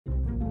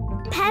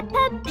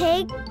Peppa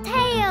Pig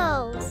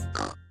Tales.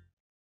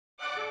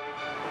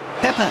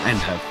 Peppa and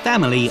her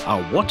family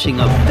are watching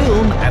a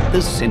film at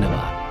the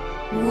cinema.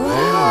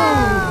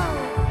 Wow!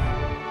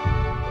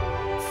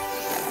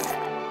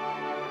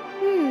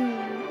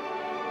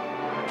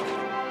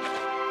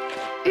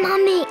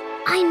 Mummy,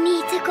 I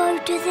need to go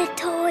to the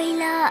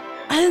toilet.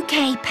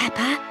 OK,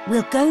 Peppa.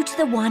 We'll go to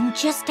the one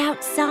just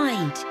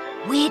outside.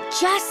 We're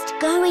just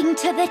going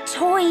to the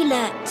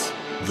toilet.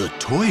 The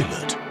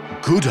toilet?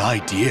 Good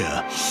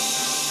idea.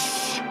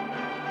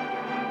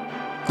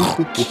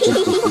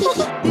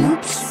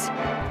 Oops.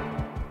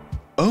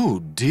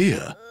 Oh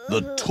dear,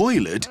 the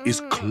toilet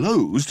is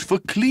closed for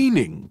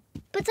cleaning.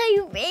 But I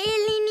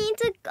really need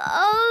to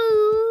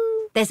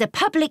go. There's a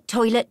public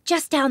toilet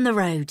just down the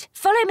road.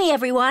 Follow me,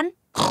 everyone.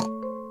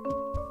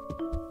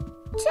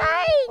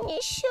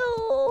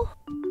 Dinosaur.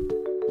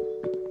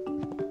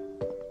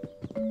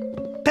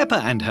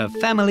 Peppa and her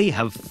family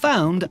have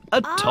found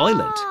a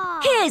toilet.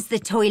 Here's the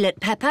toilet,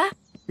 Peppa.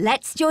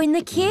 Let's join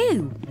the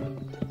queue.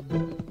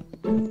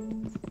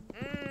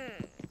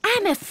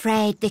 I'm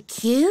afraid the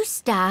queue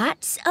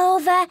starts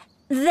over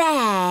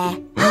there.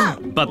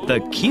 But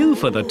the queue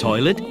for the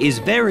toilet is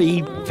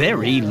very,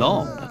 very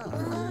long.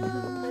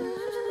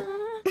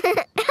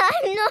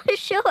 I'm not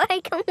sure I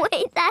can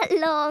wait that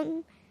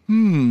long.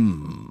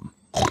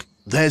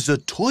 There's a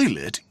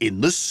toilet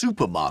in the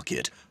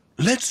supermarket.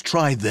 Let's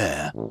try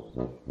there.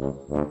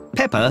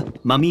 Peppa,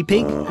 Mummy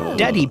Pig,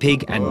 Daddy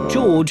Pig and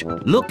George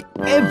look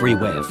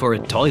everywhere for a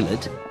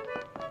toilet.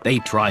 They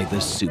try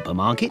the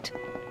supermarket.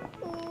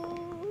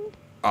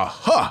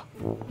 Aha!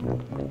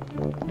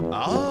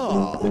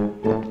 Ah!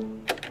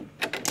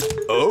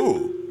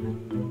 Oh!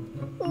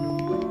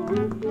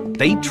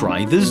 They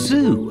try the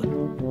zoo.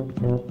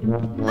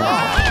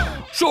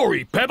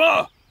 Sorry,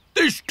 Peppa.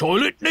 This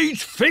toilet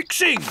needs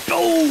fixing.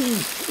 Oh!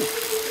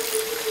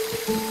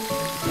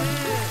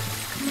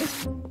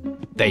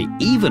 They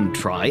even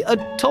try a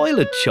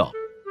toilet shop.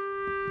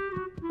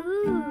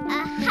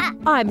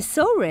 I'm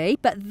sorry,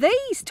 but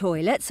these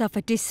toilets are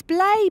for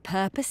display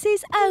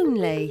purposes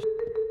only.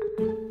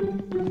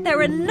 There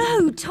are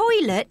no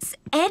toilets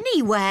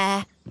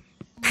anywhere.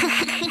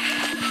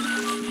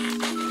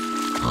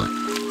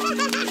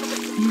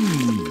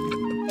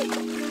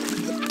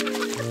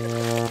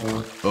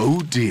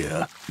 Oh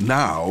dear,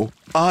 now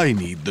I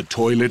need the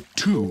toilet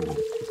too.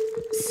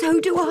 So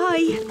do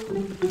I.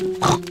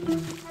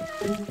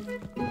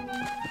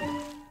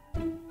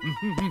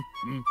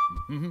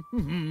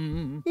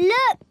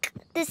 Look,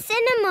 the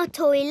cinema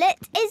toilet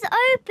is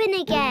open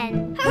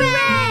again.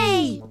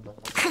 Hooray!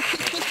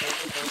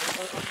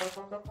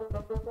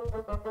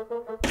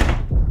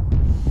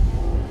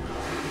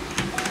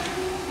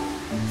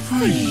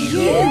 For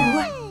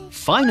you!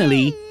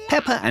 Finally,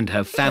 Peppa and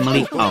her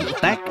family are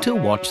back to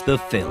watch the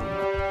film.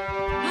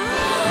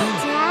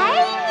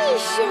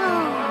 Dinosaur!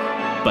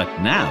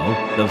 But now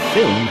the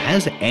film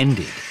has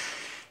ended.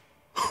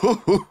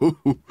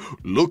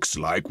 Looks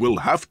like we'll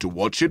have to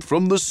watch it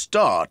from the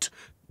start.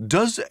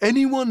 Does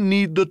anyone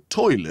need the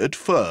toilet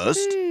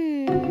first?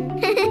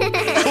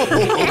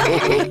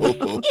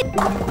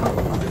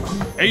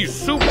 A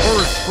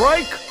super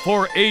strike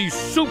for a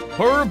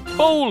super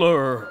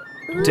bowler.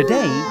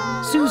 Today,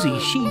 Susie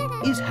Sheep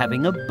is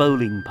having a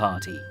bowling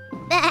party.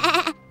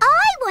 I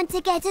want to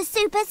get a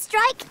super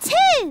strike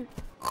too.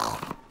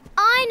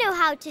 I know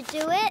how to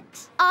do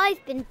it.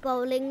 I've been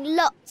bowling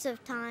lots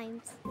of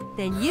times.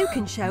 Then you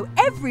can show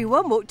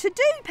everyone what to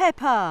do,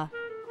 Peppa.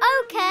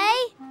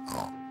 OK.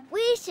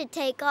 We should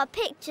take our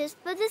pictures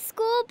for the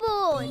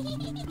scoreboard.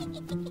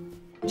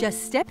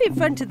 Just step in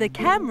front of the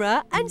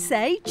camera and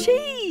say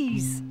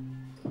cheese.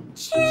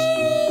 Cheese!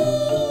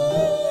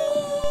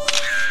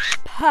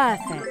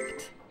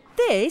 Perfect.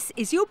 This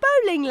is your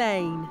bowling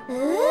lane.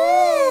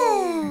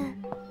 Ooh.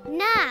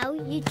 Now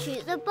you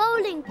choose a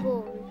bowling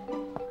ball.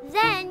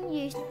 Then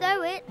you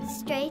throw it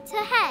straight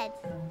ahead,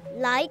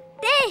 like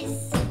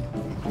this.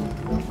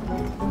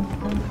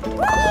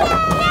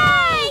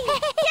 Yay!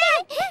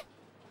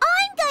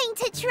 I'm going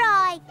to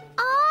try.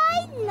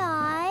 I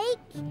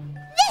like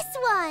this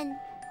one.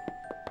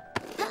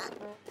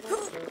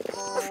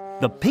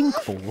 The pink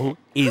ball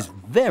is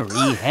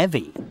very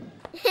heavy.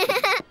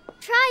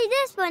 Try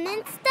this one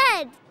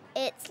instead.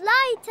 It's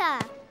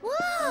lighter.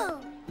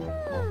 Whoa!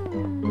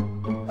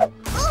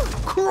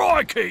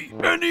 Crikey!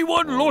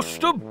 Anyone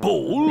lost a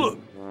ball?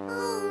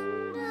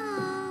 Oh,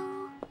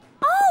 no.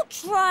 I'll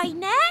try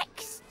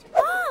next.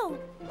 Oh!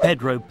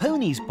 Pedro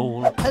Pony's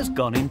ball has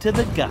gone into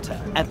the gutter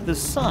at the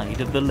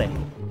side of the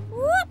lane.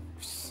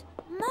 Whoops!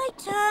 My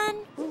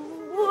turn.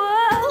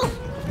 Whoa!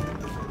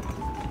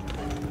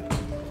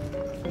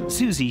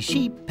 Susie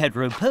Sheep,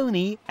 Pedro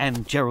Pony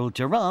and Gerald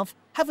Giraffe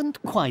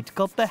haven't quite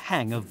got the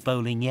hang of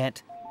bowling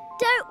yet.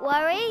 Don't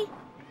worry.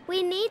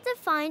 We need to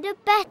find a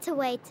better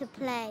way to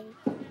play.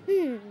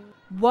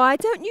 Why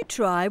don't you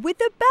try with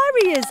the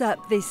barriers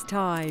up this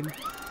time?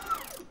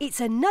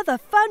 It's another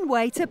fun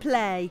way to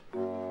play.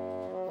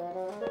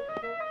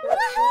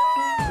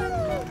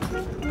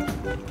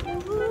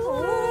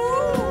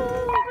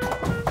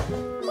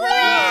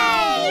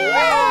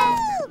 Hooray!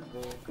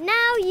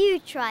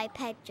 try,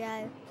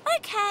 Pedro.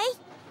 OK,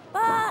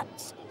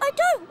 but I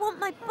don't want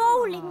my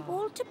bowling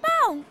ball to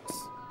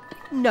bounce.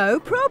 No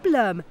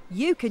problem.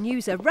 You can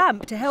use a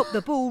ramp to help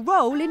the ball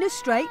roll in a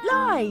straight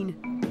line.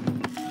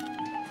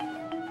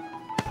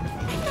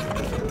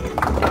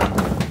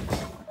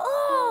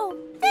 Oh,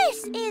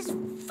 this is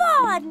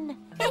fun!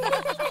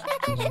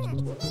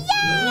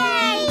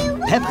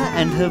 Yay! Peppa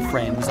and her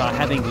friends are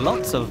having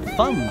lots of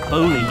fun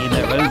bowling in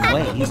their own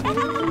ways.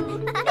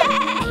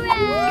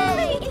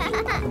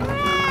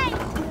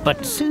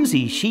 But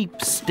Susie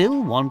Sheep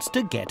still wants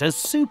to get a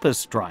super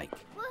strike.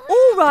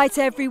 All right,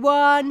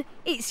 everyone.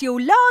 It's your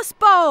last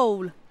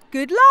bowl.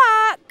 Good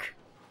luck.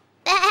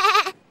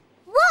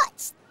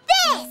 What's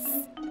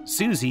this?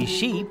 Susie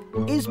Sheep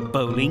is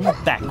bowling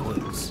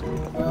backwards.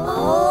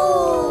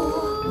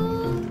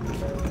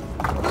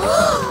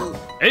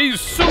 A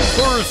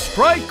super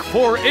strike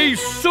for a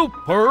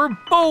super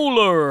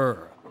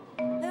bowler!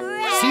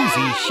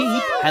 Susie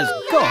Sheep has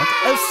got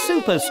a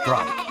super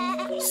strike.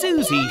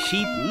 Susie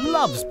Sheep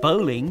loves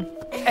bowling.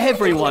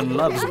 Everyone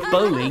loves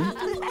bowling.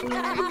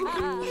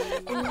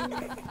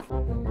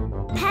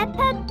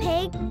 Peppa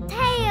Pig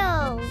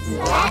tails.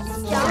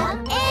 Let's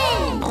jump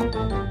in.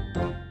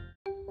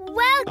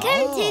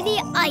 Welcome to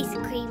the ice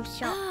cream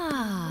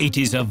shop. It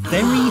is a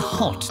very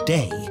hot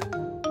day,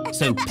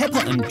 so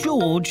Peppa and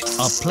George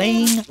are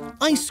playing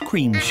ice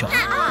cream shop.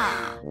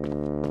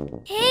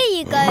 Here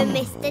you go,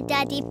 Mr.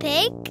 Daddy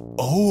Pig.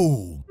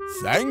 Oh,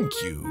 thank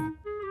you.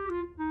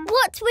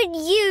 What would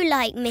you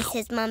like,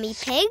 Mrs. Mummy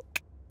Pig?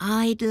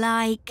 I'd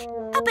like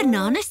a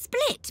banana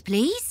split,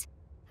 please.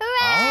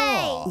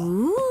 Hooray!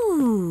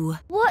 Ooh.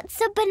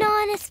 What's a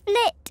banana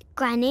split,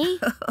 Granny?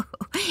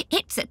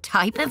 It's a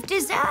type of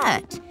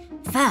dessert.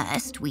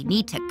 First, we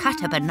need to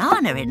cut a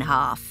banana in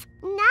half.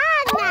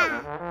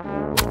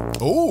 Nana!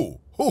 Oh,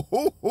 ho,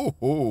 ho, ho,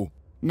 ho.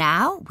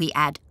 Now we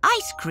add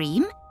ice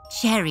cream,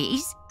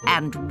 cherries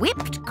and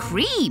whipped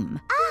cream.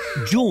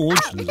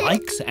 George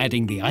likes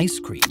adding the ice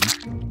cream.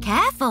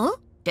 Careful,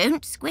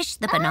 don't squish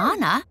the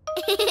banana.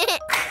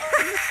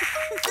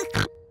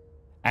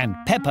 And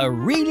Peppa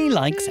really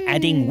likes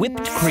adding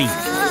whipped cream.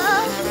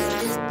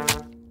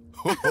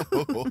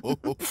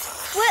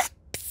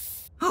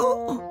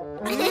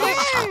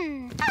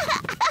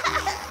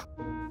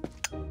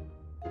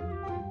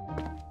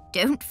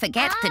 Don't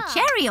forget the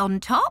cherry on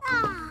top.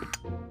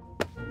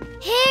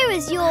 Here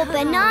is your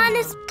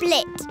banana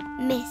split,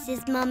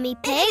 Mrs. Mummy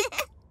Pig.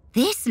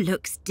 This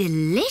looks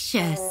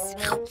delicious.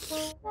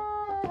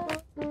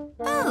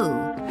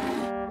 Oh,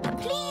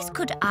 please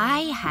could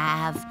I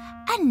have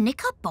a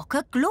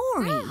Knickerbocker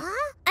Glory?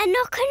 A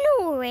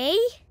knockanori?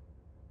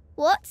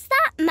 What's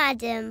that,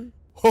 madam?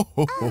 Ho,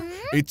 ho, ho.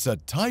 It's a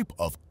type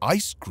of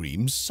ice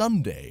cream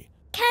sundae.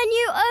 Can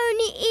you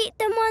only eat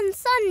them on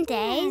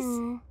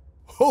Sundays?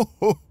 Ho,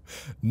 ho.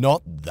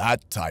 Not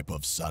that type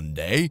of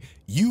sundae.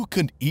 You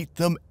can eat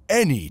them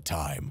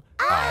anytime.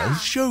 I'll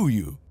show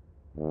you.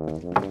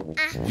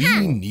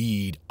 We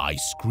need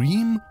ice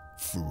cream,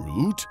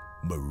 fruit,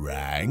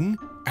 meringue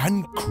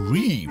and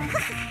cream.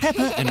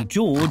 Peppa and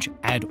George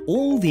add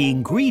all the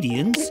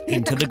ingredients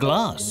into the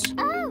glass.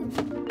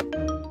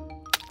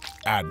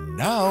 And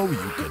now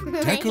you can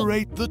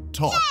decorate the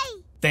top.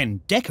 Then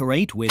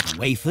decorate with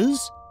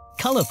wafers,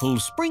 colourful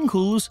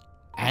sprinkles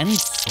and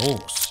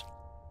sauce.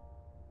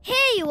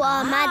 Here you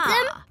are,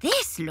 madam.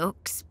 This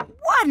looks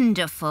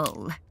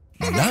wonderful.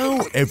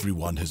 Now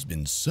everyone has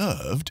been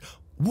served,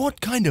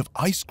 what kind of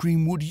ice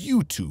cream would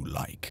you two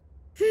like?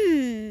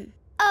 A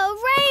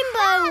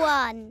rainbow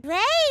one.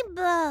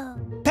 Rainbow.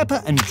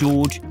 Peppa and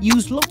George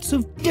use lots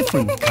of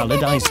different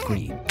coloured ice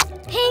cream.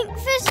 Pink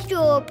for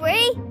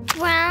strawberry,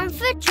 brown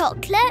for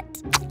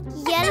chocolate,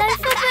 yellow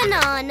for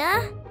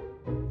banana.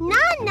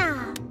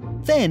 Nana.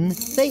 Then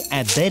they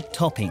add their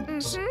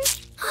toppings.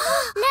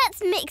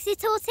 Let's mix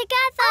it all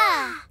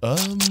together. Oh.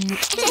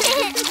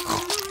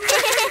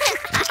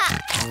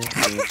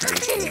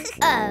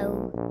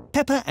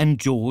 Peppa and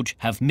George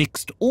have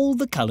mixed all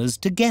the colours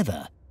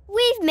together.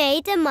 We've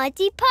made a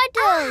muddy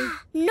puddle,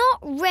 not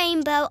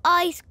rainbow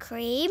ice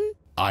cream.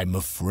 I'm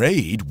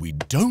afraid we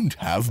don't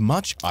have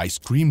much ice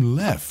cream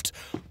left.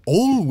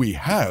 All we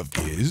have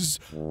is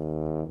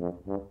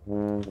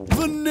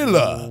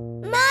vanilla.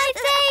 My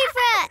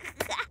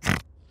favourite!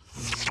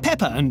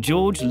 Peppa and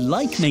George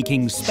like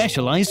making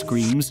special ice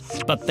creams,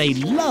 but they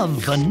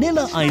love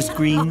vanilla ice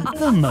cream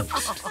the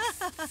most.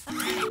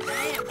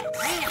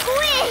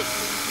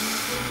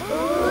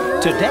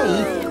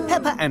 Today,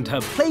 Peppa and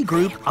her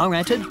playgroup are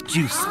at a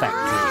juice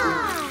factory.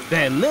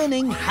 They're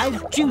learning how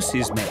juice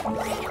is made.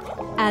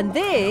 And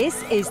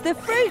this is the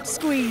fruit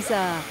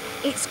squeezer.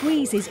 It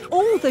squeezes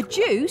all the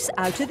juice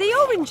out of the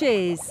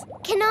oranges.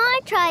 Can I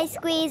try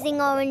squeezing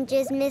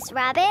oranges, Miss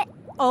Rabbit?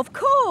 Of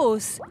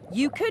course.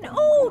 You can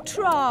all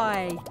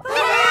try.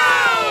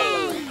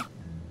 Hooray!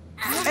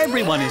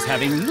 Everyone is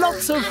having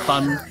lots of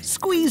fun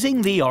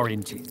squeezing the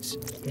oranges.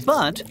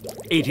 But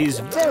it is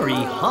very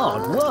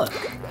hard work.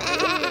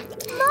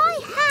 My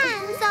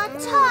hands are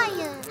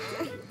tired.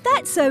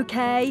 That's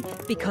okay,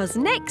 because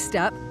next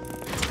up,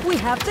 We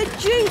have the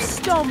juice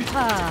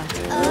stomper.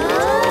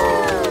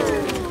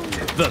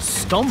 The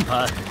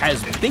stomper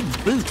has big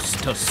boots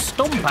to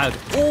stomp out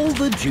all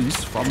the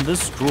juice from the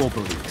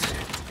strawberries.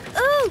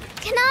 Ooh,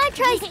 can I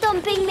try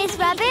stomping, Miss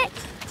Rabbit?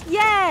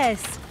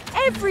 Yes,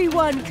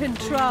 everyone can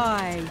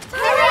try.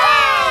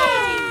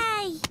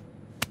 Hooray!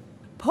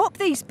 Pop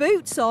these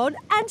boots on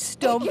and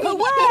stomp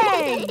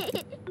away.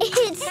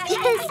 It's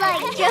just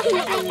like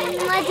jumping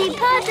in muddy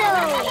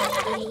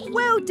puddles.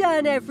 Well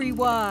done,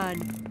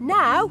 everyone.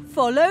 Now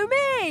follow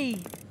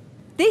me.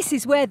 This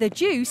is where the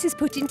juice is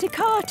put into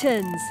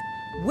cartons.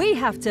 We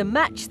have to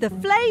match the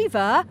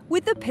flavour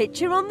with the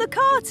picture on the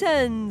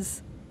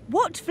cartons.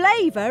 What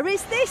flavour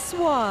is this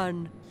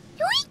one?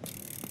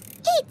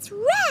 It's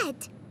red.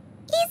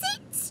 Is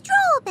it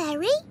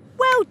strawberry?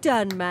 Well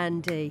done,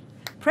 Mandy.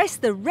 Press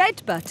the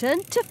red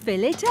button to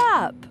fill it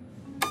up.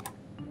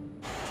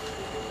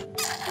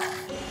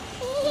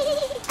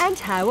 And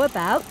how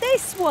about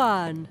this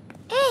one?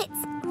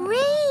 It's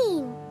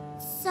green.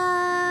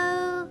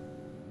 So,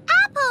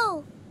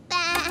 apple.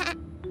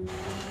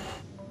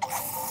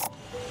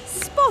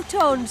 Spot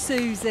on,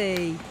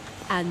 Susie.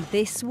 And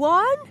this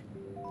one?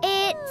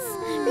 It's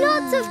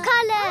lots of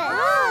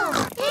colours.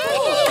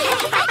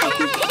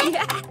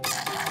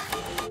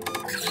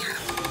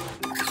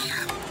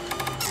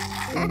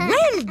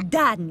 Well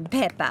done,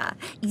 Peppa.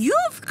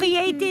 You've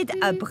created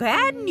a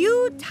brand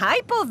new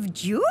type of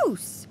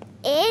juice.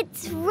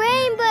 It's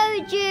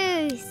rainbow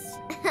juice.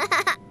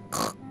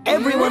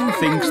 Everyone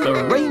thinks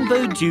the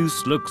rainbow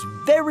juice looks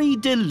very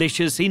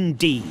delicious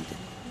indeed.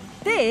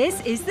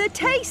 This is the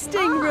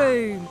tasting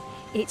room.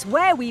 It's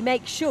where we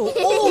make sure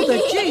all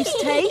the juice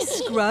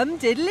tastes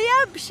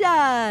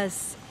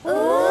scrum-diddly-umptious.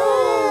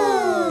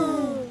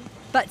 Ooh!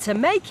 But to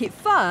make it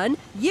fun,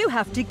 you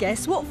have to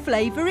guess what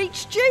flavour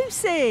each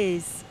juice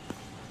is.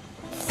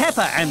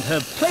 Peppa and her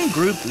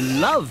playgroup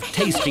love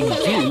tasting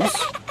juice.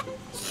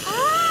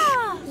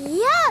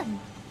 Yum!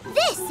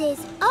 This is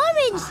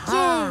orange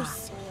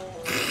juice.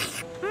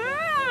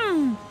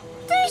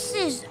 This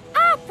is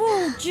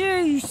apple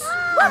juice.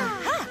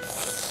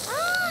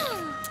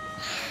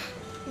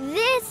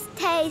 This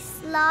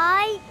tastes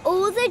like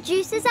all the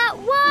juices at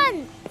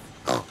once.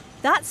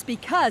 That's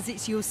because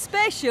it's your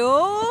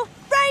special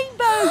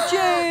rainbow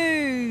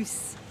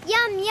juice.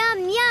 Yum,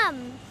 yum,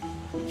 yum.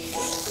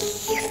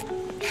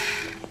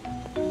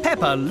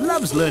 Peppa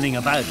loves learning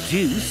about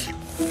juice,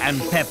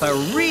 and Peppa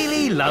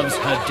really loves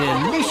her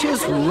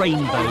delicious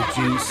rainbow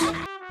juice.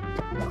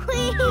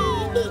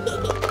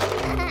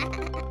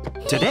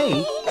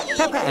 Today,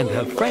 Peppa and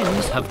her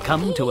friends have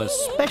come to a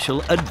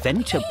special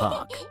adventure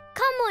park.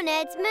 Come on,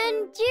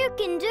 Edmund, you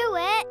can do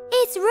it.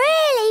 It's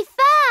really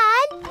fun.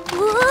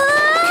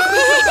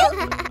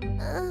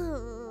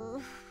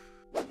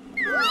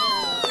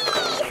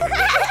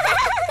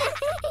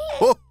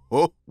 Ho,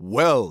 ho,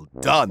 well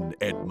done,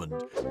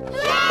 Edmund.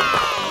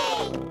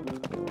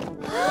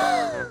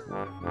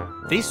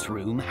 This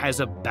room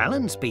has a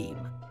balance beam.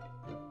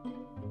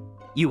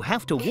 You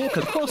have to walk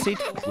across it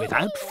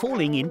without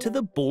falling into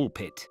the ball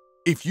pit.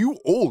 If you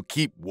all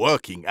keep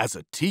working as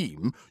a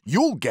team,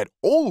 you'll get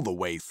all the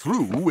way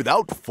through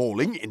without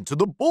falling into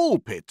the ball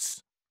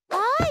pits.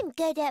 I'm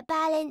good at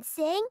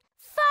balancing.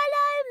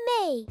 Follow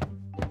me.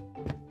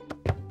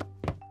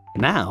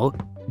 Now,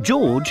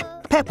 George,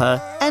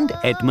 Peppa and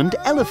Edmund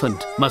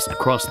Elephant must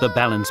cross the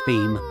balance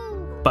beam.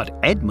 But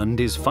Edmund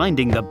is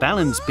finding the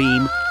balance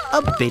beam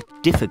a bit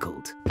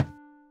difficult.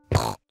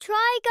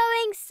 Try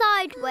going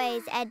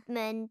sideways,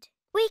 Edmund.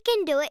 We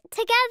can do it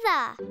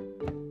together.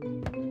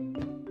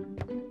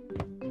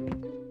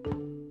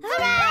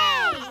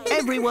 Hooray!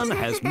 Everyone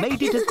has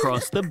made it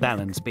across the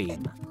balance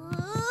beam.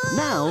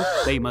 Now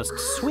they must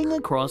swing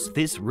across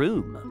this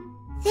room.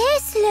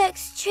 This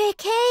looks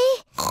tricky.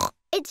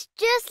 It's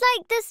just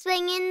like the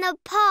swing in the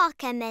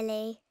park,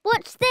 Emily.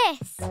 Watch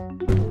this.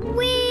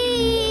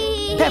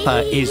 Whee!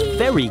 Peppa is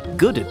very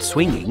good at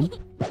swinging.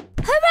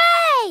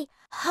 Hooray!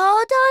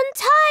 Hold on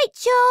tight,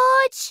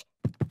 George.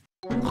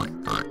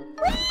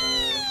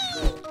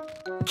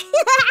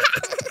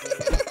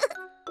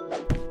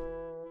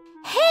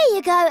 Here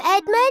you go,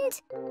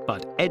 Edmund.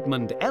 But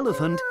Edmund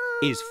Elephant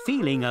is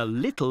feeling a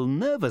little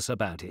nervous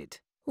about it.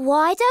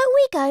 Why don't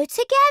we go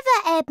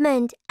together,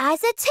 Edmund,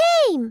 as a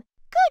team?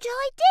 Good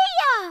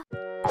idea!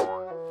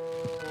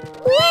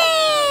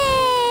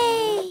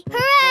 Whee!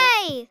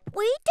 Hooray!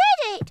 We did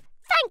it!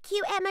 Thank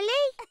you,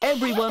 Emily.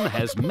 Everyone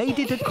has made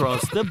it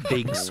across the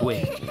big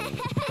swing.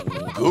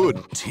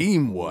 Good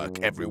teamwork,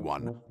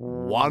 everyone.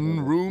 One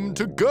room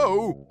to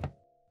go.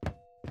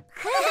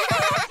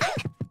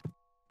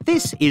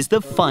 This is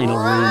the final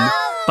room,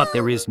 but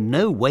there is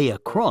no way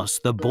across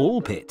the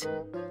ball pit.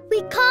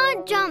 We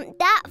can't jump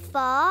that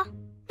far.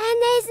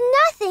 And there's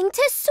nothing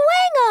to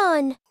swing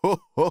on.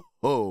 Ho, ho,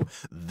 ho.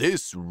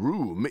 This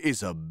room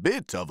is a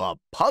bit of a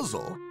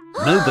puzzle.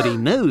 Nobody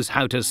knows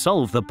how to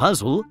solve the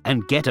puzzle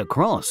and get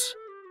across.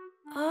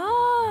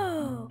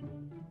 Oh.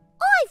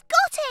 I've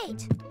got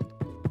it.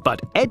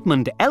 But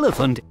Edmund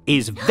Elephant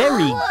is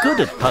very good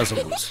at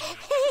puzzles.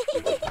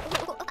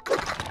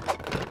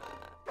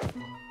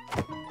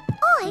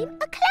 I'm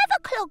a clever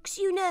clogs,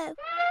 you know.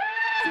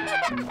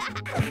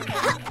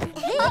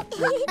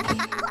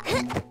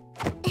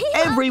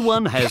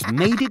 Everyone has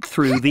made it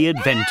through the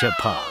adventure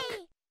park.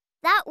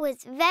 That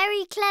was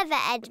very clever,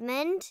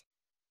 Edmund.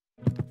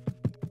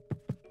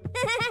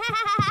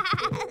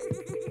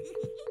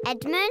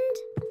 Edmund?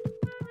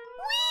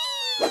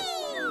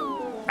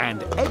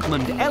 And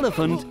Edmund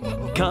Elephant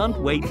can't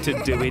wait to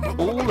do it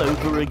all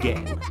over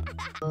again.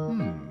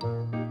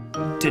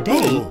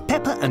 Today,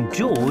 Peppa and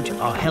George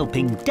are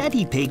helping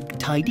Daddy Pig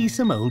tidy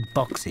some old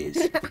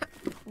boxes.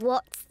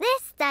 What's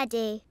this,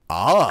 Daddy?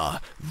 Ah,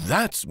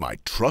 that's my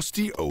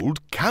trusty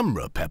old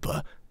camera,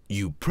 Peppa.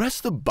 You press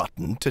the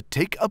button to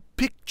take a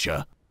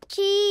picture.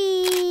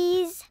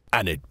 Cheese!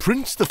 And it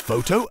prints the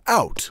photo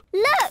out.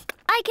 Look,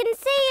 I can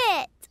see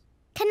it.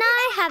 Can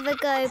I have a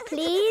go,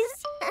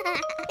 please?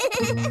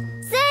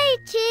 Say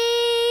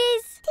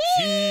cheese!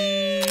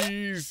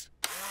 Cheese!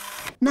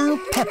 Now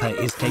Peppa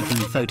is taking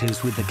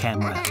photos with the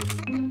camera.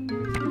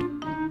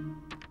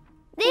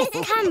 This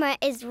camera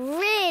is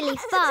really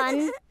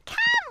fun.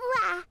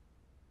 Camera!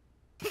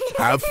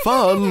 Have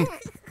fun!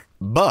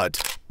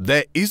 But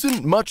there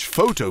isn't much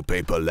photo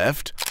paper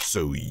left,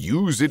 so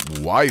use it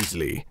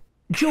wisely.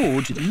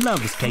 George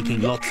loves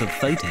taking lots of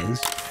photos.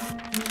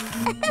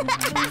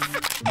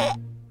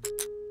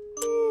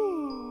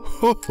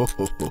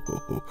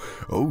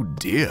 Oh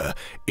dear,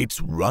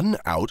 it's run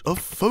out of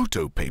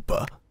photo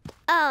paper.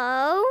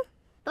 Oh,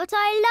 but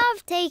I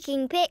love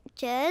taking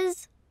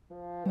pictures.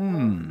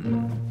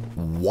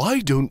 Why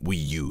don't we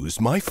use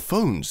my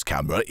phone's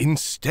camera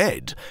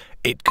instead?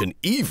 It can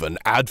even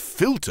add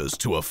filters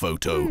to a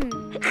photo.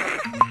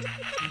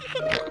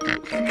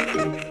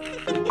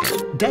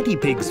 Daddy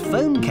Pig's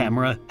phone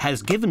camera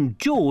has given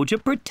George a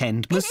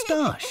pretend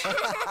moustache.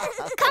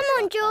 Come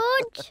on,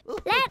 George.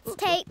 Let's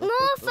take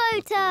more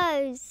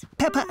photos.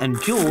 Peppa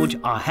and George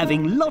are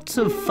having lots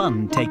of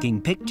fun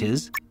taking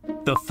pictures.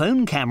 The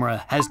phone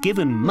camera has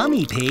given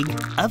Mummy Pig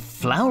a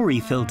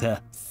flowery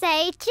filter.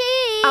 Say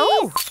cheese.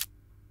 Oh!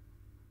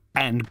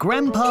 And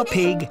Grandpa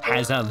Pig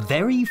has a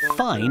very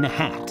fine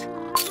hat.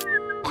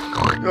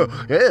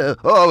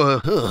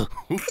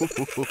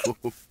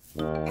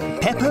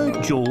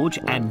 Peppa, George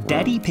and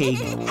Daddy Pig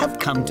have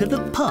come to the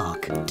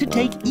park to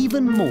take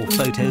even more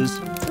photos.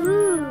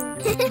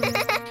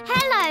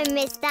 Hello,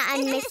 Mr.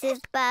 and Mrs.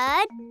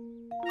 Bird.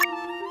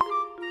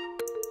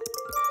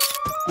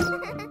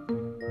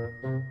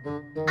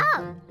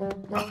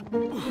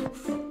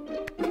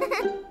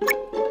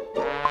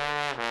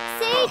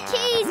 Say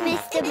cheese,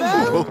 Mr.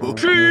 Bull.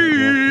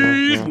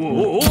 Cheese!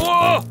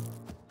 Whoa!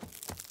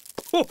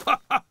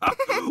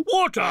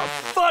 What a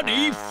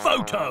funny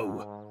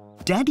photo!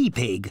 Daddy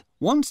Pig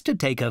wants to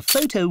take a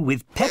photo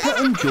with Peppa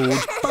and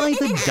George by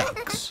the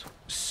ducks.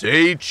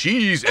 Say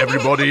cheese,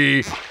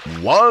 everybody.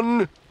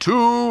 1,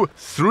 2,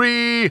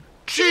 3,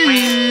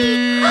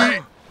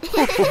 cheese!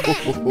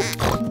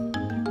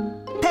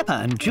 Peppa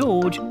and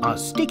George are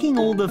sticking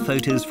all the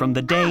photos from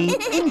the day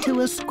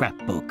into a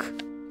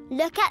scrapbook.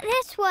 Look at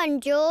this one,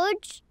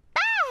 George.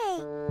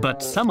 Bye.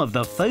 But some of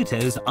the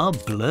photos are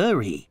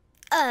blurry.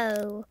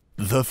 Oh.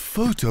 The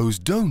photos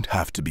don't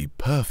have to be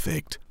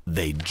perfect.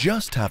 They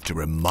just have to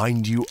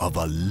remind you of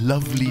a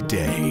lovely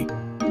day.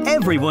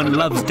 Everyone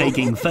loves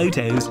taking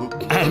photos,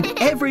 and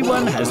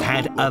everyone has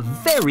had a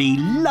very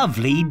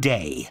lovely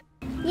day.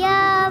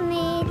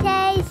 Yummy,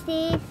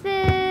 tasty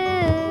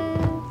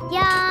food.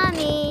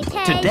 Yummy,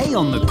 tasty Today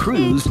on the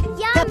cruise, food.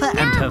 Yum, Peppa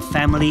and her yum.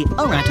 family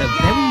are at a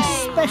very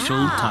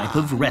special type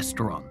of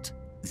restaurant.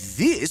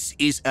 This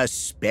is a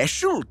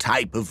special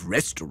type of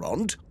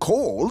restaurant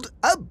called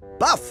a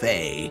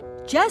buffet.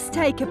 Just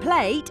take a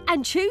plate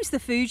and choose the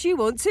food you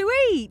want to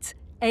eat.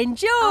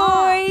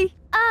 Enjoy!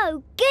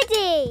 Oh,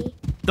 goody.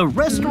 The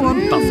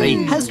restaurant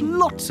buffet has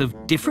lots of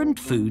different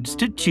foods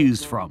to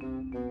choose from.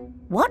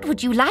 What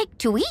would you like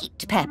to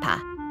eat,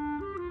 Peppa?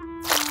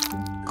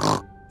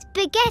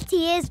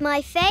 Spaghetti is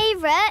my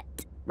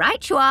favourite.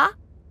 Right you are.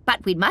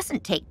 But we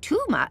mustn't take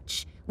too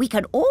much. We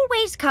can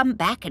always come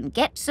back and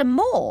get some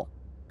more.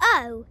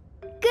 Oh,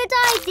 good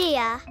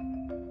idea.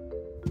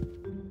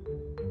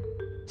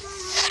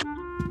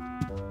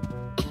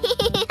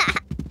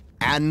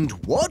 And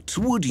what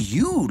would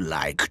you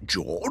like,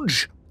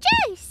 George?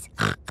 Juice.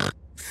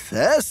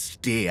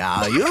 Thirsty,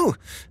 are you?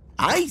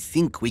 I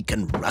think we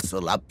can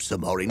rustle up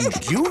some orange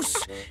juice.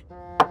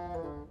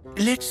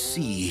 Let's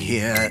see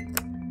here.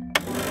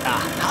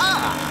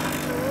 Aha!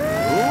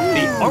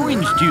 The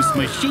orange juice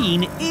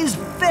machine is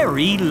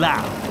very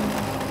loud.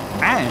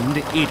 And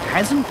it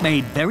hasn't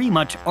made very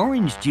much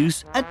orange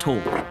juice at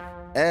all.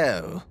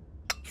 Oh.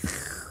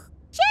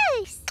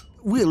 Juice.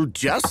 We'll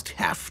just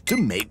have to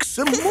make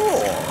some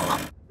more.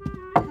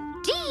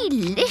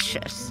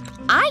 Delicious.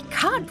 I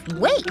can't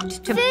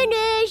wait to...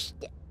 Finished.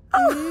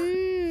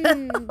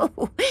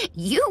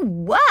 You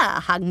were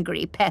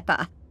hungry,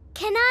 Peppa.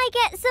 Can I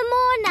get some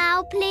more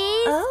now,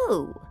 please?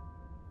 Oh.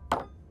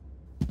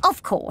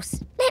 Of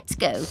course. Let's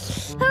go.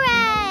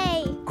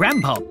 Hooray!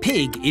 Grandpa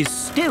Pig is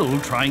still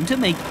trying to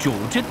make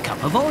George a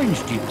cup of orange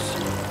juice.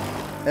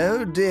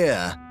 Oh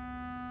dear.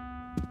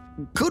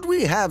 Could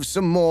we have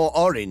some more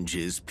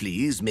oranges,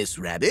 please, Miss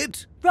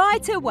Rabbit?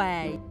 Right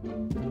away.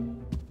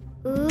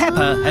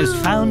 Peppa has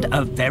found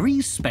a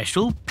very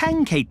special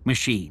pancake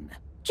machine.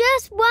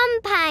 Just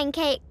one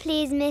pancake,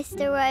 please,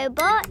 Mr.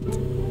 Robot.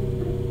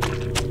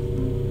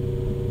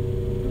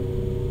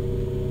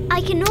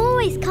 I can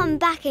always come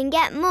back and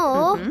get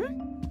more.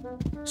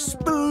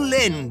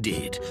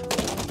 Splendid!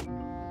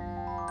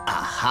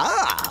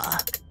 Aha!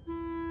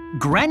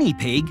 Granny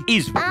Pig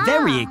is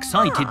very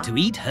excited to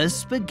eat her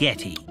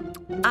spaghetti.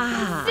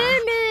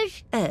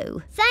 Finished.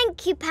 Oh.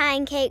 Thank you,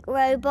 Pancake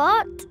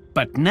Robot.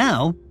 But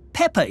now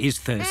Peppa is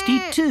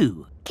thirsty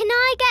too. Can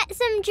I get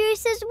some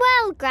juice as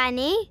well,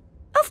 Granny?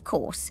 Of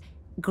course.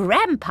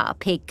 Grandpa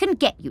Pig can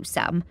get you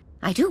some.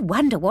 I do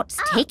wonder what's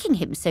taking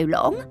him so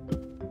long.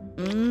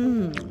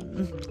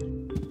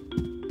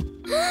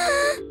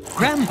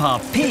 Grandpa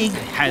Pig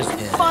has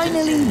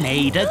finally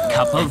made a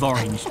cup of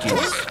orange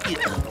juice.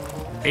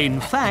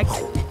 In fact,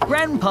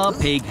 Grandpa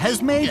Pig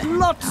has made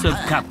lots of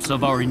cups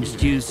of orange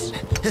juice.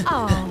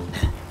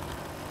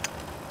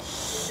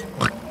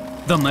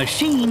 The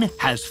machine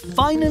has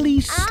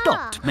finally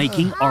stopped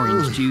making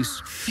orange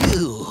juice.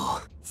 Phew!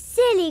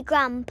 Silly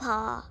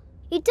Grandpa.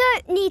 You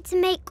don't need to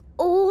make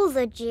all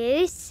the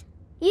juice.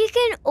 You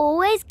can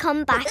always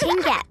come back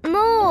and get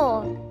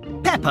more.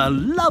 Peppa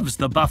loves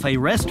the buffet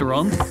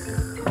restaurant.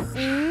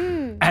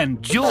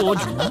 And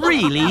George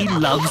really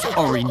loves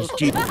orange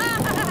juice.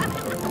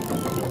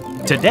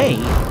 Today,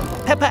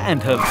 Peppa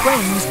and her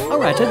friends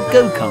are at a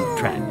go-kart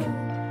track.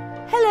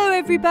 Hello,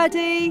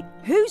 everybody.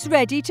 Who's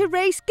ready to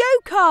race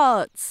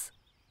go-karts?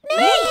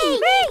 Me!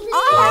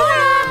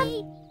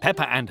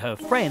 Peppa and her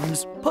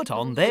friends put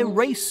on their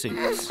race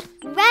suits.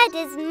 Red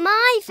is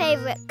my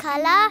favourite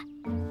colour.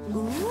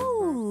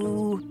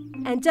 Ooh.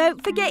 And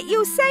don't forget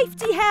your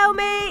safety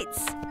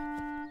helmets.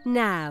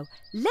 Now,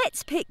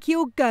 let's pick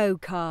your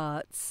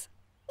go-karts.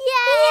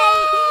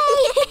 Yay!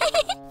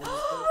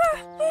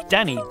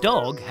 Danny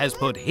Dog has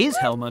put his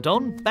helmet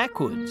on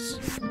backwards.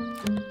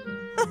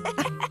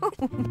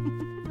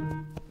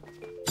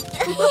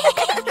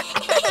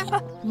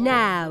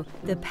 Now,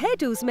 the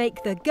pedals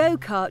make the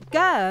go-kart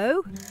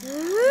go.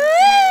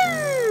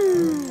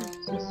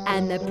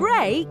 And the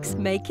brakes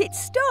make it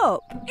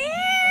stop.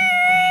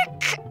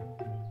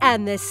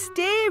 And the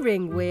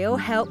steering wheel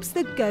helps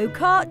the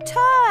go-kart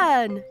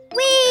turn.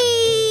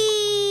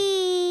 Whee!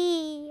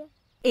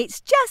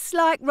 It's just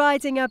like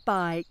riding a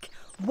bike.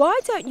 Why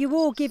don't you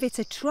all give it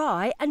a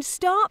try and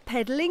start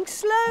pedalling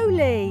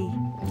slowly?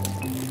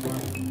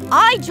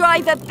 I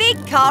drive a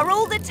big car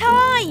all the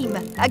time.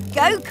 A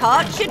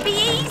go-kart should be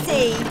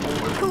easy.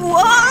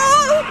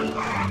 Whoa!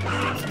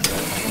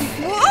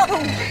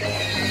 Whoa!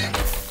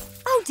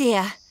 Oh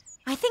dear,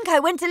 I think I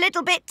went a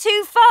little bit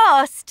too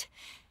fast.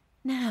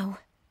 Now,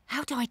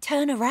 how do I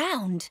turn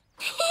around?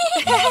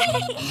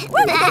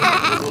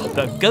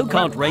 The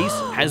go-kart race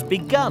has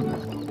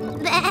begun.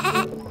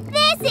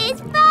 This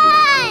is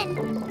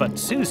fun! But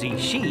Susie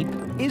Sheep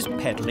is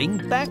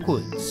pedalling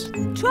backwards.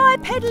 Try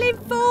pedalling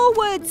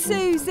forward,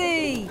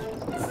 Susie.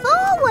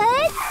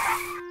 Forward?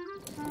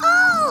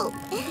 Oh!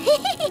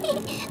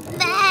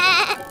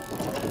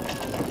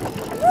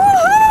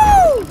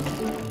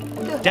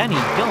 Woohoo!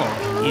 Danny Dog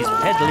is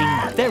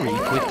pedalling very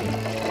quickly.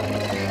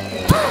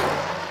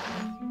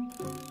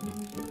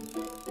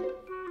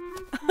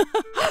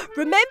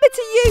 Remember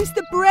to use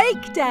the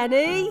brake,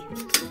 Danny.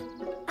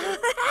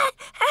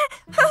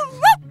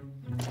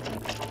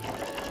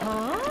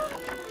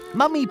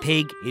 Mummy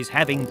Pig is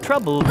having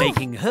trouble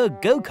making her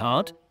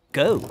go-kart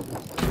go.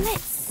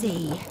 Let's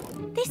see.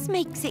 This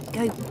makes it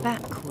go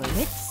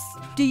backwards.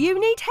 Do you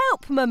need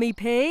help, Mummy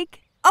Pig?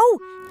 Oh,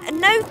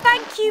 no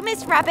thank you,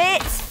 Miss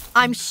Rabbit.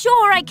 I'm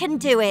sure I can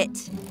do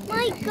it.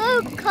 My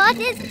go-kart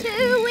is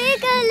too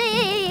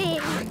wiggly.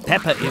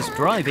 Peppa is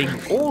driving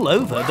all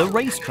over the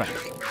racetrack.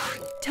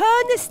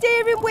 Turn the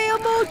steering wheel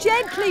more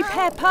gently,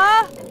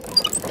 Peppa.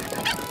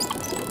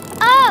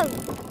 Oh!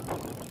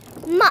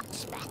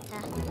 Much better.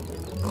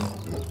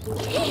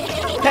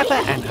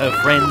 Peppa and her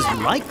friends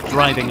like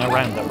driving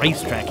around the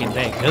racetrack in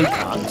their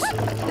go-karts.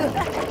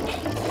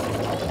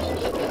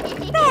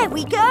 There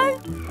we go.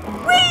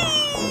 Whee!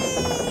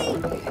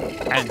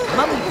 And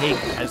Mummy Pig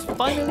has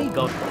finally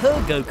got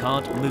her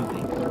go-kart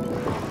moving.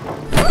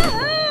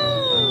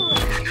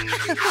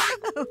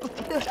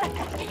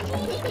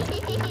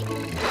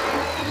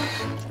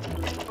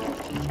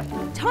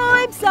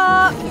 Time's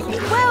up.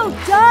 Well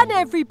done,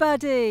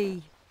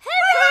 everybody.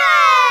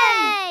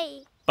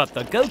 Hooray! But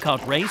the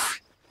go-kart race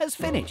has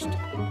finished.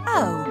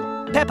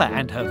 Oh. Peppa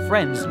and her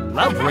friends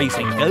love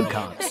racing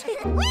go-karts.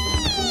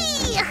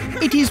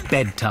 It is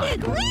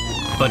bedtime,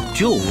 but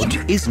George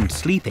isn't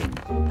sleeping,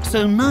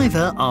 so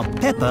neither are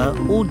Peppa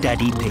or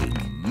Daddy Pig.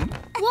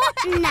 What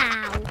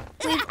now?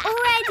 We've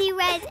already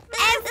read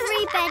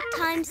every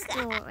bedtime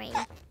story.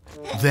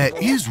 There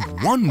is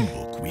one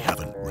book we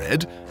haven't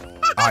read.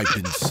 I've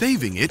been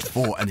saving it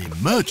for an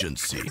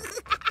emergency.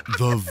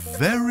 The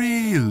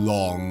very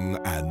long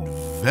and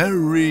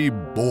very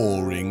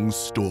boring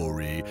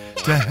story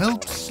to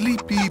help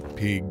sleepy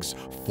pigs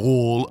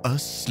fall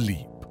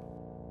asleep.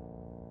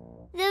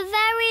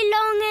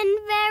 and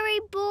very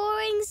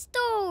boring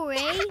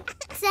story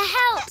to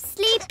help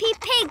sleepy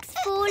pigs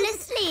fall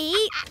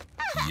asleep?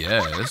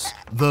 Yes,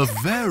 the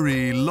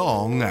very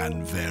long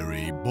and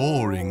very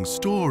boring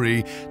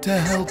story to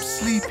help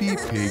sleepy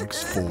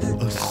pigs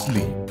fall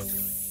asleep.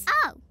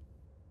 Oh.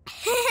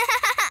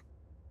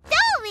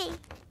 Story!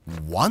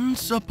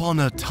 Once upon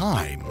a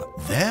time,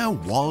 there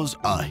was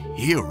a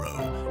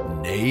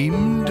hero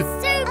named...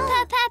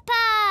 Super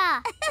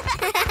Peppa!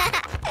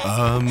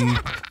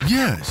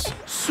 Yes,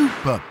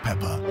 Super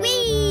Peppa.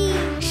 Whee!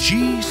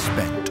 She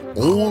spent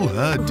all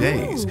her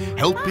days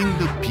helping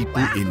the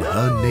people in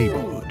her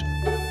neighborhood.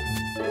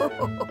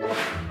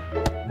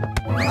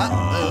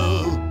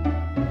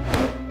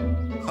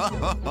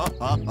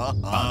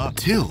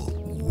 Until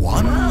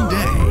one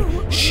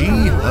day, she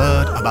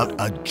heard about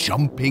a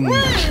jumping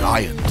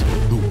giant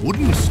who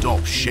wouldn't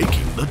stop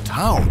shaking the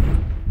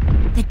town.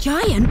 The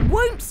giant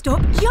won't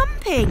stop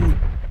jumping.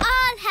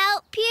 I'll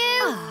help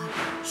you.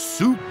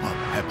 Super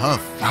Peppa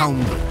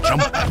found the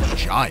jumping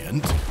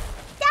giant.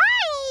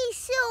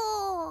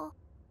 Dinosaur!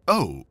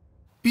 Oh,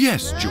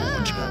 yes,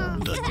 George,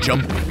 the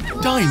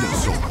jumping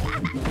dinosaur.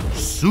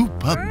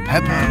 Super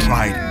Peppa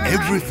tried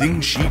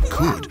everything she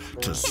could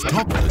to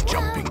stop the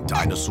jumping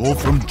dinosaur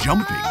from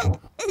jumping.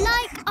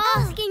 Like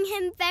asking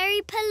him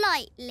very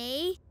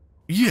politely.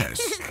 Yes.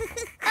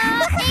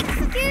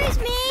 Excuse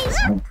me.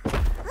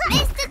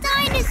 Mr.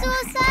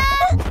 Dinosaur,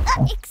 sir.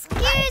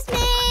 Excuse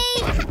me.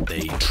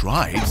 They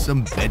tried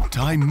some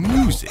bedtime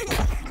music.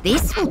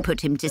 This will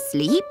put him to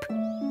sleep.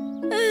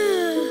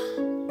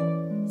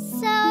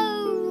 So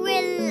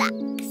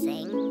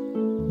relaxing.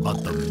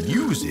 But the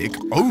music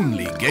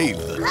only gave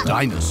the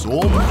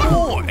dinosaur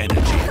more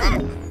energy.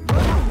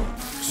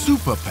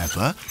 Super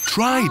Peppa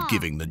tried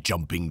giving the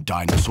jumping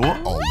dinosaur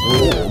a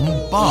warm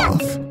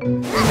bath.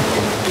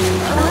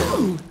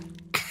 Oh!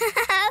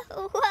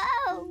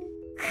 Wow!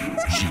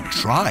 She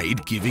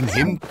tried giving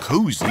him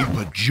cozy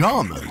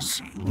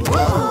pajamas.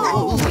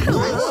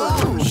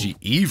 She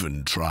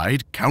even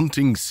tried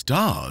counting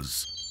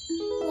stars.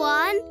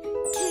 1,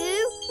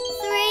 2,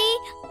 3,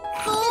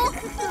 4,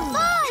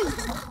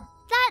 5.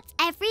 That's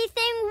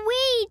everything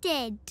we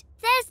did.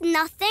 There's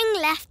nothing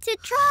left to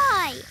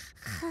try.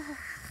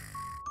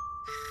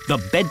 The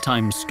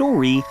bedtime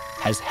story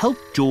has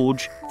helped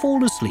George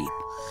fall asleep.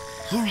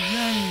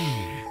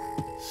 Hooray!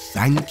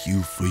 Thank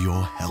you for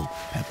your help,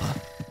 Peppa.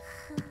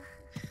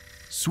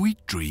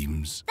 Sweet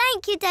dreams.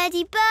 Thank you,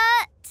 Daddy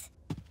Bert.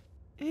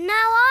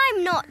 Now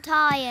I'm not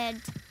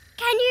tired.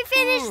 Can you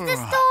finish the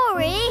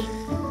story?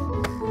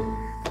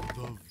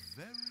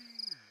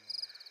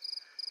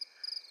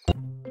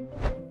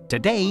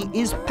 Today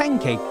is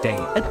Pancake Day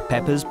at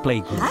Peppa's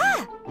Playground.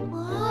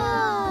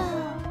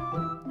 Whoa!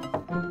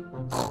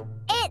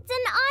 It's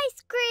an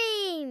ice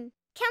cream.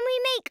 Can we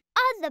make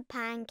other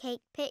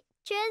pancake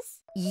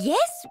pictures?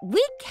 Yes,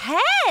 we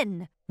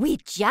can. We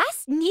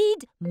just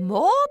need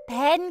more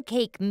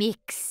pancake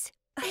mix.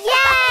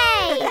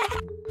 Yay!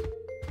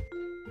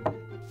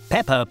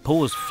 Peppa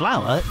pours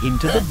flour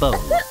into the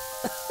bowl.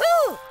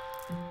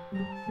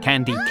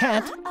 Candy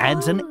Cat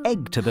adds an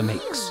egg to the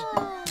mix.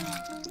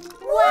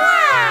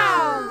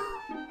 Wow!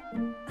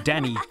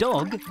 Danny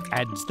Dog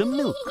adds the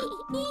milk.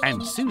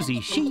 And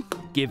Susie Sheep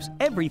gives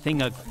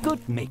everything a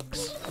good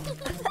mix.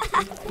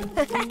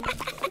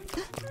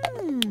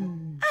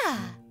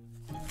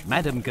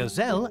 Madame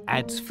Gazelle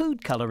adds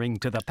food colouring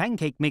to the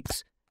pancake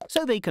mix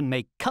so they can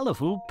make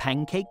colourful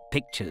pancake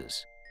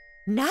pictures.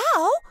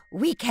 Now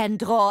we can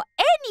draw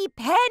any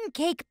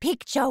pancake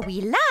picture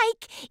we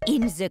like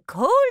in the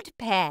cold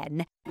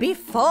pan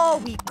before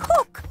we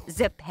cook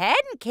the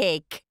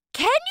pancake.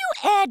 Can you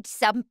add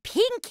some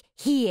pink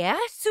here,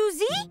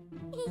 Susie?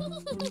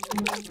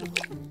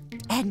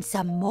 And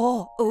some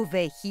more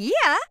over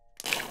here.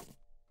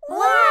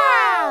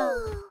 Wow!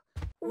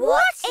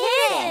 What's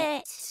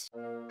it?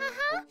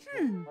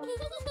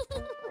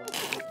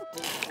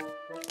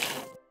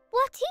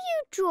 What are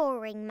you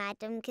drawing,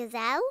 Madame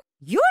Gazelle?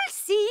 You'll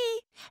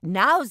see.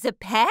 Now the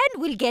pan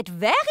will get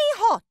very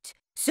hot.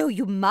 So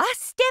you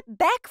must step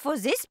back for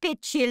this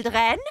bit,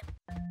 children.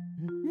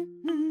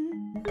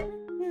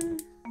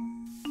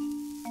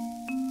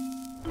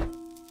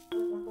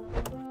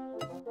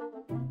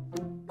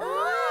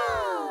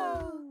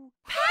 Oh!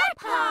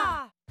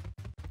 Peppa!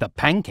 The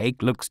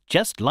pancake looks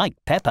just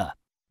like Peppa.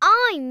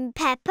 I'm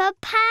Peppa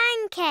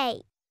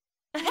Pancake.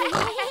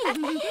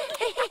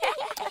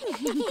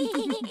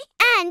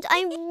 And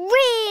I'm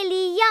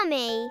really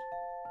yummy.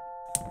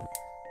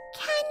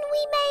 Can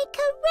we make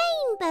a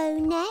rainbow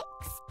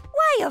next?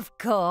 Why, of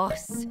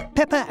course.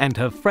 Peppa and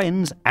her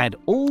friends add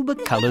all the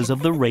colours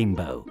of the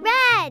rainbow.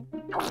 Red,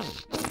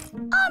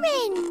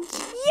 Orange,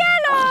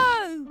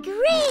 yellow,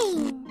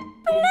 green,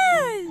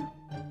 blue.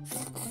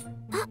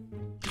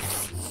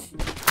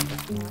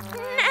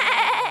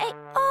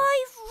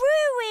 I've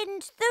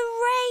ruined the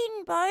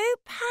rainbow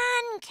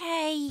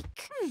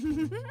pancake.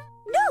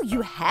 No,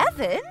 you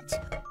haven't.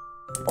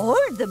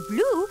 All the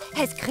blue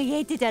has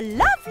created a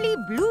lovely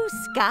blue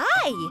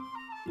sky.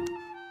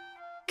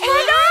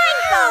 Can I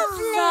have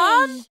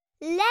some?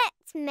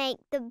 Let's make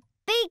the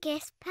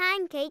biggest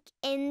pancake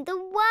in the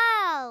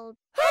world.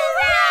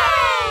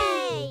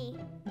 Hooray!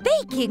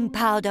 Baking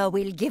powder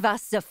will give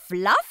us the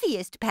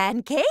fluffiest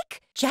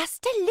pancake.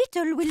 Just a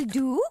little will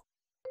do.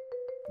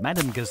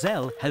 Madame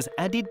Gazelle has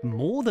added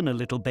more than a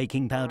little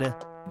baking powder.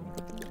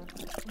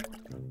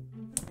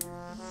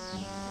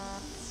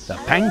 The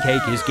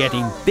pancake is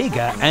getting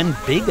bigger and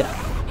bigger.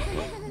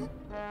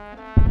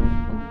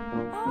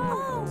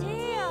 Oh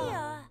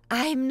dear.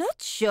 I'm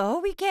not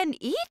sure we can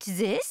eat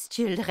this,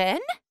 children.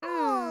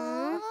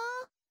 Aww.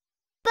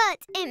 But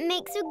it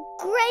makes a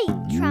great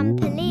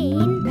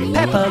trampoline.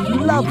 Peppa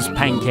loves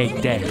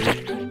Pancake Day.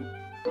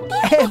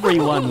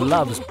 Everyone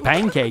loves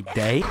Pancake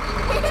Day.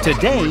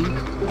 Today,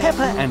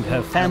 Peppa and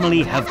her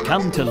family have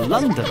come to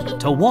London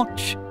to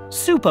watch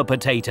Super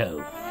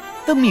Potato,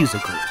 the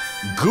musical.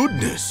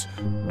 Goodness,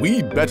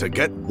 we'd better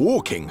get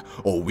walking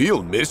or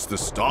we'll miss the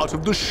start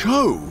of the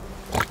show.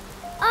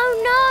 Oh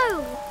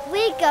no!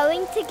 We're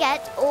going to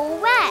get all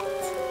wet.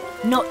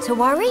 Not to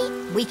worry,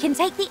 we can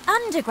take the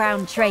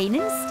underground train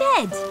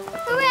instead.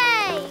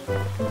 Hooray!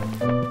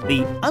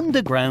 The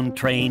underground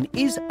train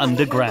is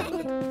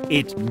underground.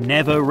 It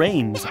never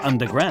rains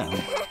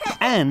underground.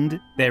 And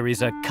there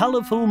is a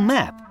colourful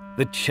map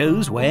that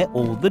shows where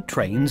all the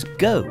trains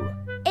go.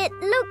 It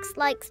looks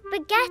like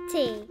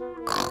spaghetti.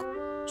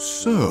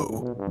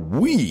 So,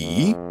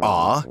 we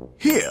are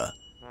here.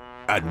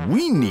 And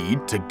we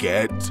need to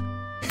get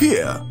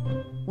here.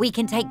 We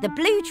can take the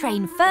blue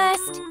train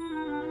first,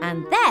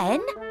 and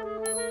then...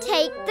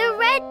 Take the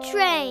red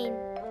train.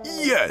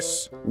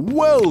 Yes,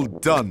 well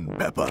done,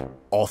 Peppa.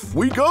 Off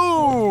we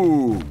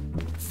go!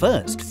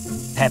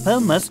 First, Peppa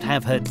must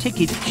have her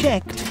ticket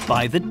checked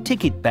by the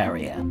ticket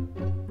barrier.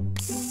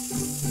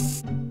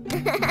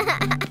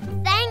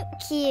 Thank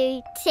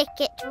you,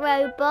 ticket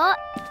robot.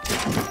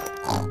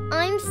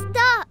 I'm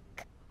stuck.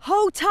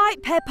 Hold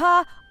tight,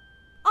 Peppa.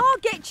 I'll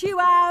get you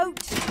out.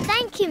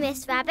 Thank you,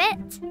 Miss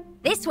Rabbit.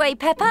 This way,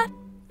 Peppa.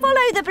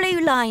 Follow the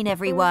blue line,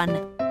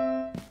 everyone.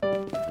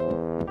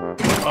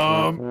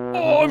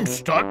 I'm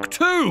stuck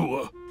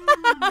too.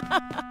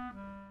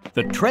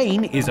 The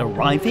train is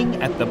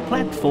arriving at the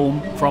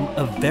platform from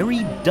a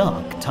very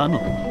dark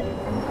tunnel.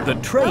 The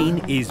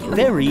train is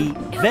very,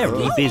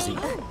 very busy.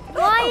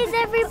 Why is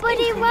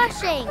everybody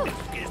rushing?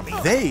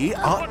 They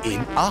are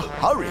in a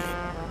hurry.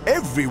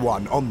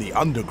 Everyone on the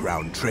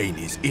underground train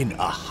is in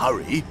a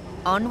hurry.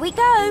 On we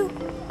go.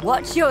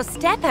 Watch your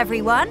step,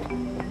 everyone.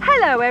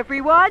 Hello,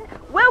 everyone.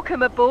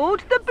 Welcome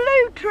aboard the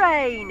blue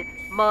train.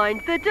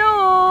 Mind the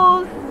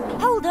doors.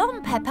 Hold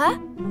on, Peppa.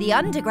 The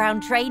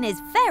underground train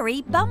is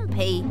very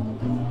bumpy.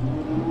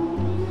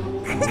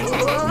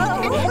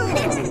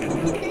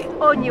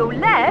 On your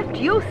left,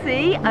 you'll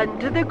see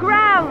under the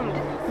ground.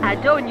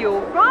 And on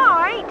your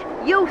right,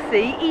 you'll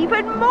see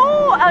even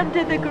more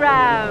under the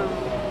ground.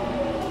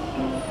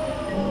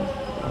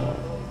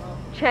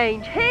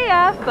 Change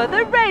here for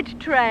the red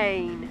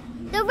train.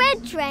 The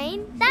red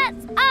train?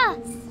 That's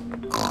us.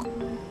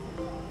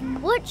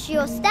 Watch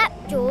your step,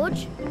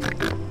 George.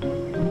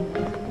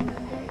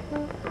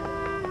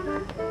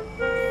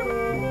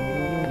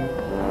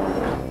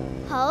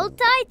 Hold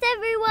tight,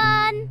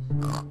 everyone.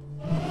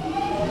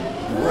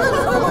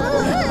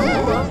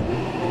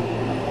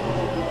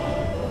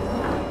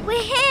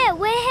 We're here,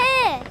 we're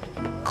here.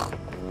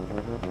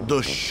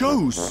 The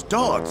show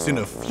starts in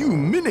a few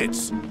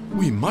minutes.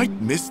 We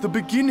might miss the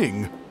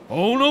beginning.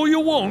 Oh, no, you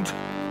won't.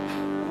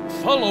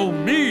 Follow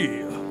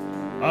me.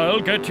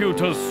 I'll get you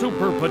to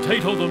Super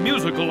Potato the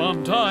Musical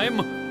on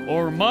time,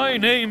 or my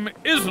name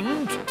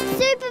isn't...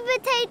 Super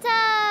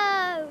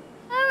Potato!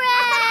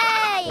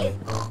 Hooray!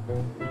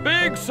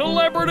 Big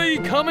celebrity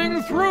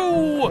coming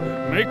through!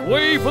 Make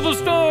way for the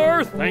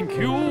star, thank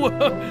you.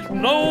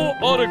 No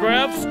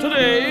autographs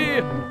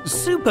today.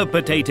 Super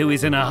Potato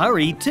is in a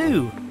hurry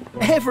too.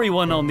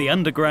 Everyone on the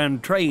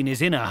underground train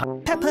is in a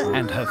hurry. Peppa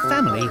and her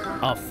family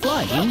are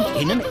flying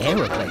in an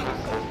aeroplane.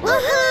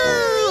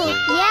 Woohoo!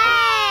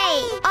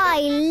 Yay!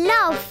 I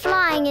love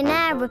flying in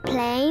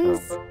aeroplanes.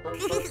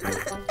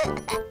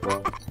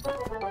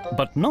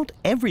 But not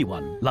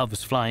everyone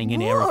loves flying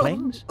in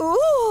aeroplanes.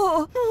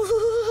 Oh,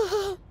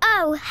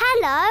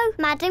 hello,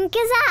 Madame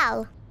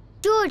Gazelle.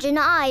 George and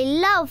I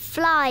love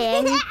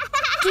flying.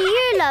 Do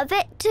you love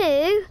it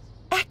too?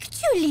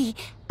 Actually,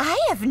 I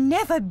have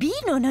never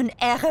been on an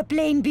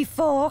aeroplane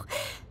before,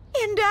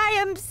 and I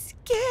am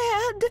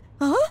scared.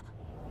 Huh?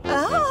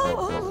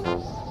 Oh.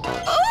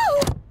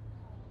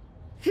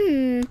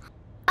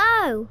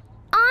 Oh,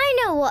 I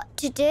know what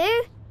to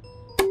do.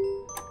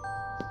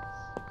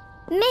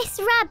 Miss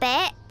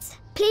Rabbit,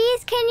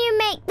 please can you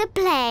make the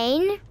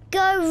plane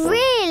go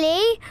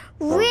really,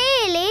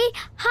 really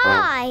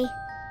high?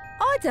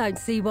 I don't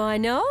see why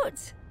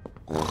not.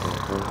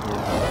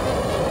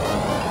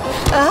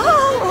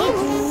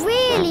 It's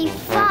really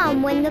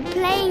fun when the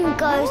plane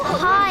goes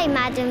high,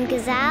 Madame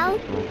Gazelle.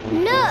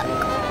 Look,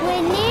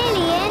 we're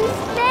nearly in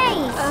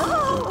space.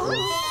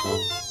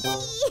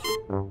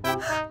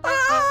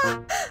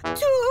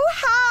 Too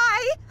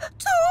high!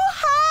 Too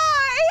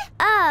high!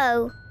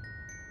 Oh.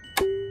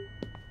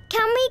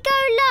 Can we go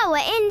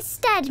lower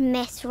instead,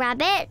 Miss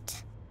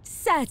Rabbit?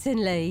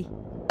 Certainly.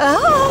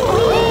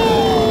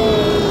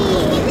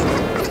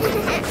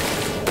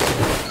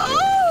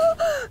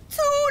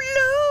 Too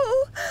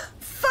low!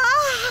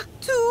 Far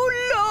too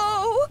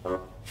low!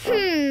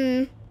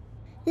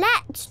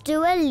 Let's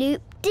do a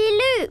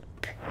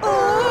loop-de-loop.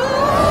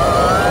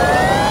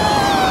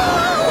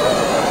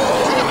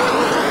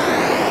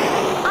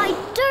 I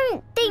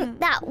don't think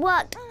that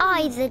worked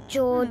either,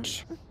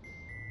 George.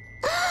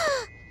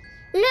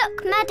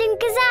 Look, Madame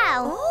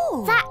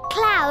Gazelle. That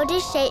cloud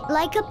is shaped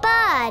like a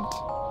bird.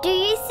 Do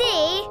you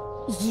see?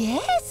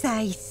 Yes,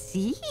 I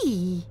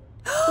see.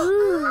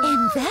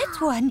 And that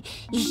one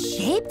is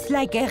shaped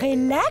like a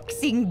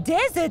relaxing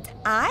desert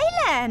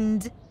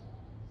island.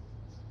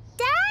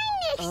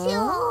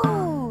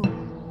 Dinosaur.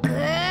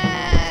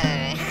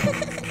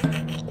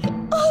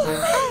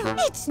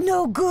 It's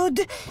no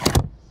good.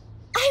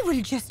 I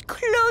will just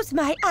close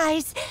my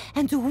eyes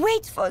and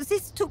wait for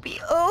this to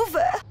be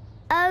over.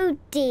 Oh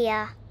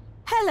dear.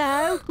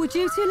 Hello, would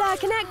you two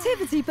like an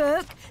activity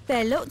book?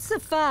 They're lots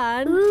of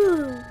fun.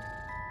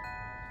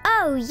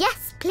 Oh,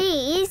 yes,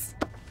 please.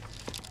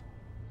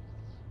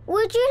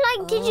 Would you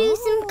like to do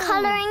some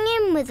colouring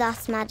in with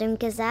us, Madame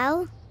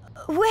Gazelle?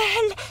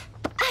 Well,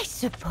 I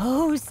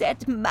suppose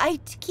that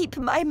might keep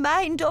my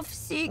mind off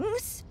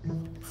things.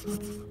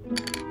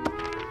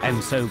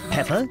 And so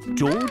Peppa,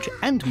 George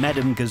and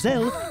Madame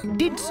Gazelle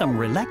did some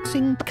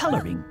relaxing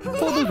colouring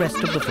for the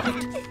rest of the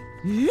flight.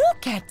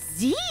 Look at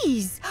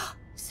these!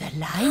 The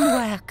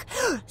line work,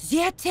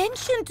 the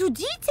attention to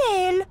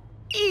detail.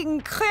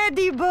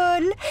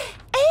 Incredible!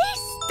 A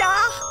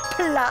star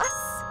plus.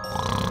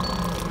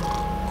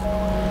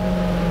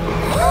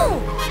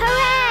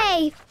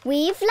 Hooray!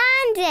 We've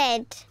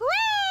landed.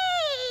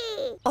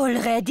 Whee!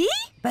 Already?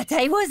 But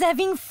I was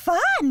having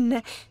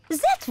fun.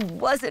 That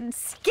wasn't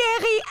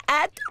scary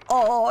at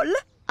all.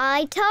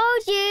 I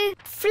told you,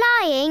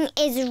 flying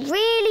is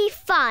really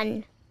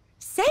fun.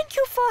 Thank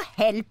you for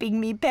helping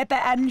me, Peppa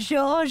and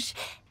George.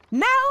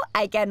 Now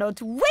I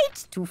cannot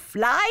wait to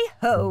fly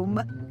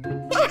home.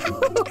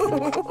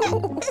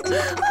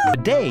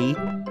 Today,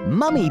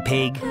 Mummy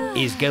Pig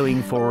is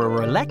going for a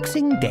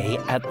relaxing day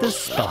at the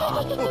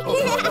spa.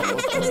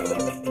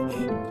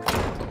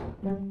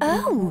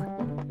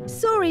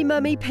 Sorry,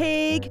 Mummy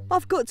Pig.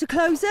 I've got to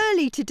close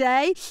early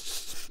today.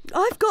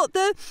 I've got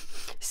the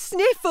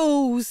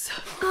sniffles.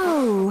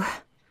 Oh,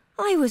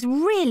 I was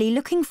really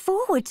looking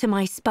forward to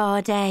my spa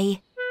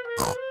day.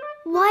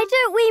 Why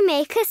don't we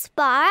make a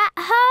spa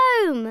at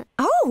home?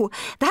 Oh,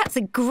 that's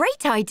a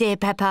great idea,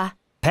 Peppa.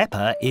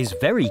 Peppa is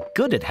very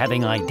good at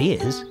having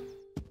ideas.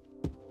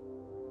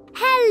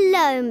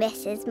 Hello,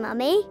 Mrs.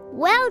 Mummy.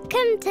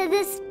 Welcome to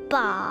the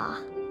spa.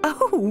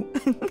 Oh,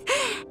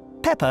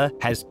 Peppa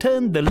has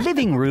turned the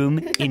living room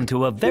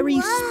into a very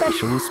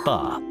special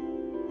spa.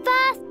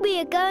 First, we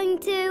are going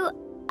to,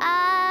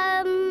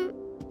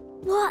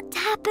 what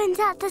happens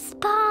at the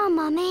spa,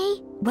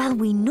 Mummy? well,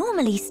 we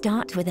normally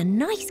start with a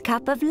nice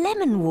cup of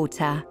lemon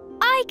water.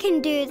 I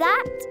can do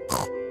that.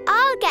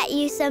 I'll get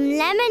you some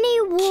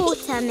lemony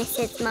water,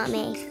 Mrs.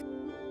 Mummy.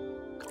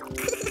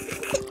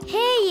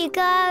 Here you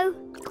go.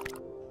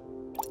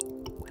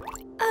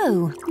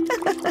 Oh.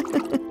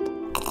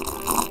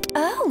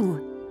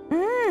 Oh.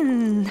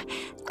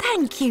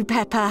 Thank you,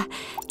 Peppa.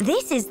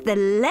 This is the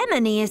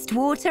lemoniest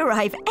water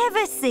I've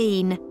ever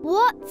seen.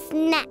 What's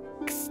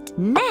next?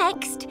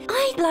 Next,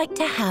 I'd like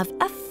to have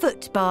a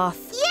foot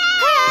bath.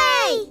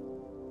 Yay!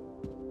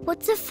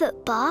 What's a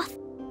foot bath?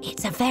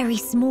 It's a very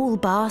small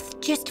bath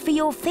just for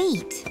your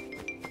feet.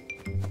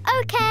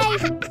 Okay,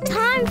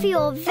 time for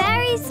your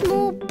very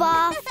small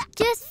bath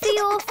just for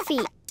your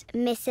feet,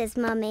 Mrs.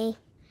 Mummy.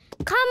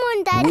 Come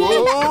on, Daddy.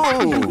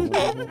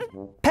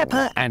 Whoa!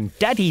 Peppa and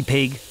Daddy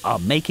Pig are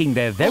making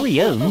their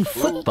very own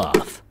foot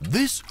bath.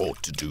 This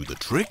ought to do the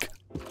trick.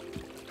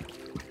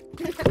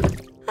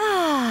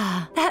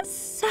 Ah, that's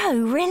so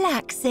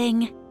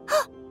relaxing.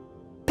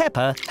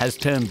 Peppa has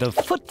turned the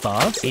foot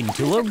bath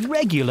into a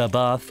regular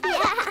bath.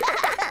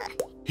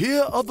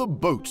 Here are the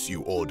boats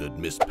you ordered,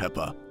 Miss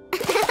Peppa.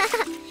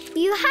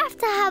 You have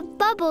to have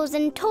bubbles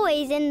and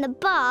toys in the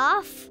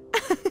bath.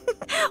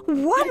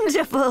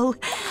 Wonderful!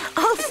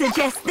 I'll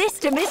suggest this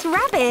to Miss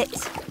Rabbit.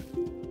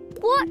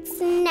 What's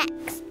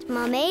next,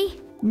 Mummy?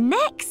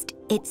 Next,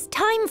 it's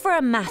time for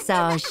a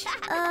massage.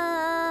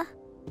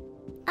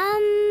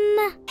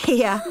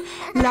 Here,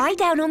 lie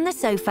down on the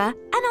sofa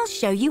and I'll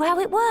show you how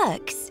it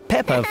works.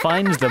 Peppa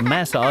finds the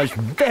massage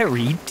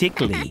very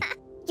tickly.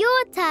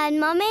 Your turn,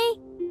 Mummy.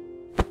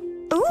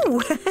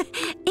 Ooh,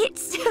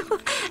 it's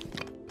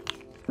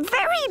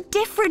very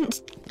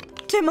different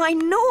to my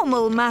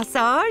normal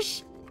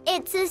massage.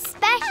 It's a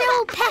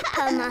special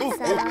Peppa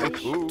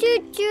massage.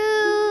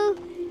 Choo-choo.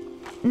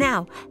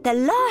 Now, the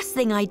last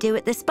thing I do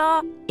at the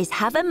spa is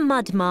have a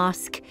mud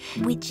mask,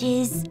 which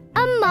is...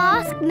 A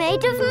mask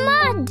made of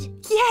mud.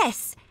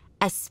 Yes,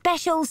 a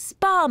special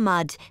spa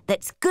mud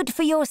that's good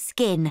for your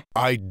skin.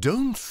 I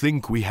don't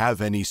think we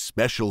have any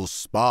special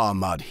spa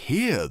mud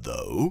here,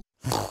 though.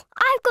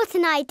 I've got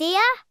an idea.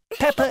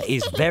 Peppa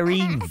is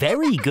very,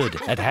 very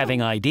good at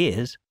having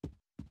ideas.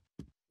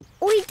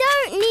 We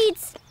don't need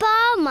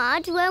spa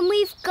mud when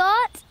we've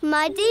got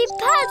muddy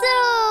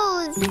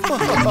puddles.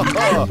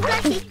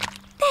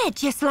 They're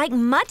just like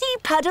muddy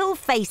puddle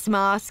face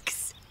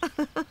masks.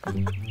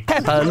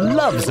 Peppa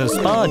loves a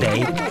spa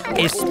day,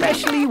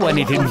 especially when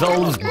it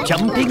involves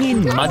jumping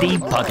in muddy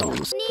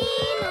puddles.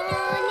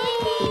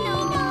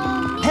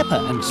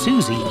 Peppa and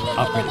Susie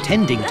are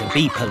pretending to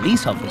be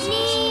police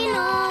officers.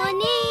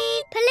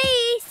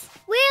 Police,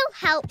 we'll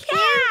help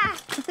you.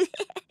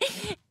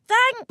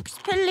 Thanks,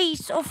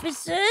 police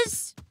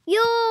officers.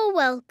 You're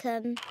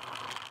welcome.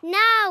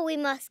 Now we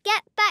must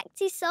get back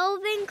to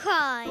solving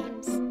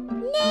crimes.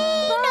 Nino!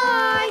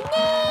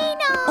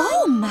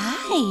 Oh, my.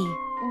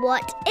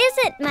 What is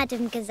it,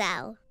 Madame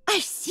Gazelle? I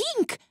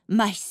think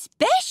my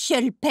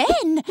special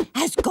pen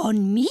has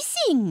gone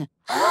missing.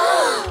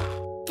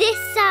 This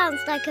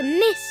sounds like a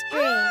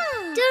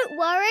mystery. Don't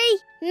worry.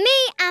 Me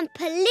and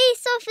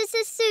Police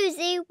Officer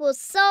Susie will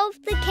solve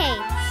the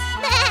case.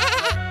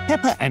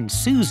 Peppa and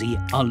Susie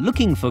are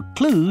looking for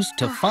clues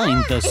to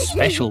find the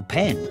special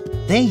pen.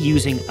 They're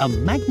using a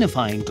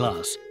magnifying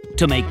glass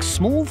to make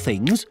small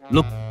things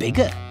look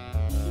bigger.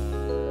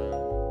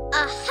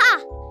 Aha!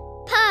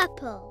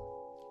 Purple.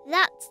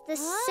 That's the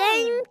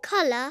same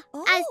colour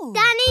as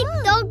Danny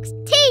Dog's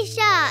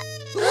T-shirt.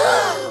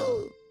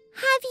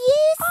 Have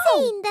you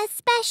seen the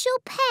special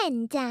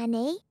pen,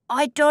 Danny?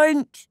 I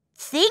don't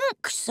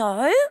think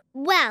so.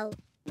 Well,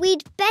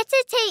 we'd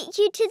better take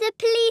you to the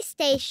police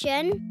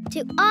station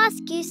to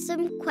ask you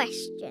some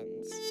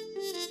questions.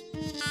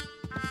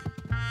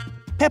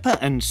 Peppa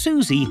and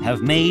Susie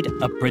have made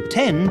a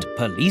pretend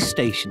police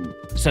station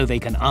so they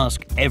can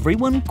ask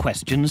everyone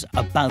questions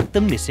about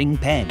the missing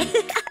pen.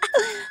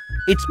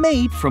 It's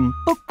made from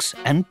books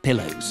and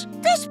pillows.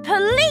 This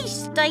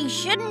police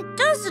station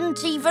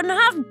doesn't even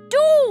have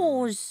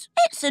doors.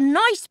 It's a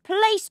nice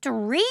place to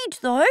read,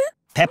 though.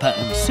 Peppa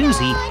and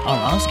Susie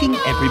are asking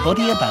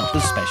everybody about the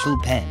special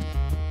pen.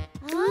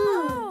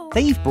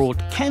 They've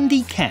brought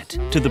Candy Cat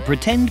to the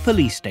pretend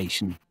police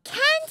station.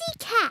 Candy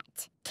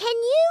Cat, can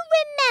you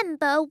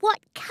remember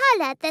what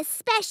colour the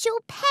special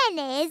pen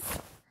is?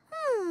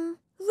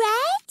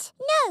 Red?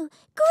 No,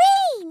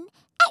 green.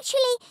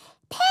 Actually,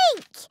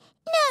 pink.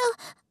 No,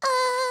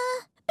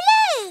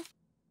 blue.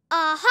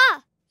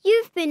 Aha!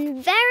 You've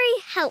been very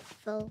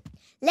helpful.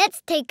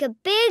 Let's take a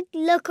big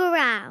look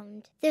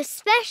around. The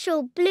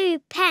special blue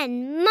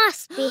pen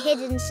must be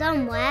hidden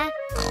somewhere.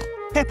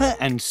 Peppa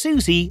and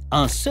Susie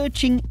are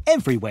searching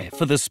everywhere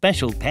for the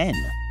special pen.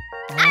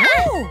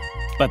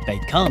 But they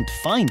can't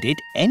find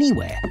it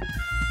anywhere.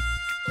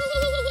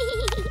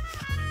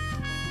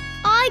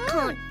 I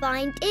can't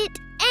find it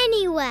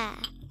anywhere.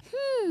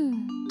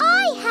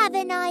 I have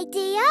an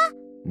idea.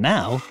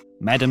 Now,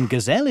 Madame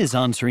Gazelle is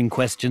answering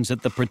questions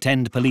at the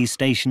pretend police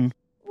station.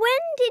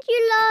 When did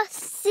you last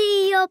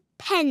see your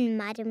pen,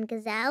 Madame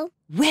Gazelle?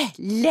 Well,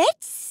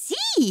 let's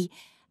see.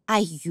 I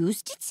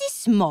used it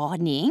this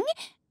morning.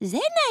 Then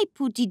I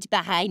put it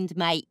behind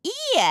my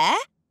ear.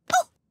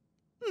 Oh,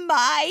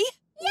 my!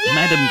 Yay!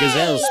 Madame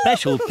Gazelle's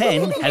special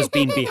pen has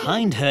been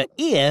behind her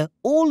ear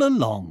all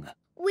along.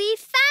 We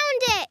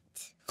found it!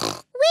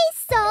 We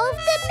solved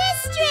the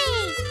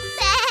mystery!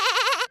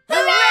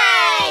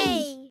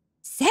 Hooray!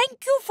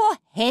 Thank you for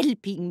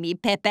helping me,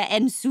 Peppa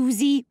and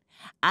Susie.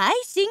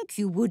 I think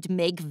you would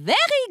make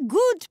very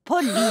good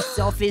police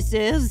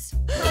officers.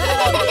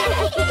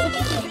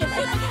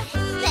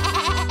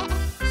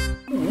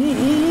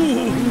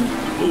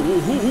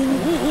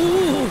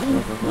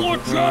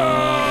 Watch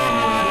out!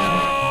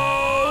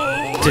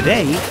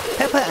 Today,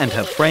 Peppa and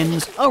her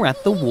friends are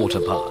at the water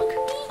park.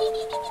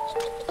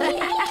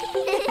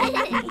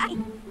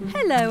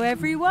 Hello,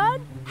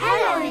 everyone.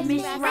 Hello,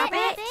 Miss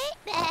Rabbit.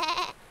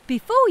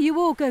 Before you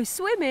all go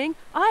swimming,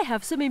 I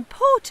have some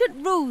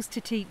important rules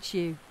to teach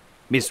you.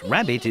 Miss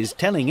Rabbit is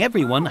telling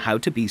everyone how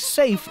to be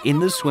safe in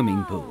the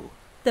swimming pool.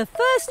 The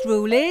first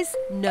rule is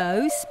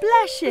no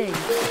splashing.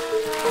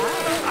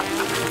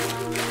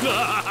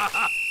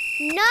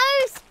 No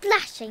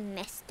splashing,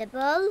 Mr.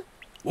 Bull.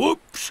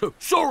 Whoops!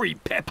 Sorry,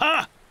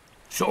 Peppa.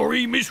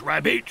 Sorry, Miss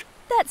Rabbit.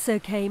 That's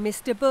okay,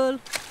 Mr. Bull.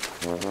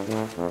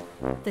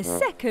 The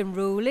second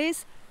rule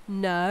is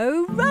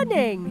no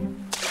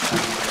running.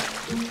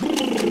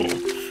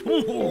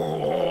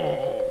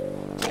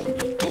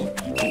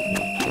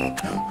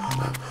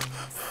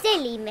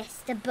 Silly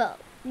Mr. Bull.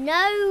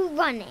 No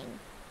running.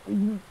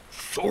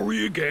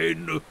 Sorry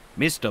again.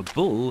 Mr.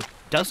 Bull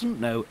doesn't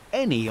know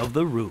any of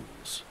the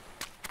rules.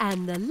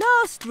 And the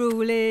last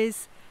rule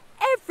is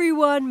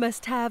everyone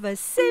must have a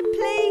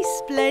simply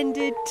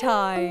splendid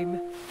time.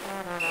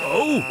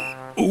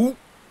 Oh!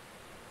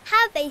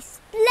 Have a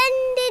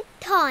splendid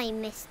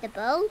time, Mr.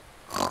 Bull.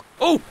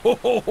 Oh, ho,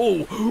 ho,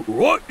 ho!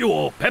 Right you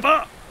are,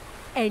 Peppa.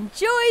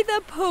 Enjoy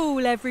the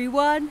pool,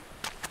 everyone.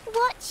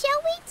 What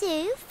shall we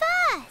do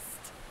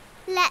first?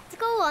 Let's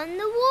go on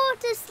the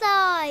water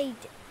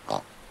slide.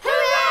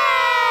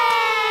 Hooray!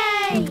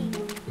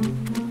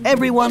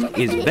 Everyone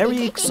is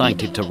very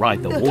excited to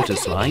ride the water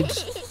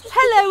slides.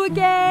 Hello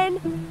again.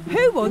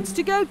 Who wants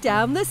to go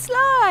down the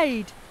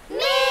slide?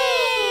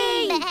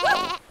 Me!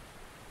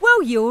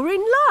 Well, you're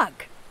in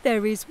luck.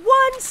 There is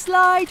one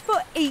slide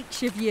for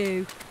each of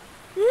you.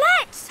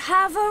 Let's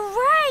have a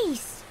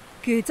race.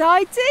 Good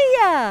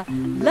idea.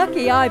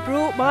 Lucky I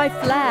brought my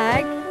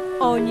flag.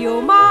 On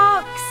your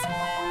marks,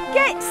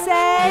 get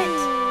set,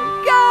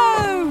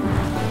 go!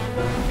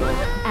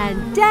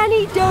 And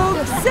Danny Dog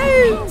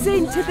zooms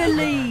into the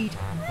lead,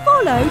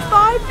 followed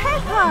by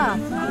Peppa.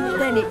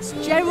 Then it's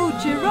Gerald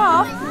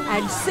Giraffe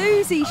and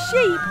Susie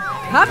Sheep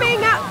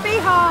coming up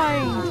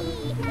behind.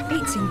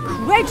 It's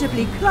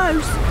incredibly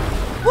close.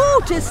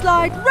 Water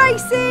slide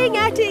racing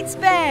at its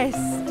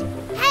best.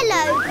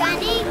 Hello,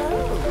 Granny.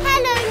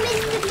 Hello,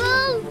 Mr.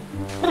 Bull.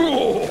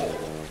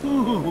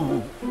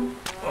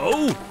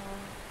 Oh!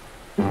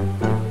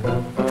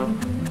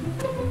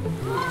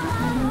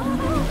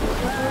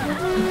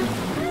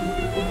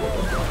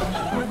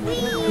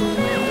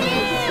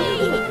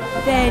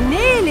 They're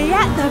nearly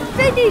at the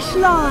finish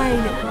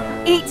line.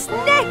 It's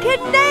neck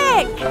and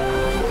neck.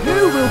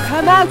 Who will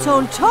come out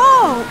on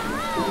top?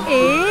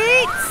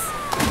 It's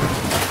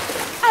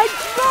a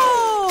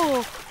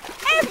draw.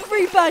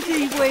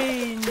 Everybody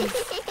wins.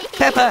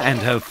 Peppa and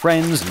her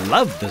friends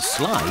love the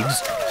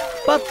slides,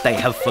 but they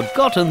have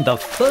forgotten the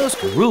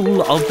first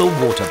rule of the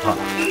water park.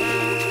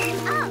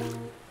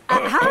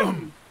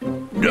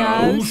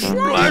 No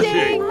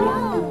splashing!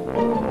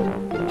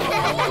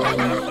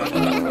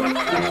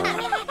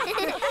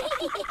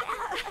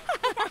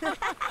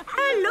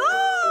 Hello,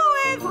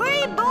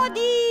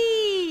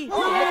 everybody!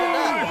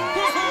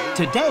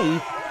 Today,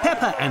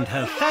 Peppa and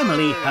her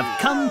family have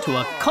come to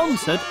a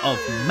concert of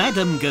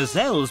Madame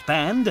Gazelle's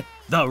band,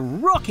 the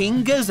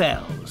Rocking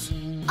Gazelles.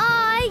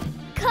 I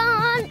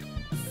can't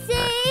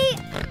see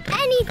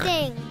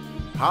anything.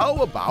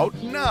 How about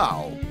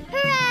now?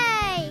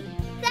 Hooray!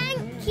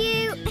 Thank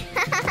you.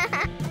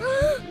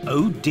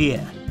 Oh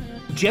dear.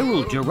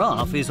 Gerald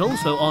Giraffe is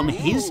also on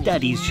his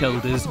daddy's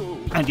shoulders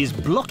and is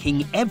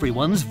blocking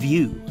everyone's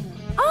view.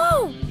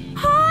 Oh,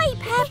 hi,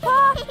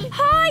 Peppa.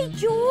 Hi,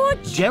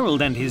 George.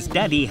 Gerald and his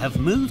daddy have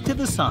moved to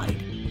the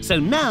side, so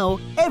now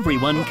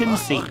everyone can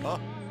see.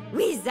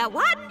 With the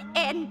 1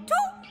 and 2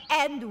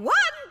 and 1,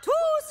 2,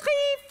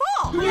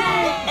 3, 4.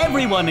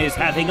 Everyone is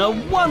having a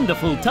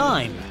wonderful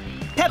time.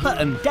 Peppa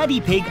and Daddy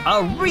Pig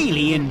are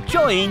really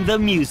enjoying the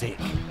music.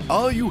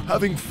 Are you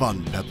having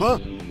fun,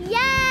 Peppa?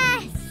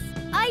 Yes!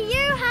 Are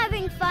you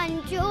having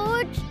fun,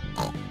 George?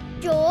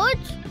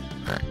 George?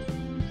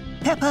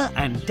 Peppa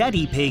and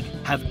Daddy Pig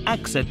have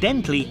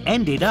accidentally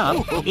ended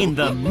up in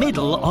the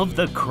middle of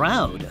the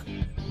crowd.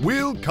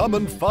 We'll come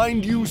and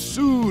find you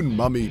soon,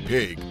 Mummy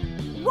Pig.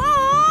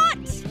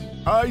 What?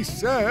 I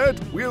said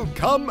we'll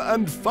come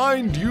and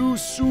find you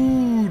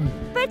soon.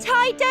 But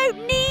I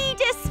don't need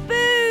a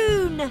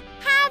spoon.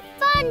 Have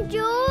fun,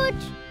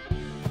 George.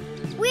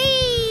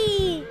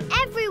 Whee!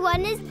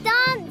 Everyone is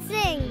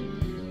dancing.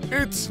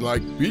 It's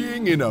like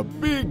being in a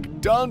big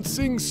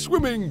dancing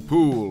swimming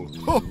pool.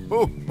 Ho,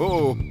 ho,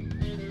 ho.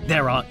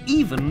 There are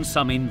even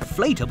some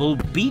inflatable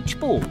beach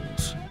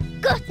balls.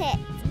 Got it.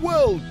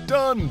 Well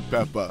done,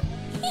 Peppa.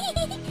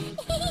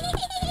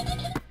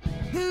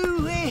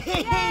 Whee!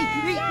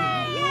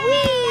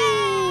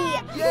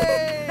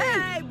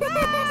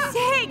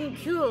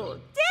 Thank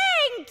you.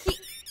 Thank you.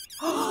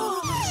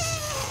 Oh.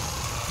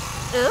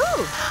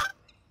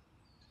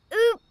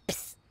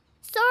 Oops.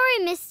 Sorry,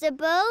 Mr.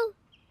 Bull.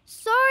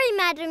 Sorry,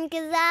 Madame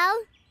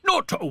Gazelle.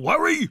 Not to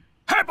worry.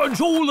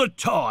 Happens all the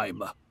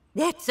time.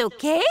 That's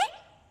okay.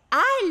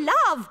 I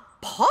love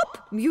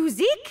pop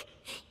music.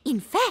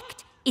 In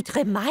fact, it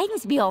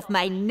reminds me of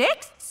my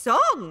next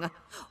song.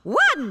 1,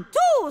 2,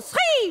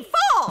 3,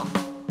 4.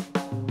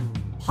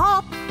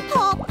 Pop,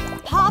 pop,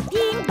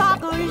 popping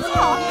bubbles,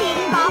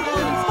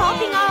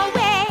 popping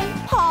away.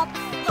 Pop,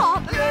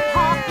 pop,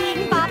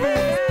 popping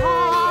bubbles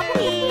all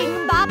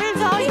day.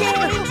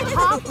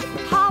 Pop,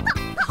 pop,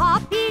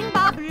 popping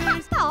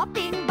bubbles,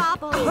 popping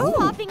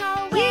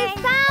away. You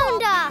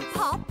found us.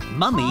 Pop.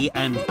 Mummy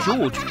and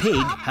George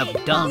Pig have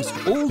danced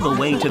all the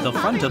way to the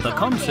front of the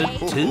concert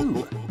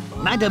too.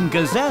 Madame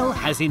Gazelle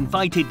has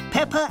invited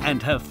Peppa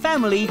and her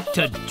family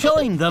to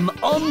join them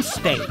on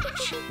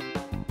stage.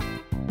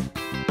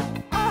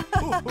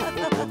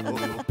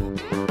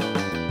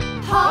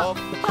 Pop,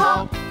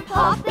 pop,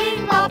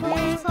 popping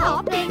bubbles,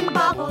 popping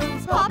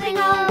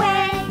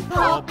away.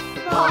 Pop,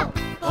 pop,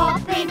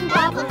 popping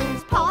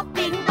bubbles,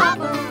 popping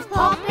bubbles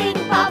all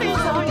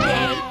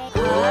day.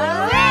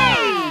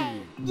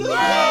 Hooray!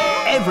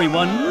 Yay!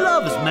 Everyone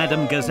loves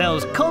Madame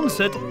Gazelle's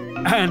concert,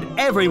 and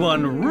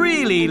everyone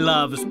really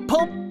loves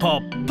pop,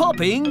 pop,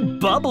 popping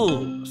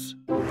bubbles.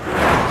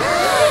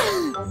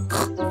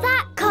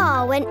 That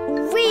car went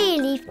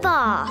really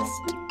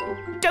fast.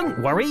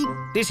 Don't worry,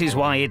 this is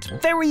why it's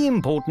very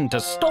important to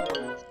stop,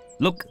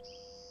 look,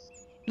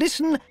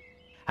 listen,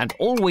 and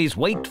always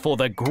wait for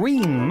the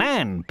green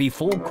man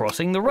before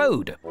crossing the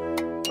road.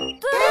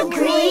 The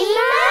Green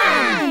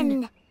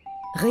Man!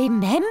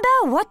 Remember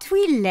what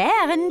we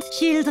learned,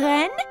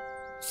 children?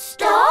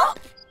 Stop,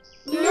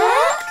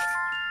 look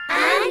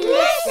and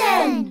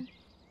listen.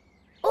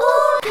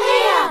 All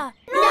clear,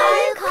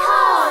 no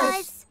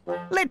cars.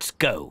 Let's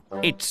go.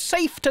 It's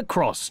safe to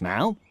cross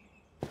now.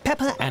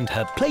 Peppa and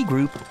her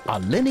playgroup are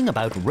learning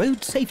about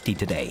road safety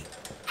today.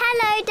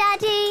 Hello,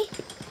 Daddy.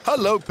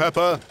 Hello,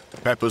 Peppa.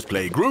 Peppa's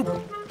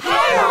playgroup.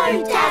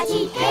 Hello,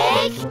 Daddy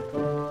Pig.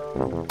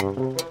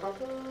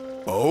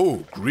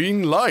 Oh,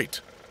 green light.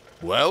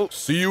 Well,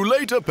 see you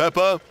later,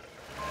 Peppa.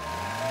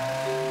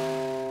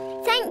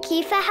 Thank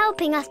you for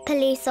helping us,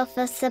 Police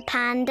Officer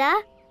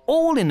Panda.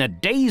 All in a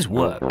day's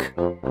work.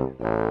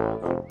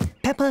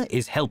 Peppa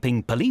is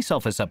helping Police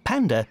Officer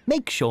Panda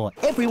make sure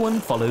everyone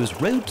follows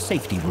road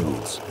safety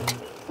rules.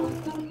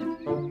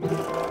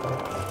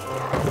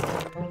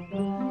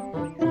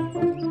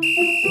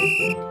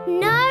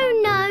 No.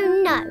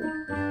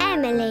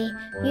 Emily,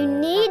 you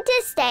need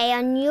to stay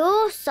on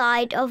your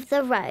side of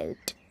the road.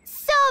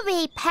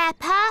 Sorry,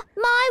 Peppa.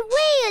 My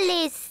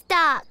wheel is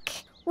stuck.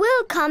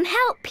 We'll come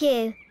help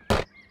you.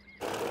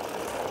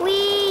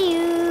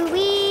 Wee-oo,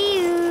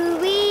 wee-oo,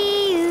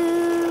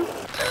 wee-oo.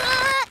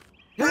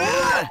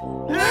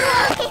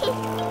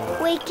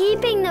 We're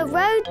keeping the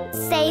road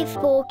safe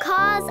for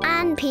cars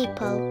and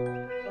people.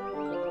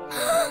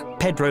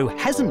 Pedro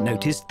hasn't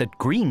noticed that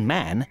Green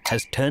Man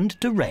has turned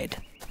to red.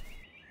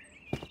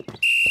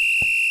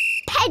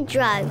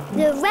 Pedro,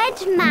 the red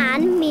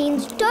man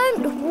means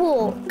don't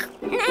walk.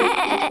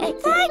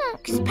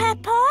 Thanks,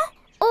 Peppa.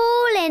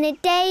 All in a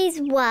day's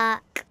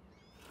work.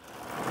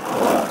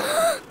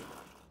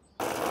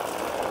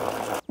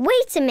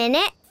 Wait a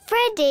minute.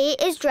 Freddy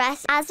is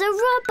dressed as a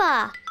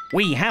robber.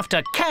 We have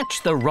to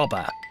catch the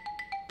robber.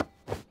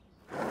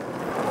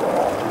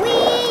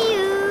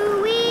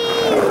 Wee-oo,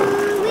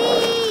 wee-oo,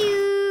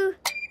 wee-oo.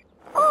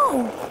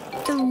 Oh,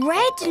 the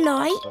red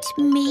light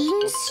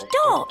means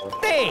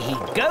stop. There he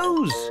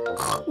goes.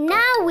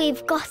 Now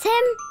we've got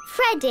him.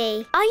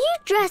 Freddy, are you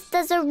dressed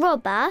as a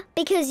robber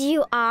because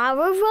you are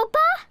a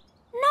robber?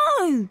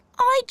 No,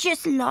 I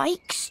just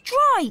like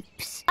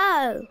stripes.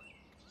 Oh,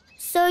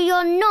 so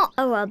you're not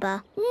a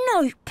robber?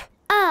 Nope.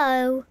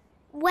 Oh,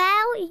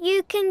 well,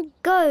 you can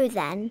go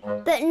then,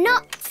 but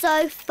not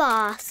so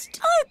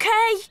fast.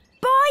 Okay,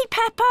 bye,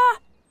 Peppa.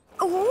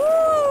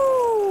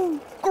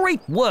 Ooh.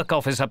 Great work,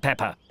 Officer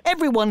Peppa.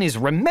 Everyone is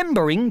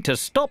remembering to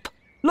stop,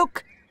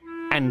 look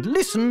and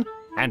listen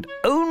and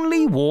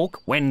only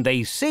walk when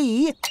they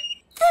see...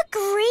 The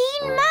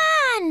green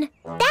man.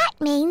 That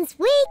means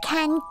we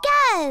can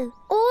go.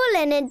 All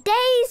in a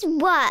day's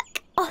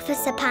work,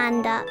 Officer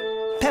Panda.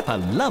 Peppa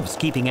loves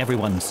keeping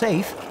everyone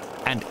safe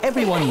and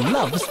everyone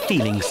loves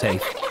feeling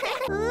safe.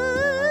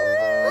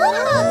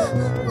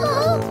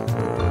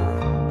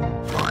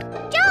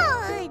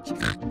 George!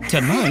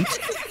 Tonight,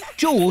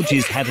 George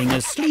is having a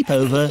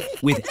sleepover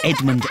with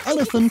Edmund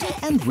Elephant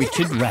and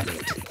Richard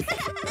Rabbit.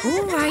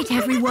 All right,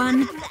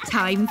 everyone.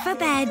 Time for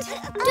bed.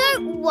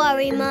 Don't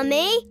worry,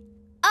 Mummy.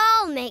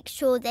 I'll make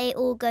sure they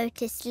all go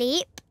to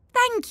sleep.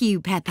 Thank you,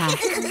 Peppa.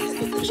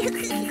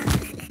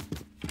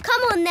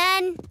 Come on,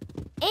 then.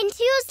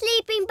 Into your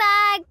sleeping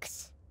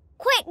bags.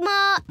 Quick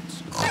march.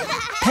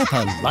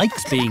 Peppa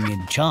likes being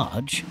in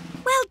charge.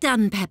 Well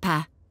done,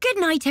 Peppa. Good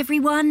night,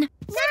 everyone.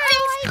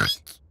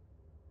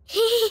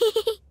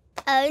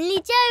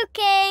 Only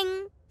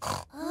joking.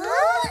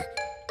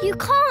 You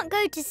can't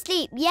go to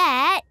sleep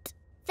yet.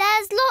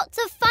 There's lots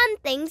of fun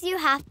things you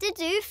have to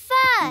do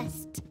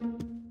first.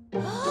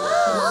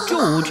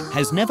 George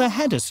has never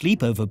had a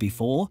sleepover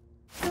before.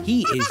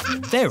 He is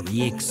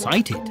very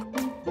excited.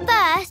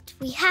 First,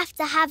 we have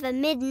to have a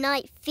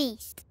midnight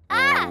feast.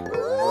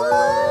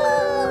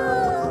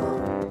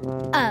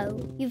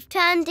 Oh, you've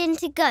turned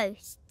into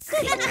ghosts.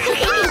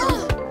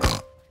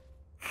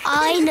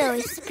 I know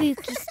a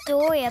spooky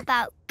story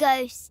about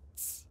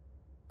ghosts.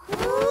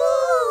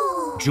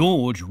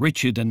 George,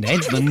 Richard and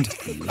Edmund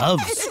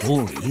love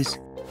stories.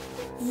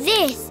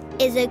 This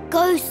is a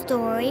ghost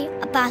story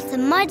about a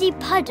muddy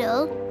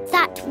puddle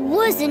that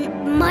wasn't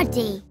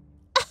muddy.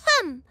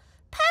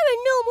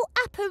 Paranormal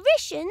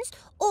apparitions,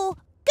 or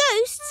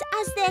ghosts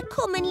as they're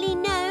commonly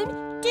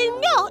known, do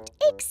not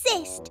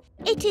exist.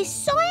 It is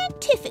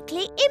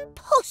scientifically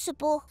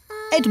impossible.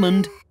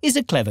 Edmund is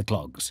a clever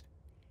clogs.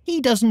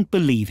 He doesn't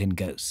believe in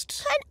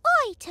ghosts. Can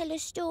I tell a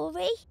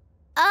story?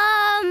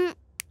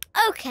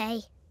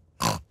 Okay.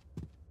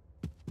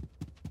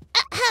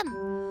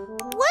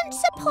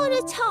 Once upon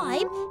a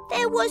time,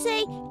 there was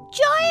a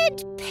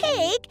giant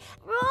pig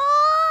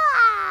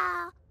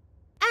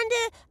and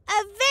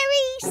a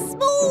very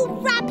small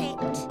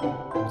rabbit.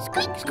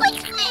 Squeak, squeak,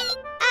 squeak.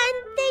 And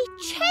they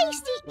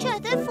chased each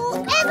other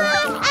forever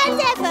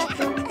and ever.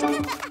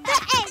 The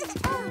end.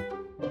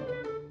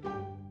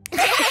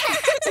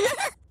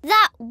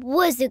 That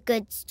was a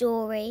good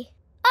story.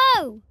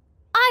 Oh,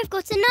 I've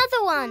got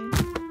another one.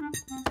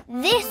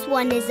 This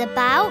one is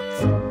about...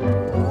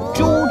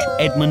 George,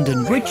 Edmund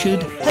and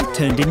Richard have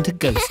turned into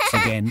ghosts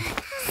again.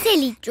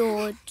 Silly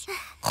George.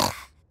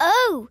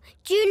 Oh,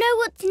 do you know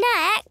what's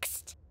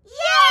next?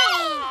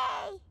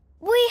 Yay!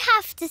 We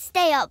have to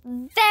stay up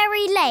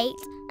very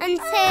late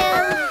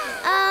until,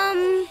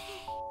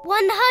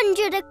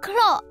 100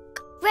 o'clock.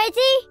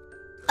 Ready?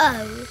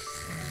 Oh.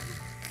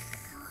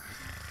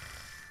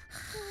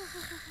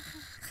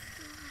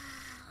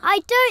 I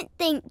don't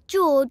think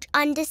George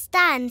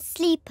understands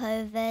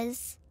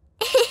sleepovers.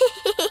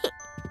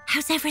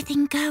 How's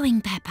everything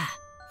going, Peppa?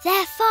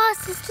 They're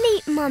fast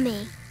asleep,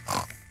 Mummy.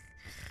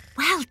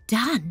 Well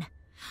done.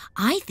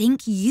 I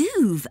think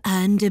you've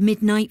earned a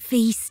midnight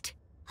feast.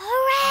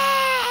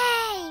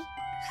 Hooray!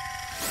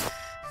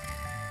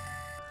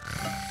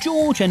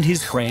 George and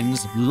his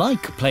friends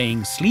like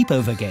playing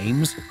sleepover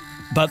games,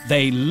 but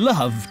they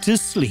love to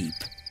sleep.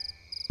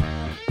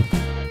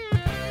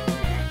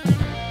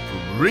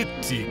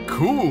 Pretty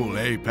cool,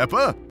 eh,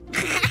 Peppa?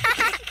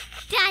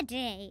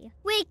 Daddy,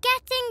 we're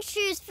getting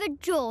shoes for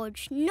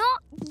George,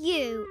 not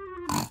you.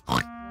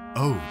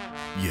 Oh,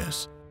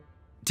 yes.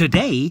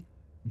 Today,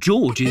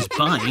 George is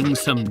buying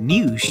some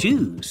new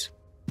shoes.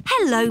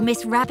 Hello,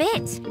 Miss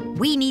Rabbit.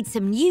 We need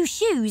some new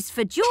shoes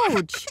for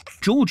George.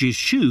 George's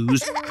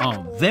shoes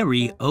are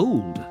very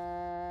old.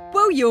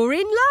 Well, you're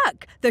in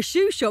luck. The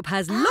shoe shop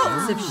has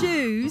lots of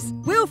shoes.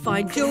 We'll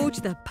find George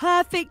the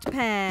perfect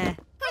pair.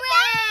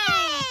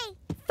 Hooray!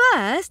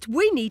 First,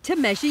 we need to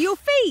measure your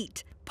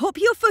feet. Pop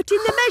your foot in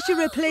the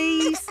measurer,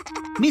 please.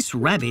 Miss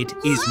Rabbit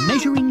is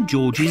measuring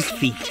George's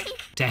feet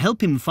to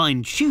help him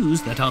find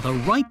shoes that are the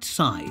right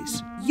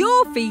size.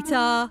 Your feet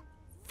are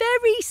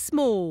very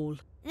small.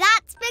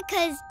 That's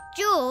because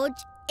George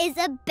is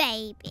a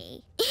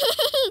baby.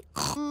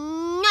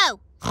 No.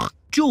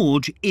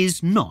 George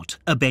is not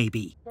a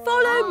baby.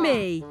 Follow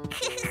me.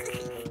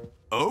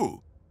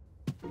 Oh.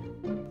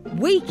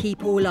 We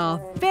keep all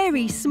our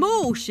very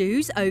small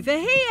shoes over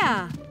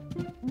here.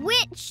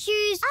 Which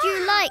shoes do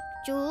you like,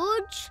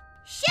 George?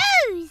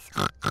 Shoes!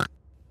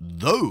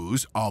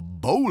 Those are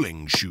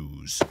bowling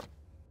shoes.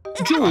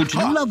 George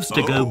loves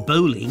to go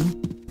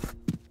bowling,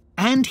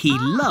 and he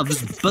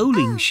loves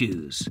bowling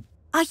shoes.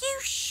 Are you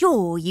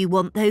sure you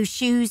want those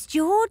shoes,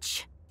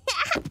 George?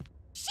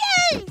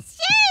 Shoes!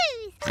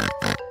 Shoes!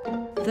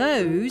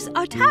 Those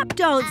are tap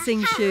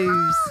dancing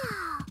shoes.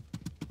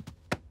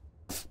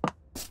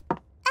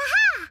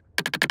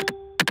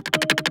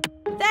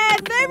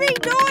 They're very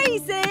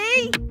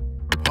noisy.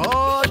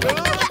 Pardon?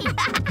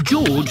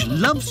 George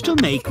loves to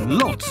make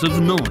lots of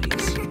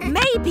noise.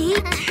 Maybe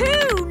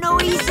too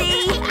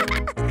noisy.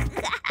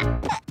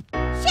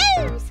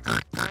 Shoes!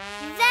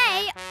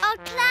 They are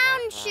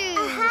clown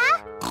shoes.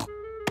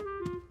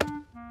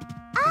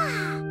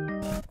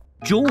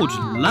 George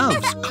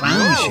loves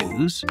clown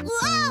shoes.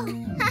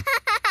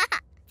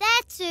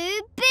 They're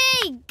too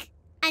big.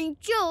 And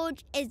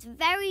George is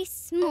very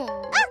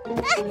small.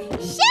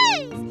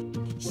 Shoes!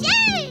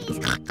 Shoes!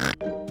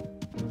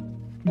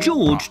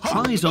 George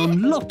tries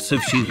on lots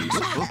of shoes.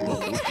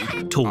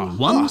 Tall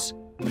ones,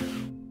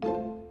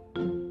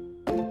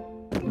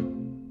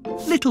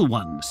 little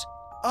ones,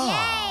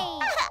 Oh.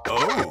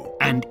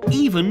 and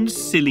even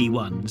silly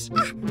ones.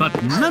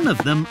 But none of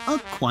them are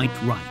quite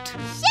right.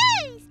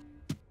 Shoes!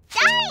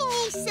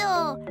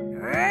 Dinosaur!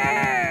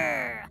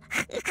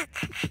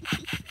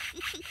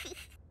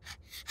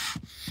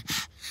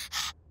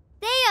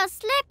 They are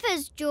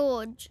slippers,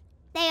 George.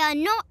 They are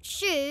not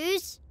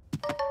shoes.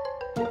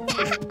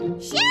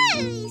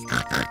 Shoes!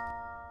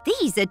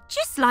 These are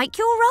just like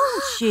your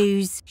old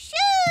shoes.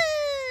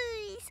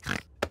 Shoes!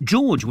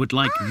 George would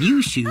like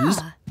new shoes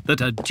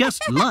that are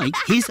just like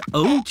his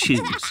old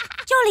shoes.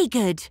 Jolly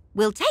good.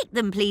 We'll take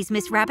them, please,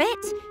 Miss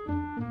Rabbit.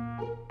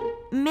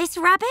 Miss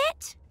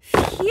Rabbit?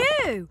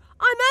 Phew!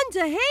 I'm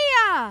under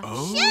here.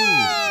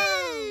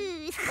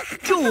 Shoes!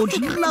 George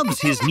loves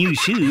his new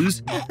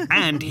shoes,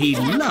 and he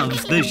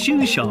loves the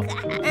shoe shop.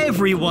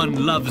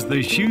 Everyone loves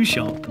the shoe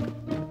shop.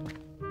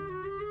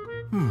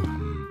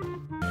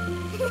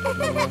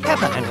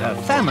 Peppa and her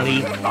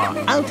family are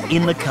out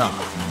in the car.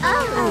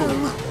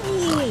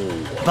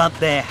 But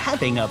they're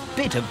having a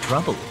bit of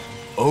trouble.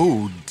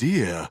 Oh,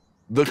 dear.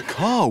 The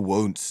car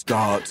won't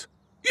start.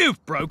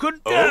 You've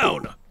broken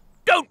down.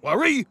 Don't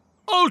worry.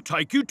 I'll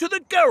take you to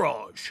the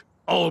garage.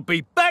 I'll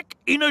be back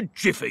in a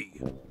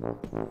jiffy.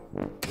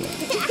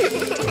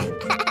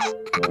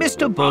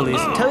 Mr. Bull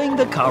is towing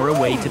the car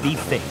away to be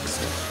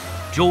fixed.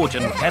 George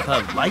and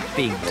Peppa like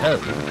being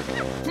towed.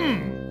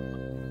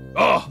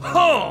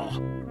 Aha!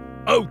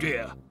 Oh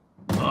dear.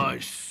 I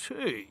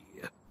see.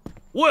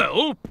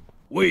 Well,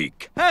 we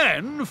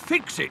can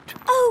fix it.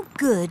 Oh,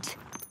 good.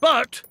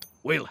 But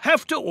we'll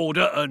have to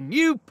order a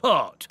new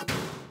part.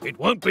 It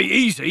won't be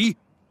easy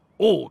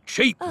or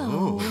cheap.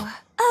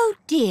 Oh,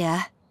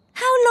 dear.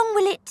 How long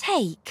will it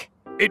take?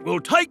 It will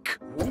take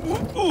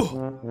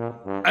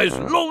as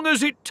long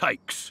as it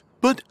takes.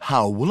 But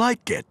how will I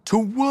get to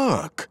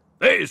work?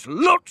 There's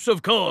lots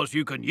of cars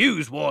you can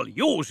use while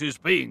yours is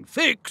being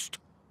fixed.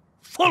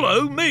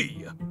 Follow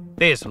me.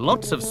 There's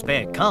lots of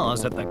spare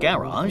cars at the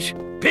garage.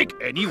 Pick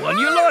any one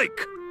you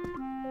like.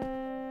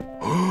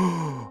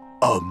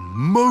 A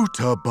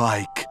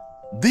motorbike.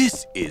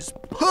 This is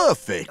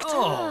perfect.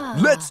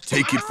 Let's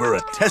take it for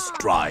a test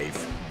drive.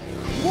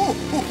 Whoa.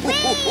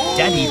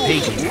 Daddy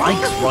Pig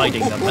likes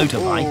riding the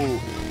motorbike.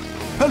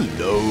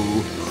 Hello.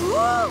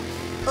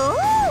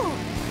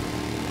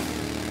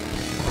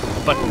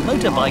 But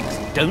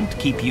motorbikes don't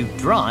keep you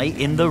dry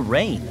in the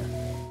rain.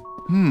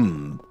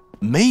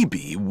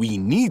 Maybe we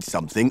need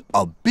something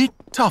a bit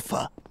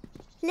tougher.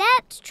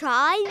 Let's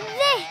try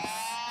this.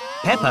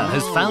 Peppa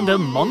has found a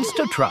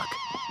monster truck,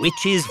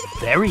 which is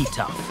very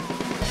tough.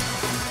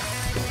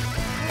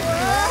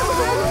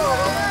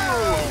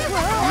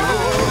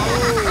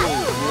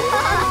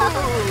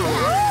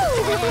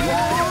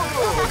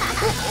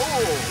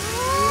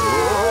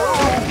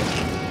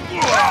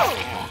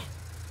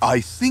 I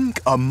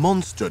think a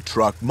monster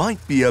truck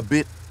might be a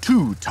bit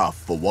too tough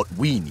for what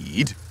we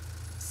need.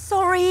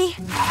 Sorry.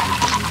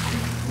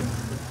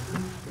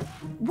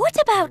 What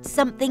about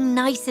something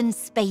nice and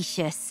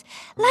spacious,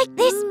 like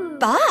this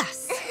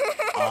bus?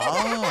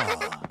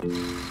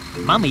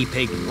 Mummy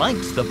Pig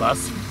likes the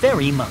bus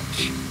very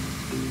much.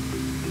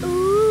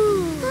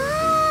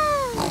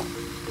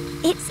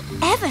 It's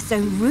ever so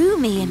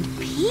roomy and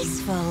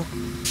peaceful.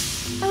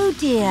 Oh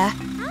dear.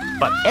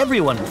 But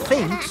everyone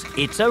thinks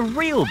it's a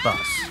real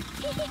bus.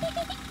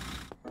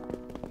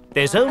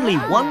 There's only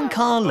one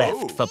car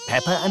left for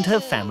Peppa and her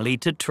family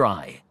to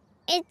try.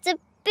 It's a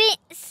bit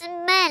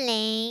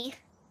smelly.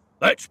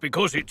 That's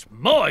because it's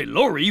my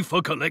lorry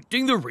for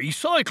collecting the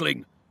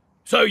recycling.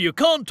 So you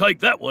can't take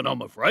that one,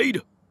 I'm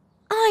afraid.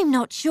 I'm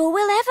not sure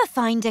we'll ever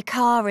find a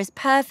car as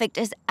perfect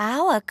as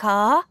our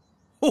car.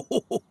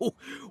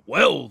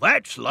 Well,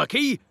 that's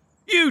lucky.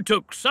 You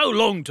took so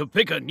long to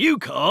pick a new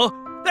car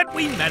that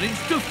we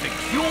managed to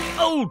fix your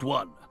old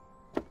one.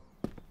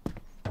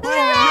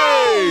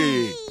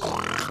 Hooray!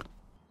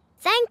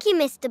 Thank you,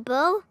 Mr.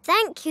 Bull.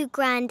 Thank you,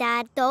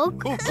 Grandad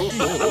Dog.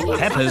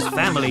 Peppa's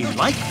family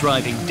like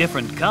driving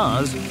different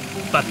cars,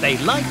 but they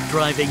like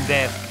driving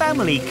their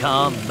family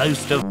car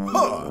most of...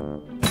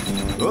 Wow!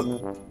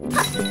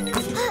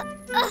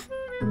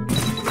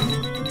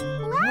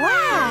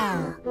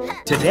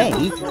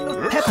 Today,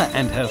 Peppa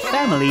and her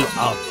family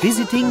are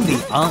visiting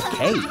the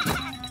arcade.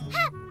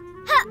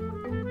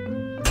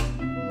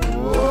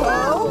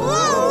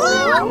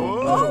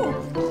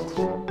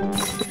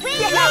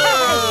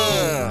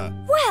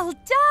 Well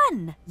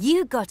done!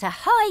 You got a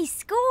high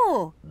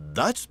score.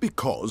 That's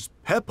because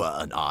Peppa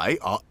and I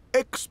are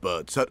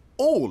experts at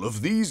all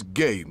of these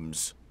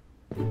games.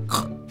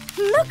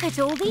 Look at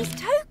all these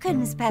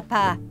tokens,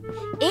 Peppa.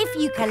 If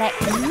you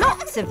collect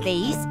lots of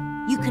these,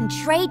 you can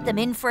trade them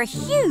in for a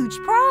huge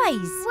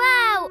prize.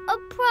 Wow, a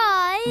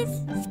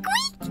prize!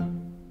 Squeak!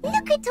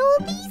 Look at all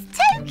these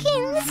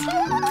tokens!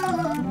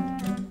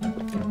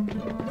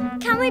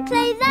 Can we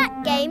play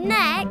that game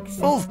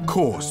next? Of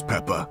course,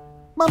 Peppa.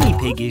 Mummy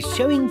Pig is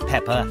showing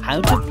Peppa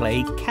how to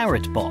play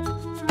Carrot Bop.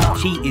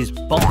 She is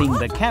bopping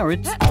the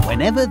carrots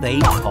whenever they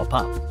pop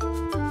up.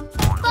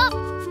 Bop!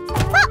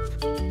 Bop!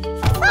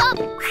 Bop!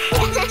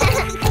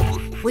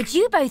 Would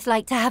you both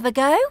like to have a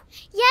go?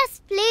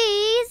 Yes,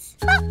 please.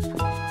 Bop!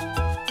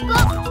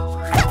 Bop!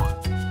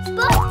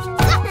 Bop!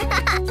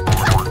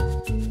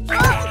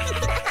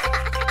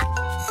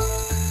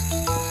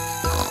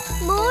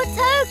 More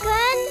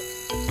tokens!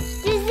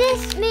 Does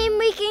this mean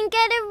we can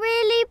get a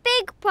really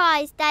big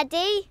prize,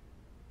 Daddy?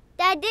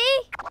 Daddy?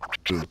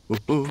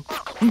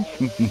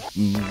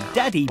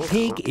 Daddy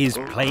Pig is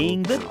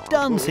playing the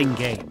dancing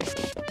game.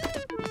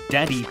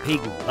 Daddy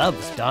Pig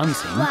loves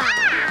dancing.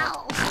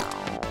 Wow!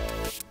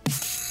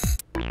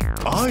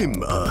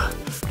 I'm a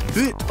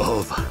bit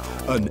of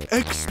an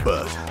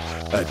expert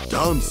at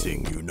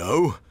dancing, you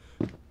know.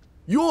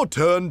 Your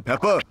turn,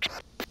 Peppa.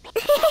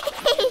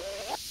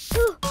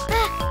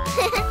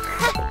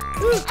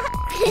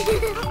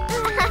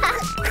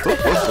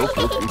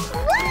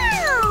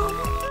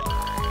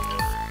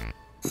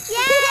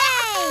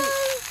 Yay!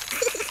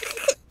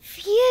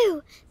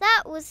 Phew,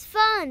 that was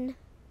fun.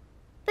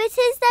 But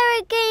is there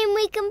a game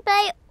we can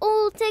play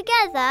all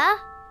together?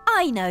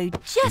 I know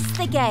just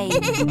the game.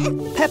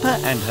 Peppa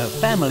and her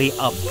family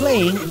are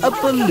playing a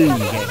balloon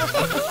game.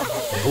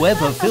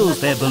 Whoever fills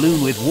their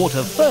balloon with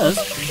water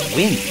first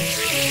wins.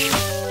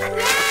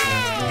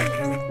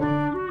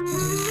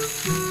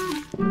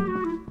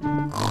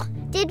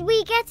 Did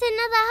we get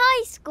another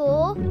high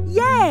score?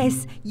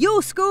 Yes,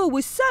 your score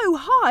was so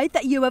high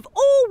that you have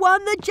all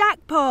won the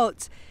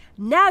jackpot.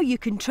 Now you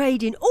can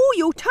trade in all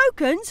your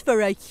tokens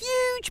for a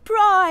huge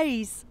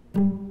prize.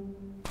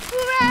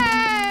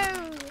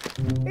 Hooray!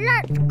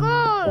 Let's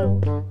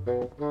go!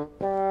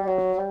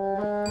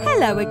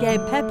 Hello again,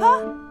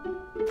 Peppa.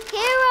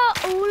 Here are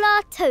all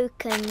our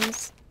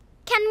tokens.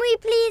 Can we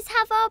please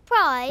have our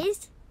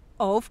prize?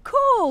 Of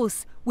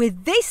course.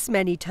 With this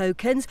many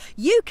tokens,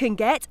 you can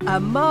get a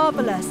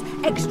marvellous,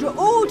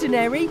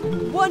 extraordinary,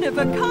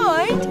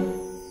 one-of-a-kind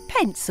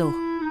pencil.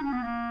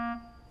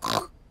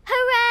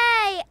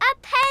 Hooray! A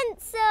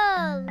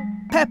pencil!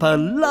 Peppa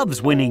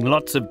loves winning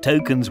lots of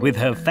tokens with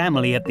her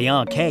family at the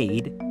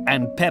arcade,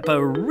 and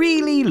Peppa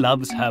really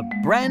loves her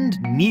brand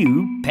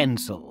new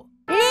pencil.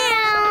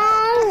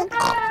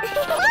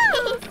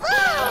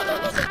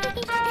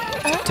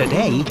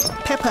 Today,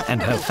 Peppa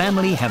and her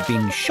family have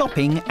been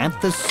shopping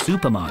at the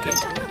supermarket.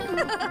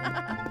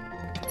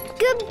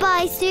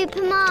 Goodbye,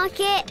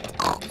 supermarket.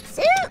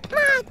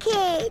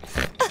 Supermarket!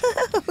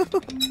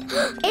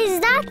 Is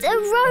that a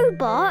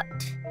robot?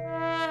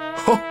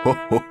 Ho, ho,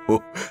 ho,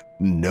 ho.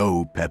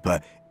 No,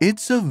 Peppa,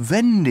 it's a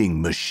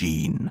vending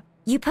machine.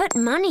 You put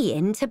money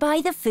in to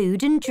buy the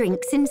food and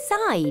drinks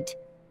inside.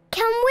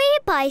 Can we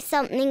buy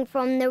something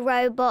from the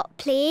robot,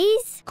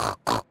 please?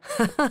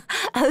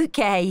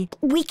 OK,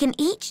 we can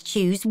each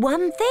choose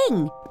one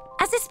thing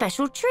as a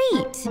special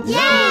treat.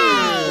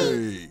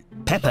 Yay!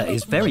 Peppa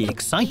is very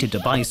excited to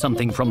buy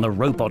something from the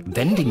robot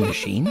vending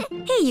machine.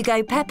 Here you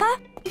go, Peppa.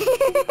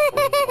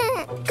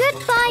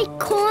 Goodbye,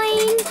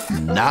 coin.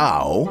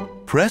 Now,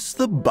 press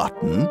the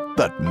button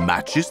that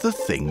matches the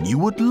thing you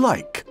would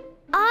like.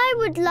 I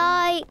would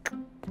like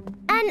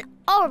an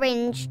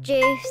orange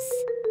juice.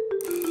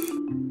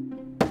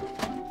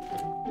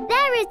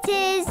 There it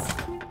is.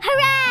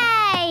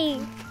 Hooray!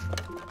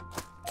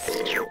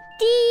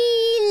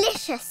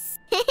 Delicious.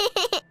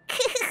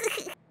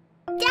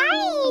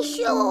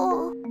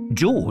 Dinosaur!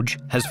 George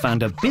has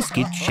found a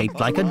biscuit shaped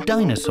like a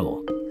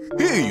dinosaur.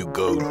 Here you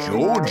go,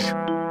 George.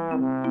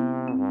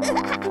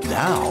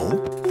 Now,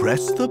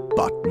 press the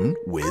button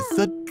with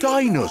the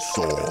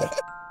dinosaur.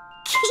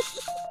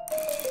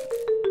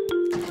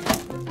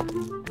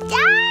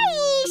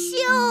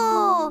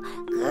 Dinosaur!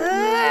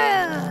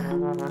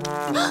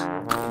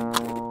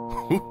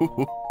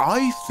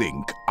 I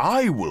think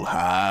I will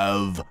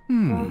have,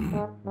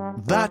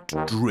 that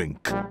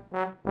drink.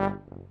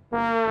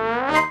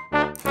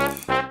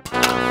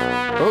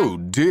 Oh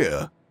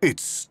dear,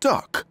 it's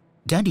stuck.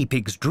 Daddy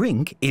Pig's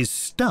drink is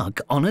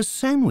stuck on a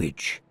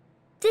sandwich.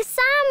 The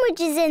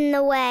sandwich is in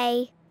the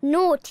way.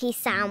 Naughty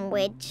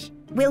sandwich.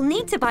 We'll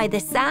need to buy the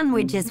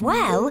sandwich as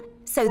well,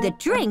 so the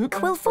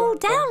drink will fall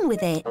down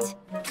with it.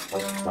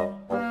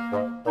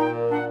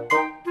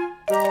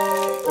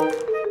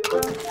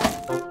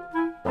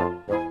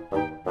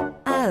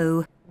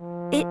 Oh,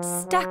 it's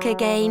stuck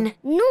again.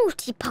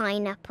 Naughty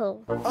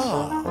pineapple.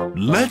 Ah,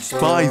 let's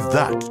buy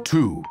that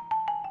too.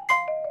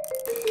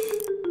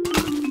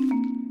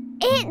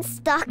 It's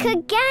stuck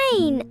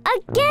again.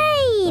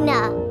 Again.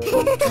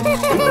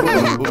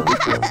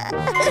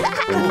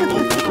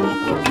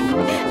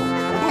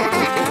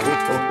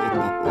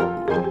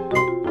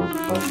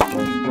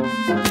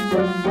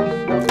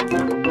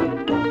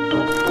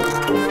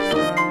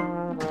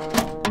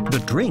 The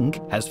drink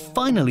has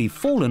finally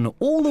fallen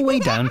all the way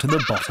down to the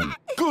bottom.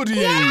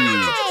 Goody!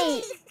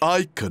 Yay!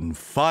 I can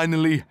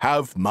finally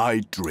have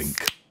my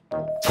drink.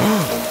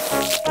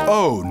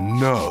 Oh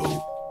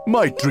no!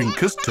 My drink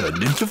has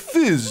turned into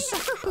fizz.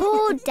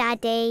 Poor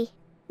Daddy.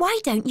 Why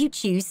don't you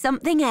choose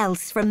something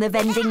else from the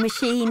vending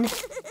machine?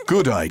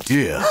 Good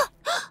idea.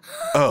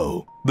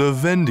 Oh, the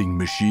vending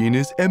machine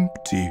is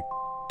empty.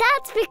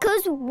 That's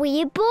because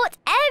we bought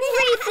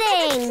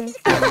everything.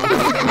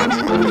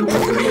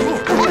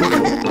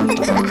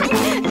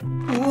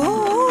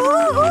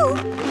 Whoa!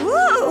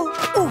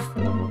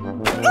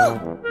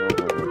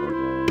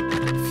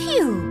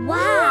 Phew!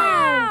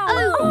 Wow.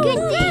 Oh,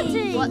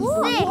 goody.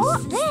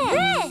 What's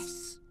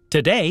this?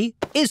 Today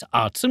is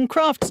Arts and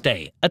Crafts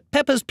Day at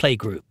Peppa's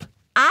Playgroup.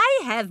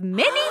 I have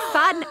many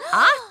fun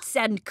arts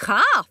and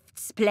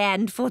crafts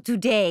planned for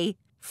today.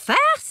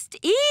 First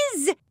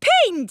is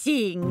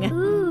painting.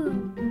 Ooh.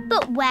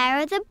 But where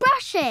are the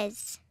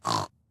brushes?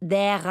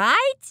 They're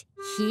right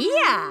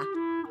here.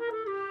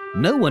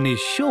 No one is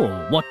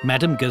sure what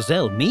Madame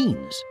Gazelle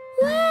means.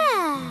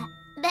 Where?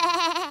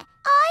 I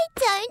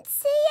don't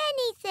see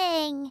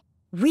anything.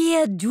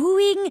 We're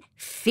doing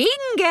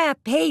finger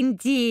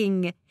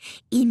painting.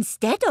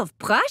 Instead of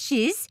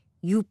brushes,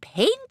 you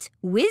paint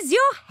with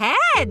your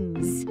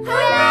hands.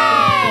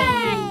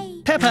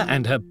 Hooray! Peppa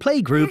and her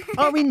playgroup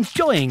are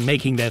enjoying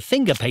making their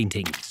finger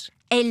paintings.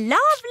 A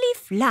lovely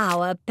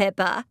flower,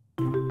 Peppa.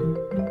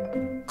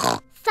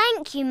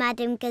 Thank you,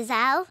 Madame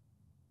Gazelle.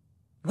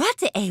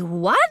 What a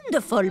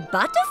wonderful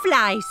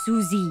butterfly,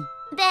 Susie.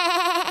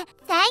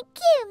 Thank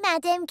you,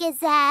 Madame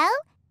Gazelle.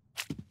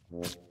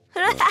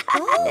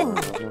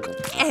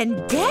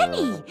 And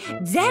Danny,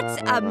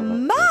 that's a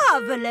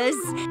marvellous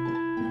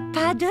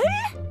paddle.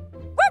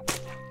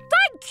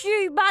 Thank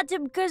you,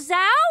 Madame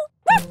Gazelle.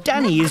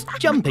 Danny is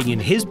jumping in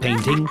his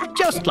painting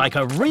just like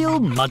a real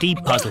muddy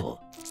puddle.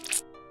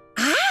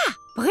 Ah,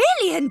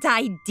 brilliant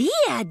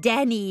idea,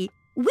 Danny.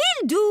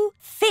 We'll do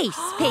face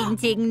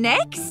painting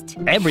next.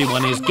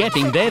 Everyone is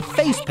getting their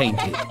face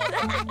painted.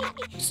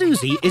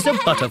 Susie is a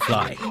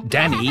butterfly.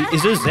 Danny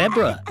is a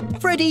zebra.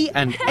 Freddie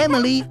and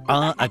Emily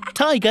are a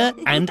tiger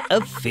and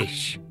a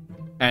fish.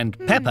 And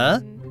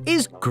Peppa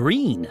is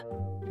green.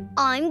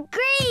 I'm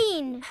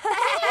green.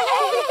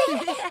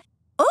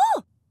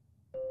 Oh!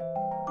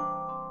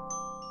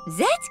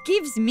 That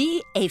gives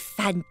me a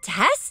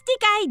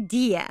fantastic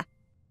idea.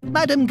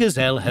 Madame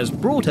Gazelle has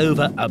brought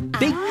over a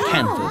big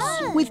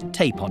canvas with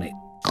tape on it.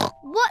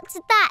 What's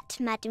that,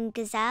 Madame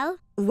Gazelle?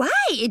 Why,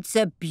 it's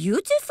a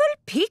beautiful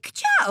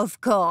picture, of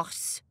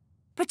course.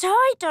 But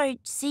I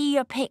don't see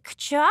a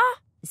picture.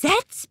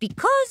 That's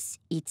because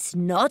it's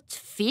not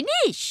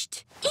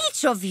finished.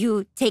 Each of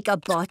you take a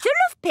bottle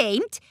of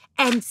paint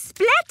and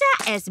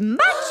splatter as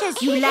much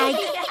as you like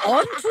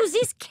onto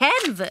this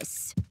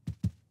canvas.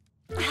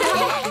 Well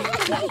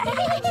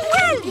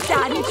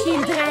done,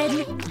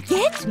 children.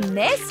 Get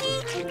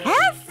messy,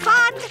 have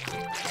fun.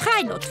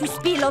 Try not to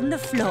spill on the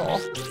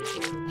floor.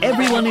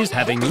 Everyone is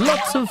having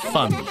lots of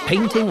fun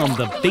painting on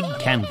the big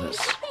canvas.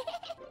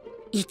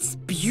 It's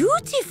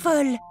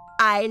beautiful.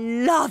 I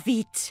love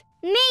it.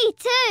 Me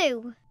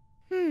too.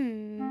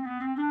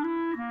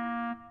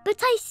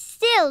 But I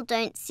still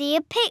don't see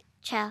a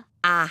picture.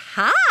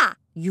 Aha!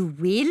 You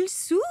will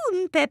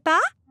soon, Peppa.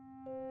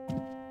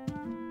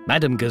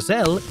 Madame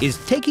Gazelle is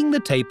taking the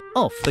tape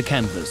off the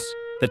canvas.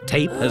 The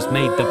tape has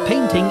made the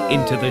painting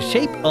into the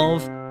shape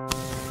of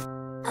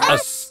a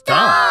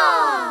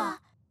star.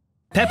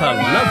 Peppa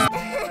loves...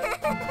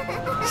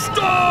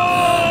 Stop!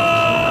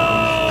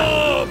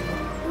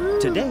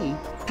 Today,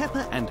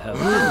 Peppa and her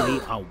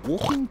family are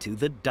walking to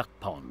the duck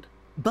pond.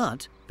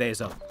 But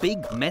there's a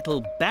big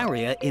metal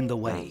barrier in the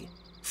way.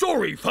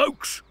 Sorry,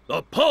 folks.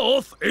 The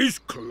path is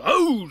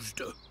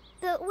closed.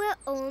 But we're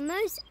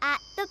almost at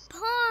the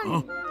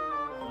pond.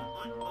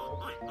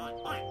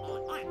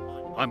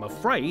 I'm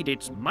afraid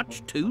it's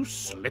much too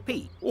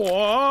slippy.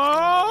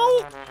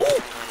 Whoa!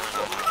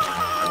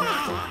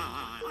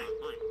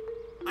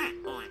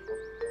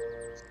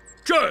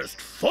 Just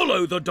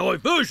follow the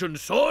diversion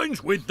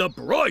signs with the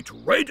bright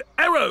red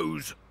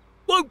arrows.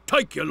 Won't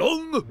take you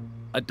long.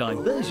 A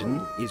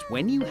diversion is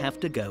when you have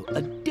to go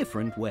a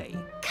different way.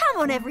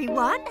 Come on,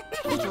 everyone.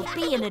 It'll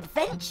be an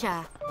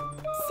adventure.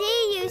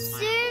 See you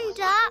soon,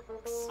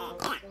 ducks.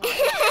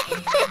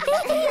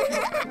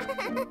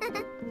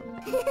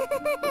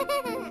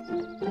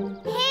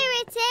 Here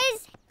it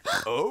is.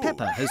 Oh.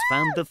 Peppa has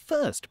found the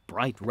first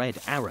bright red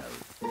arrow.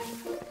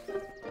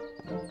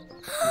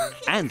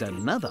 And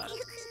another.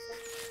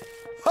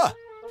 Ha!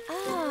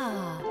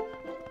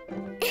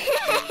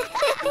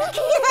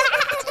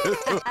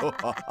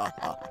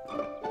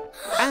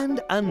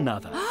 And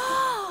another.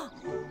 Oh!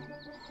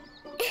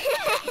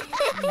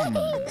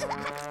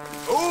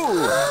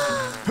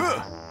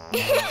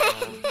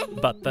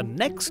 But the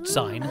next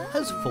sign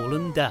has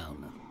fallen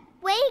down.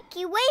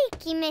 Wakey,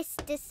 wakey,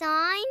 Mr.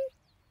 Sign.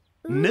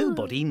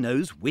 Nobody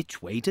knows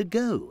which way to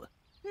go.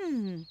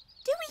 Do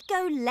we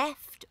go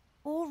left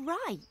or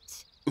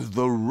right?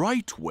 The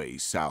right way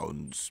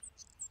sounds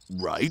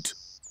right.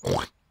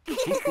 Hooray!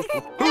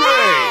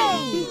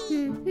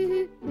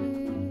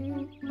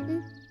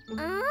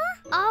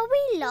 Are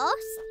we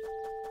lost?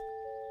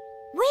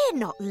 We're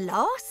not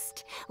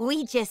lost.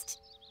 We just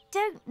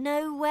don't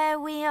know where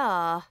we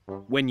are.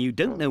 When you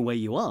don't know where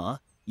you are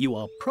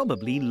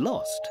probably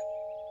lost.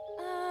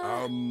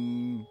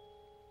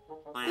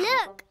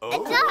 Look, a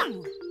duck.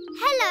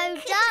 Hello,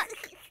 duck.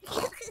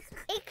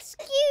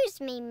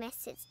 Excuse me,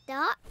 Mrs.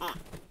 Duck.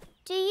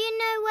 Do you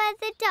know where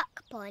the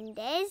duck pond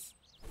is?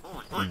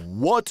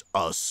 What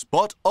a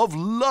spot of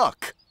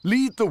luck!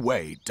 Lead the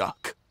way,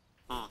 duck.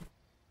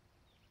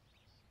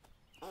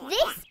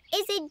 This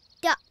is a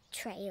duck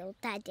trail,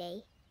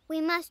 Daddy. We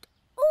must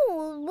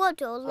all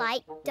waddle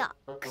like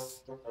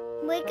ducks.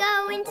 We're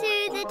going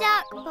to the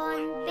duck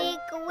pond, big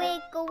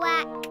wiggle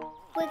whack.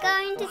 We're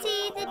going to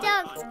see the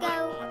ducks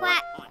go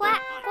quack,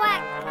 quack,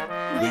 quack.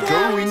 We're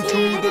going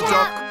to the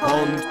duck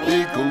pond,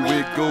 wiggle,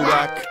 wiggle,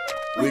 whack.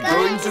 We're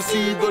going to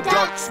see the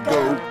ducks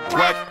go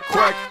quack,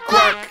 quack,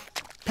 quack.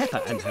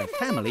 Peppa and her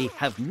family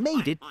have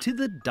made it to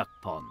the duck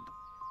pond.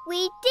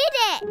 We did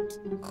it!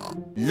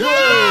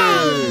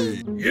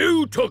 Yay!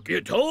 You took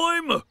your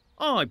time.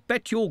 I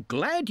bet you're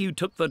glad you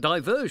took the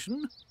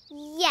diversion.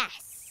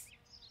 Yes,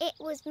 it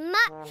was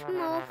much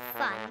more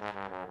fun.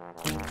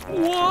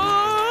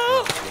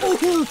 Whoa!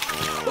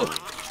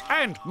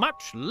 And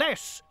much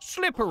less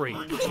slippery.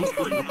 Quack,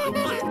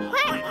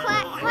 quack,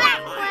 quack,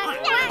 quack, quack,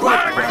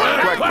 Quack,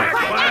 quack, quack,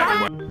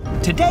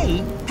 quack.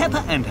 Today,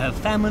 Peppa and her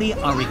family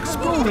are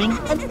exploring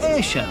an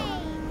air show.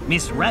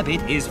 Miss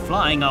Rabbit is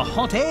flying a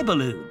hot air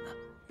balloon.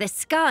 The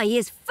sky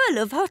is full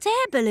of hot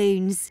air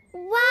balloons.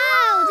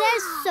 Wow,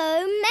 there's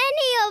so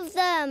many of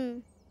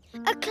them.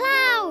 A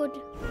cloud,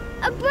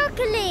 a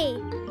broccoli,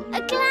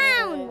 a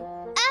clown,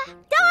 a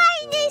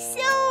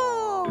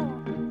dinosaur.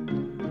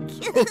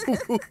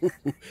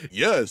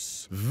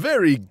 Yes,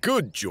 very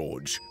good,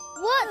 George.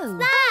 What's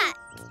that?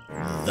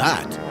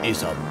 That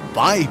is a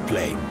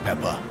biplane,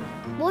 Peppa.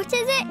 What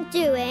is it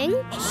doing?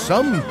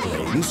 Some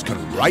planes can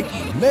write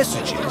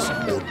messages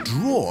or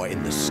draw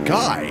in the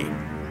sky.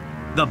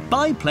 The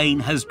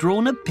biplane has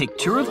drawn a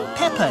picture of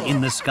Peppa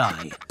in the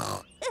sky.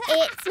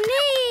 It's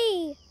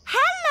me.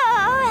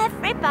 Hello,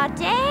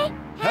 everybody.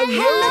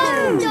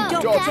 Hello,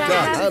 Dr.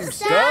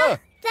 Hamster.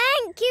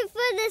 Thank you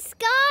for the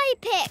sky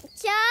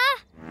picture.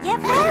 You're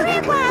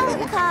very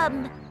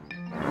welcome.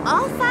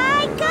 Off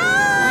I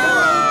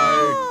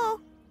go!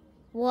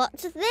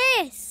 What's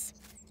this?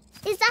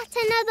 Is that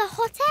another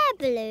hot air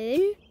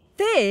balloon?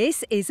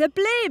 This is a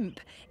blimp.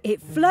 It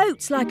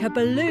floats like a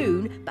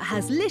balloon but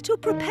has little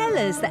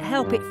propellers that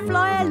help it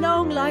fly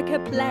along like a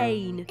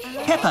plane.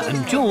 Peppa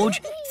and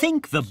George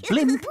think the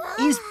blimp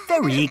is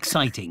very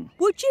exciting.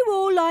 Would you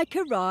all like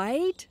a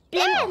ride?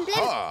 Blimp,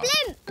 blimp,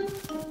 blimp.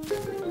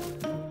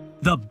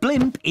 The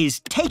blimp is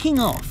taking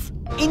off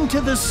into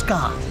the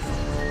sky.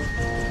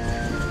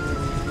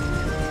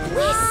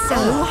 We're so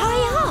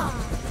high up.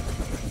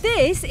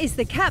 This is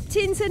the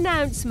captain's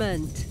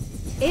announcement.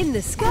 In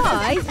the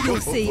sky, you'll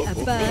see a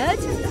bird,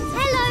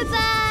 Hello,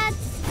 birds.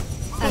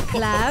 a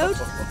cloud,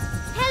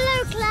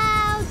 Hello,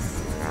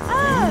 clouds.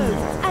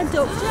 oh, and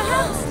Dr.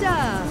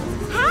 Hamster.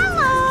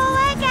 Hello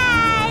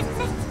again.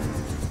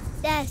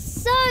 There's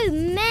so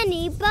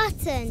many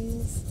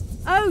buttons.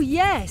 Oh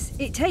yes,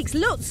 it takes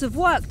lots of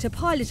work to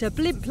pilot a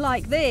blimp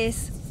like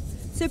this.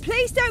 So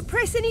please don't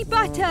press any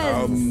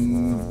buttons.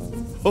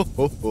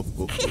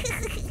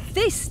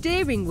 This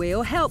steering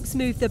wheel helps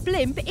move the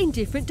blimp in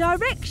different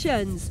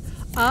directions.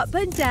 Up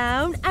and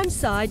down and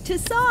side to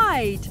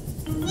side.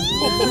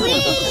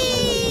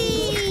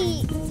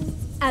 Whee!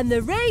 And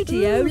the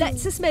radio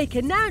lets us make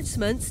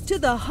announcements to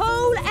the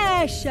whole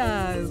air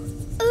show.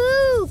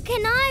 Ooh,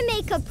 can I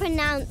make a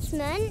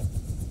pronouncement?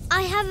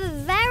 I have a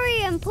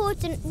very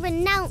important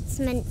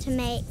renouncement to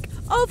make.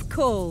 Of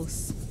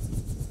course.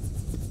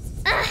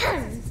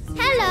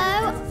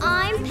 Hello,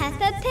 I'm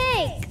Peppa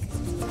Pig.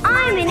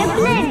 I'm in a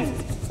blimp,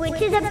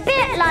 which is a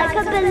bit like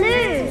a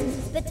balloon,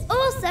 but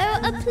also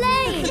a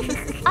plane.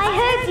 I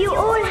hope you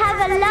all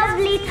have a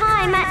lovely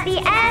time at the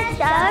air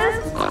show.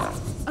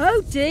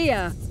 Oh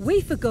dear,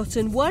 we've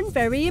forgotten one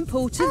very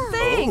important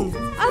thing.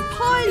 A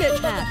pilot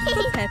hat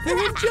for Peppa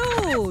and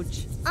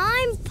George.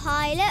 I'm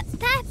Pilot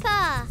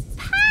Peppa.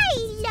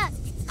 Pilot!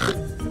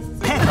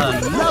 Peppa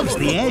loves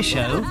the air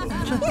show.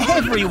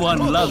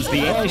 Everyone loves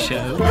the air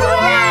show.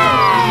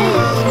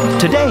 Hooray!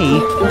 Today,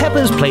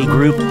 Peppa's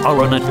playgroup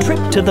are on a trip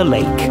to the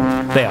lake.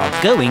 They are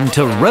going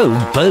to row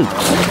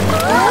boats.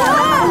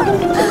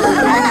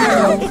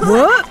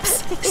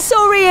 Whoops!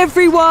 Sorry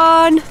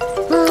everyone.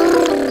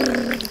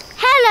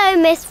 Hello,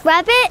 Miss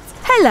Rabbit.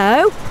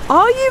 Hello,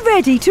 are you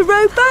ready to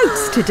row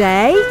boats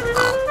today?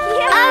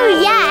 Oh,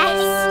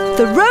 yes.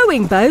 The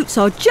rowing boats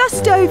are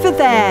just over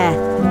there.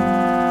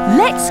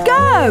 Let's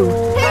go!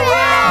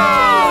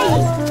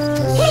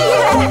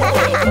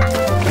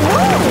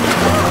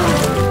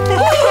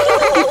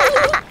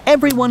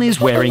 Everyone is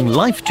wearing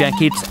life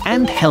jackets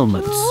and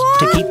helmets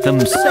to keep them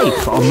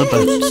safe on the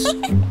boats.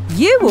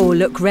 You all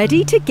look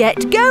ready to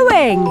get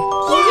going.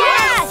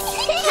 Yes!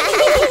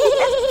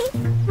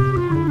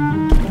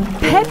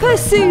 Peppa,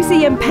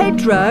 Susie and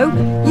Pedro,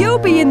 you'll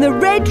be in the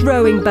red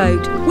rowing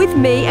boat with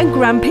me and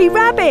Grampy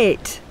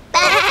Rabbit.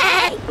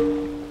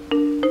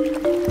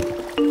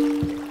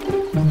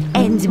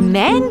 And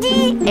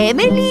Mandy,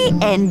 Emily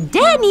and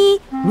Danny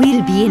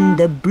will be in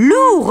the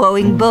blue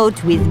rowing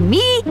boat with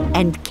me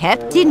and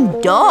Captain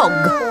Dog.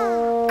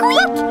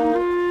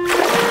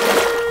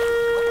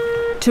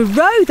 To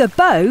row the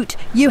boat,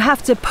 you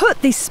have to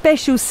put this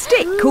special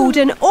stick called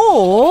an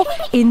oar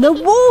in the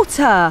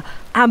water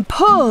and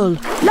pull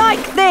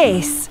like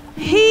this.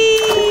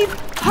 Heave,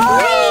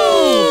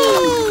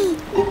 ho!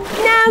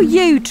 Now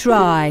you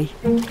try.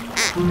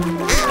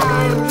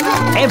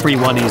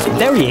 Everyone is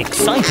very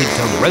excited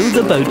to row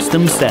the boats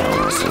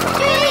themselves.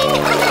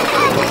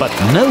 But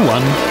no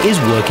one is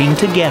working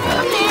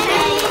together.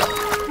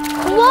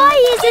 Why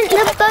isn't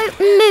the boat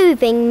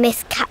moving,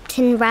 Miss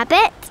Captain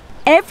Rabbit?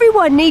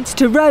 Everyone needs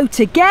to row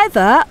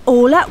together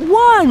all at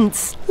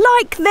once,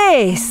 like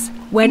this.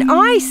 When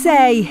I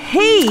say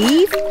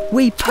heave,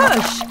 we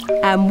push.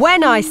 And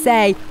when I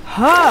say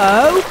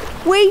ho,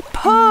 we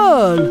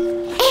pull.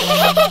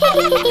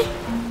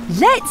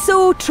 Let's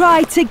all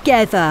try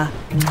together.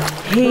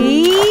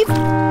 Heave,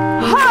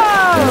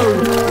 ho!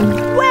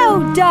 Well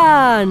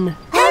done!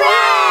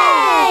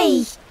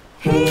 Hooray!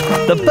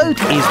 The boat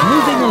is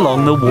moving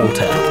along the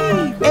water.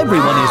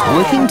 Everyone is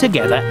working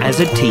together as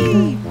a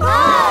team.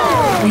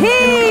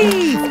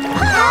 Heave!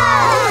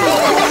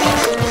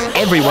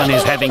 Everyone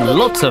is having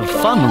lots of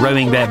fun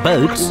rowing their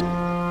boats,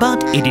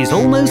 but it is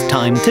almost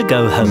time to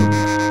go home.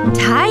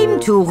 Time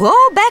to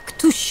row back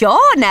to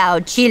shore now,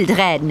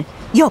 children.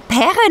 Your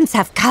parents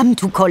have come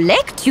to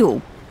collect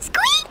you.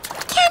 Squeak!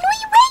 Can we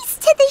race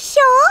to the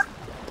shore?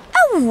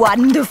 A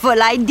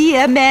wonderful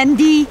idea,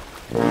 Mandy.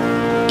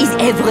 Is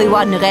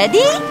everyone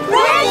ready?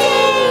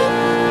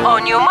 Ready!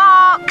 On your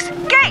marks,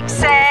 get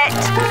set,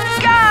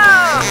 go!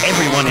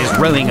 Everyone is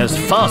rowing as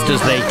fast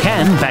as they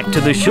can back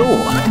to the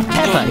shore.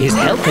 Peppa is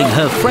helping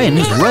her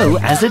friends row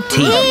as a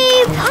team.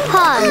 Heave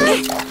ho.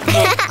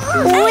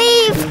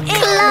 Weave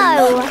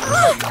clo.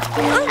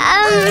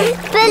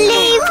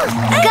 Believe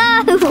go.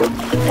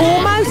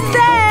 Almost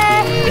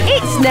there!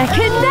 It's neck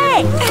and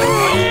neck!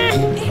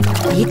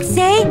 It's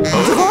a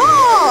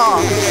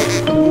draw.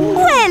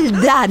 Well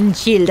done,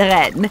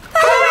 children.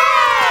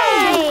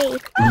 Hooray!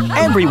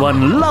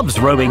 Everyone loves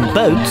rowing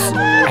boats,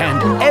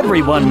 and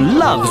everyone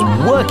loves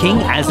working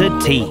as a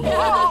team.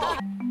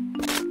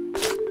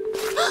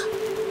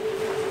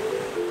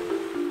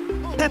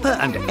 Peppa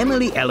and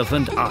Emily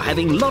Elephant are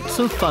having lots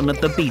of fun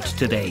at the beach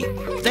today.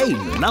 They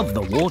love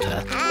the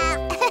water.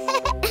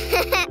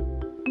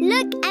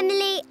 Look,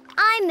 Emily,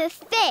 I'm a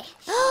fish.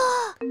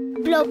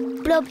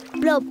 Blob, blob,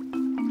 blob.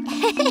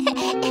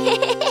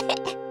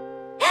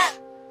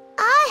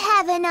 I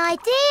have an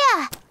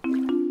idea.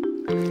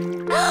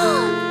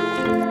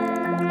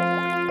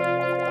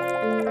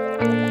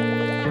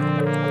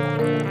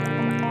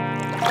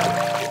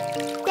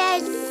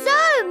 There's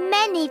so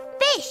many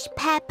fish,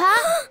 Peppa.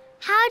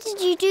 How did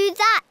you do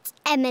that,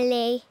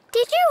 Emily?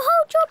 Did you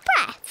hold your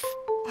breath?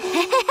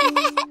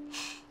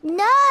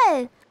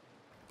 No,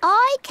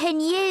 I can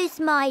use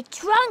my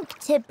trunk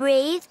to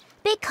breathe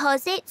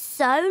because it's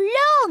so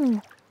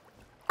long.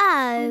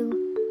 Oh.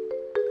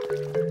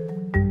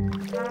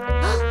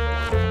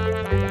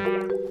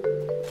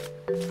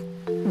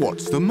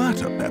 What's the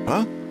matter,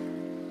 Peppa?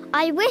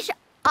 I wish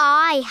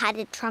I had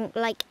a trunk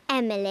like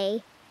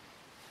Emily,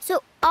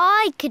 so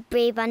I could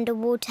breathe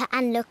underwater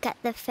and look at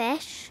the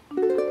fish.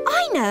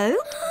 I know.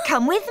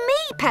 Come with me,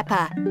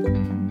 Peppa.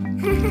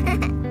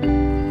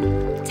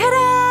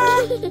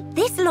 Ta-da!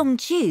 This long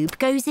tube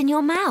goes in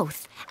your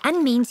mouth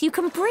and means you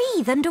can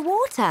breathe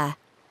underwater.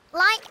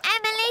 Like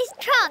Emily's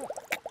trunk.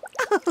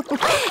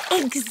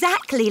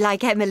 Exactly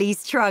like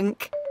Emily's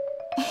trunk.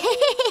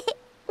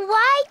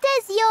 Why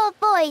does your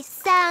voice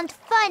sound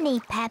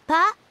funny,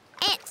 Peppa?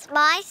 It's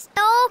my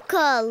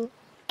snorkel.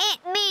 It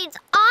means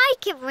I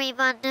can breathe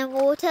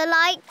underwater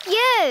like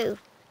you.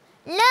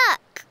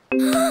 Look.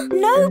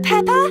 No,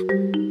 Peppa.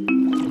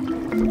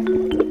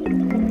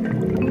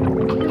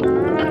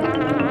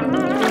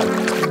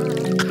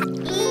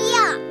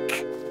 Yuck.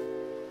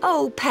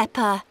 Oh,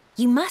 Peppa,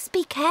 you must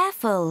be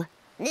careful.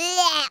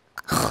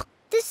 Blech.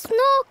 The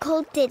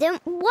snorkel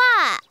didn't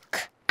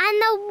work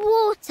and the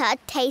water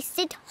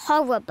tasted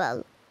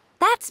horrible.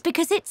 That's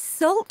because it's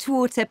salt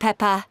water,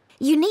 Peppa.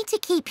 You need to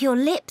keep your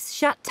lips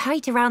shut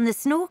tight around the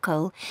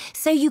snorkel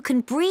so you can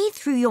breathe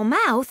through your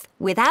mouth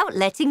without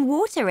letting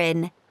water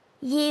in.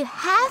 You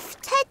have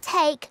to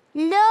take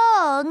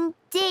long,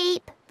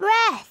 deep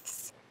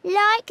breaths,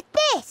 like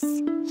this.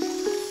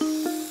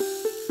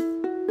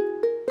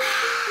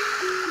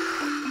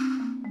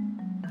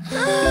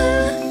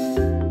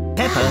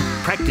 Peppa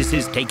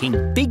practices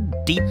taking big,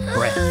 deep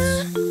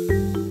breaths.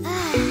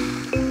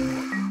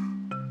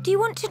 Do you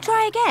want to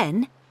try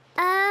again?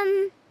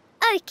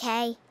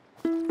 Okay.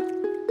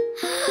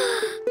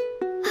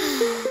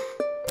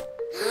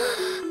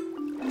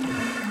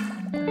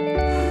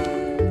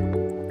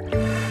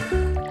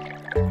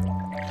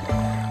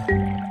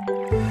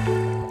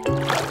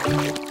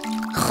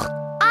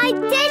 I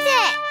did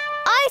it!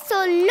 I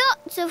saw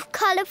lots of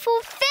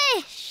colourful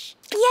fish.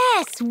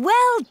 Yes,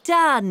 well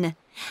done.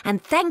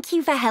 And thank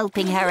you for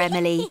helping her,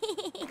 Emily.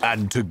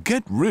 And to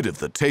get rid of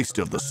the taste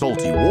of the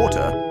salty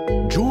water,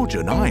 George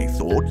and I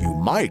thought you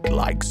might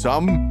like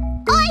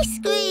some... Ice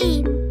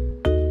cream!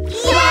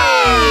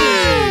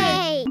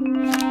 Yay!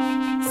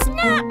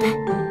 Snap!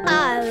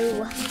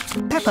 Oh.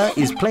 Peppa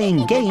is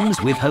playing games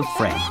with her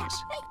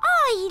friends.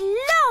 I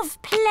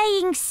love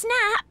playing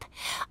Snap.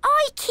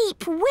 I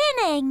keep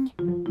winning.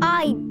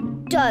 I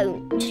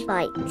don't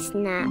like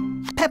Snap.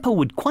 Peppa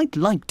would quite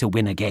like to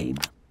win a game.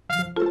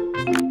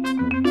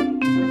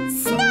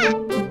 Snap!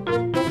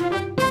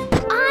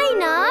 I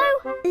know.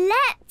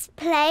 Let's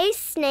play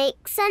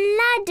Snakes and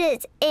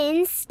Ladders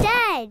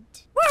instead.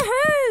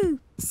 Woohoo!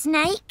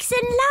 Snakes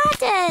and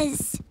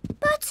ladders.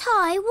 But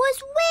I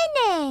was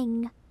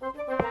winning.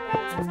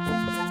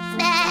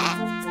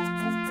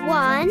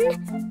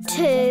 1,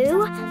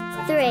 2,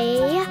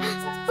 3,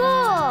 4.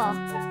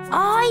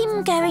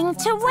 I'm going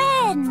to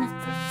win.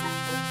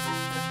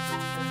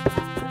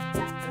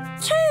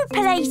 2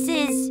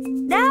 places.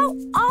 Now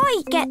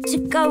I get to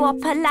go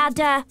up a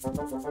ladder.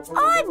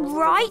 I'm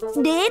right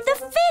near the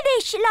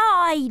finish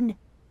line.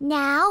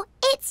 Now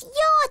it's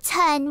your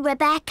turn,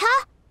 Rebecca.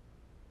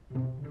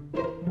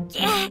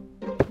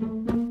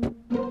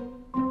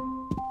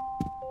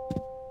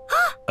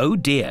 Oh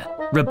dear,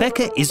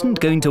 Rebecca isn't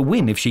going to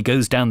win if she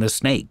goes down the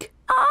snake.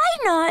 I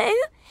know.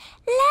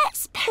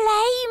 Let's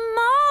play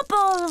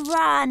Marble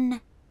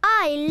Run.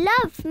 I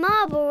love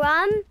Marble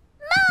Run.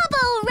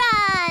 Marble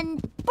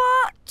Run!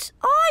 But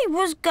I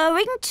was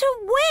going to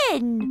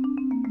win.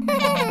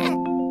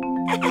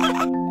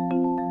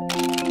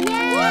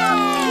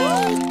 Yay!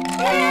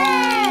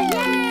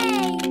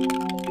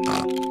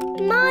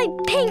 My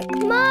pink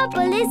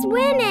marble is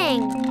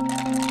winning.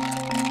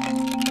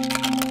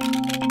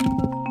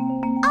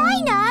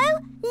 I know.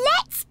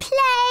 Let's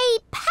play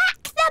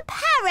Pack the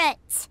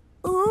Parrot.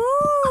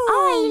 Ooh.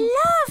 I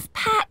love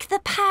Pack the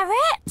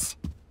Parrot.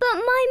 But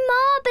my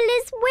marble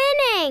is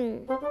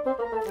winning.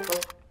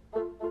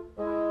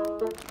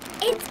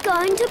 It's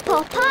going to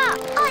pop up.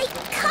 I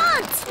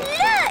can't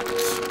look.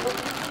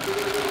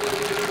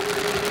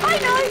 I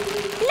know.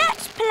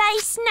 Let's play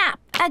Snap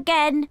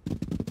again.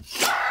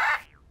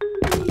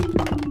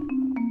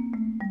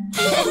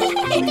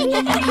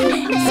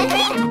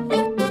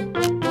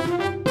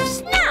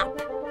 Snap!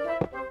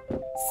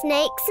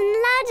 Snakes and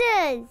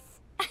ladders.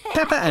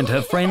 Peppa and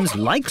her friends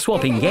like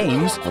swapping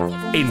games.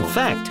 In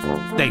fact,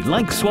 they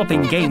like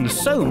swapping games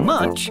so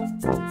much,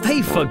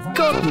 they've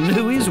forgotten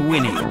who is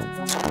winning.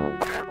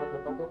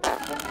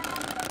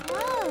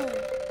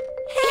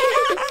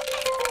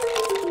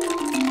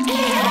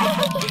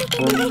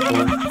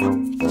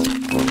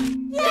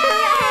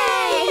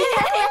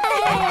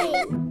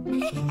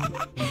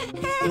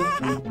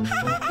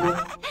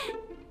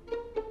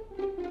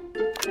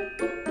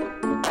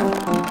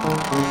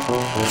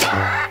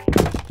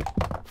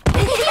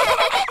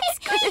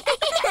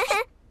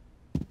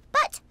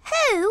 But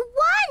who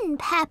won,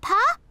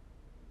 Peppa?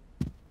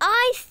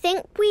 I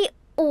think we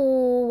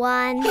all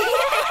won.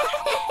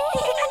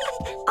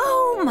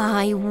 Oh,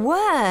 my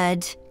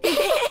word.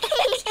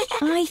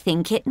 I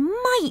think it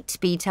might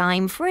be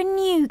time for a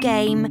new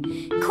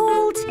game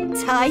called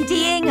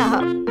Tidying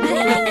Up.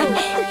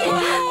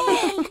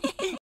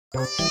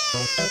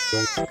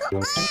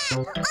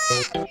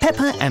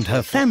 Peppa and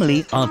her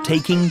family are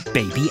taking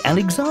baby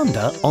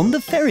Alexander on the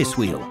Ferris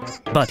wheel,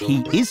 but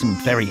he isn't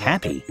very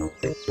happy.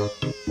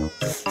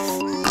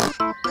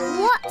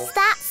 What's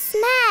that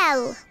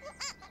smell?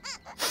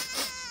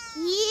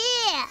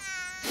 Yeah!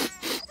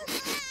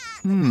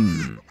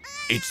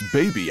 It's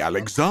baby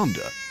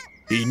Alexander.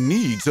 He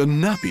needs a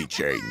nappy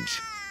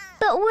change.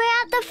 But we're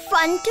at the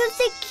front of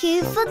the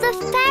queue for the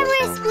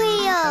Ferris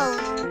wheel.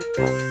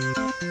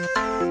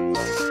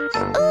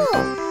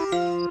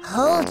 Ooh.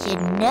 Hold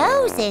your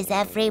noses,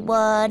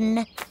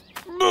 everyone.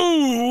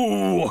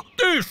 Moo!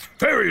 This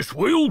Ferris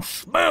wheel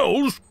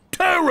smells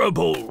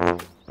terrible.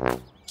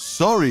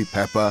 Sorry,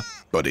 Peppa,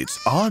 but it's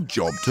our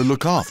job to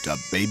look after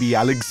baby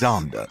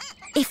Alexander.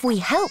 If we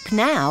help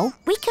now,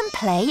 we can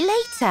play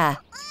later.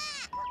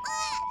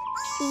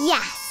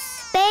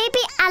 Yes, baby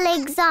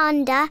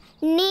Alexander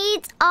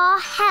needs our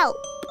help.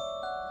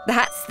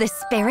 That's the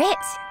spirit.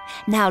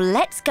 Now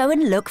let's go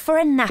and look for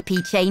a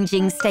nappy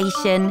changing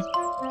station.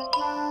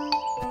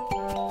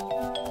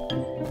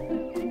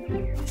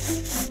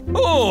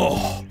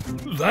 Oh,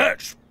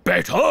 that's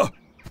better.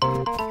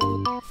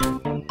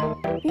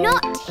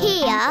 Not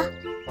here.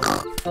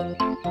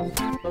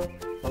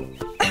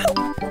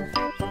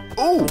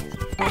 Oh!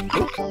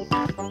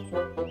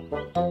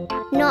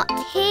 Not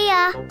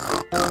here.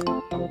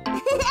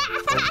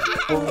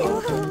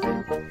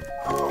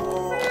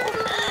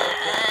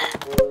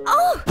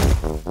 Oh!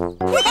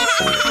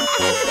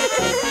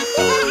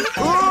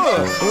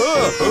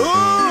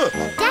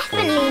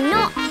 Definitely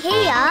not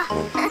here.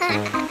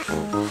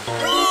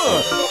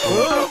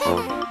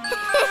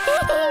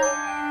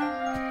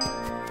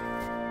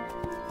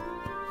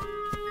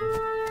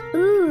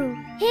 Ooh,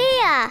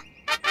 here.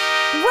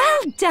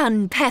 Well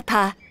done,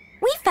 Peppa.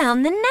 We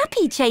found the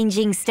nappy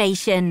changing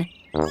station.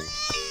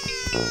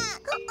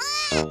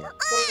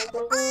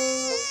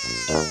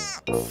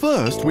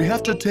 First, we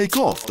have to take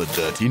off the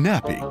dirty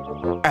nappy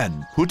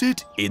and put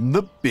it in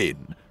the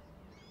bin.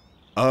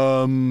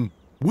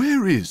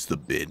 Where is the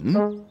bin?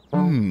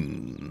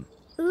 Ooh.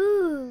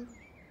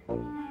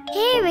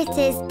 Here it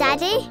is,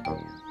 Daddy.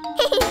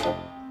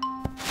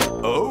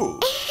 Oh.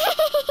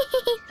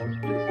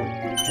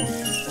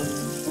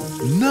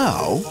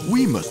 Now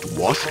we must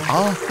wash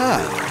our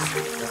hands.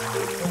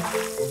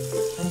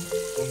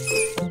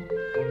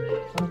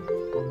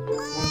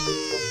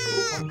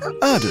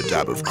 Add a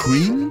dab of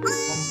cream.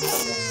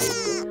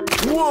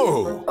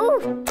 Whoa!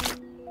 Ooh.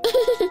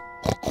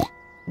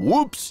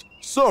 Whoops!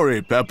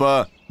 Sorry,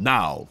 Peppa.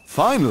 Now,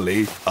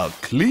 finally, a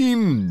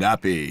clean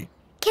nappy.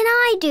 Can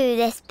I do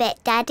this bit,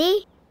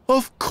 Daddy?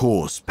 Of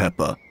course,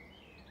 Peppa.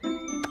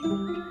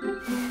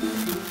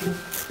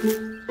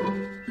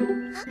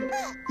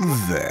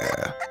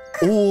 There.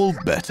 All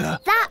better.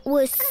 That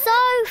was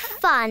so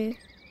fun.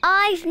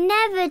 I've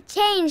never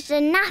changed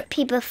a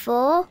nappy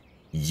before.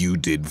 You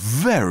did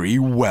very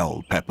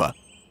well, Peppa.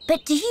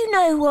 But do you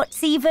know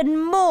what's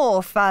even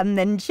more fun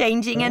than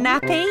changing a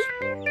nappy?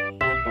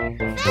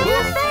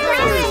 The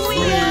Ferris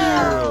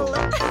wheel!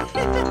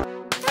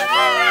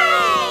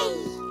 Hooray!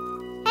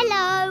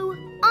 Hello,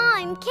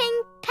 I'm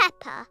King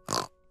Peppa.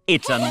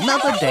 It's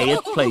another day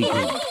at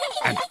playgroup,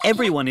 and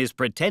everyone is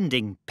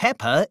pretending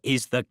Peppa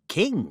is the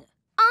king.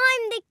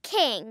 I'm the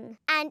king,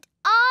 and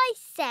I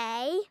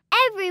say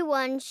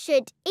everyone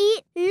should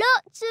eat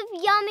lots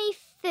of yummy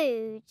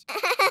food.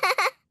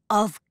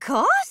 Of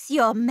course,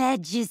 Your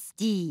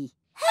Majesty.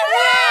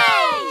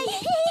 Hooray!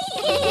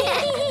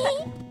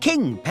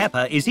 King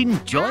Peppa is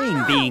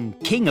enjoying being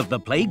king of the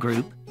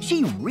playgroup.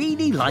 She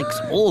really likes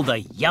all the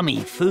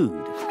yummy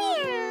food.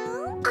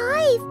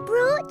 I've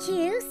brought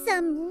you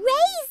some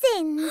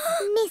raisins,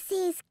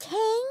 Mrs.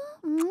 King.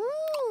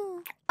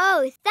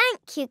 Oh,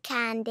 thank you,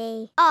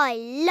 Candy. I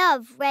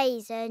love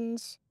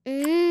raisins.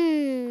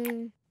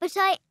 But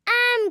I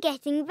am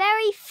getting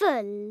very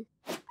full.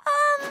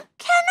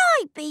 Can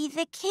I be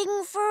the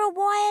king for a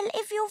while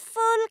if you're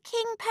full,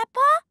 King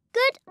Peppa?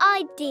 Good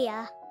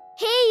idea.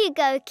 Here you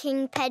go,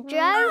 King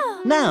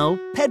Pedro. Now,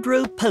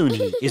 Pedro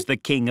Pony is the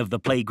king of the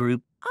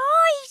playgroup.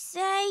 I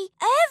say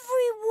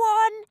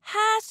everyone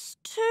has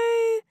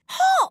to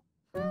hop.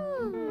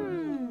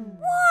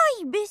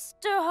 Why,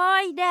 Mr.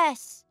 Highness?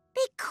 Yes,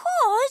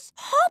 because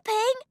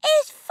hopping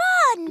is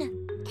fun.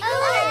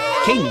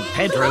 King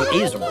Pedro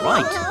is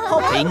right.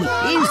 Hopping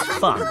is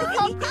fun.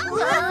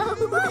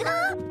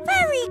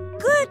 Very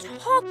good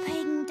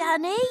hopping,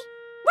 Danny.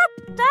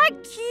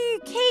 Thank you,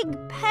 King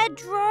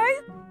Pedro.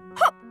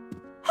 Hop,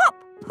 hop.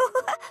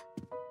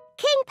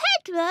 King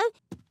Pedro,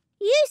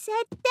 you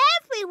said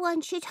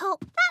everyone should hop.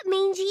 That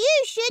means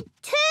you should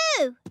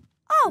too.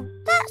 Oh,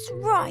 that's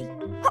right.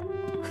 Hop,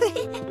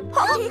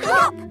 hop,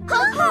 hop,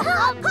 hop,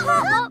 hop,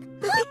 hop, hop.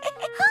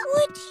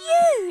 Would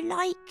you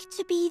like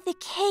to be the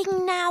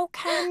king now,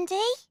 Candy?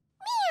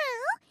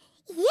 Meow.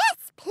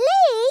 Yes,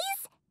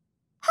 please.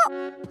 Hop,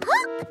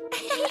 hop.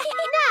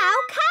 Now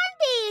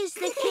Candy is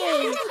the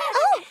king.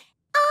 Oh,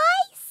 I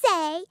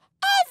say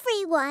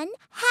everyone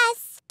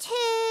has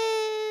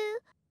to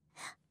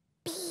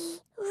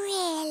be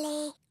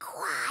really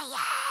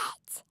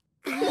quiet.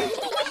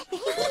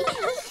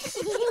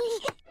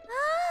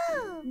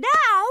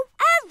 Now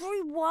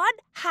everyone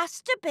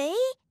has to be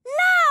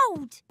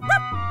loud.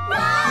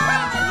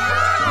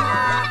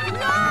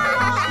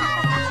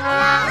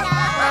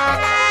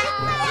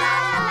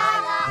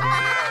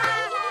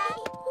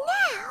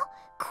 Now,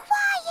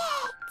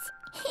 quiet.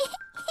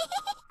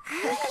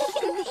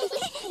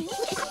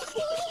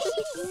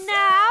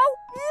 Now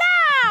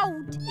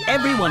loud.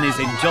 Everyone is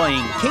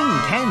enjoying King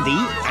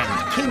Candy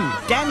and King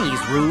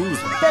Danny's rules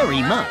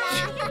very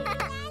much.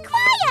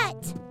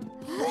 Quiet.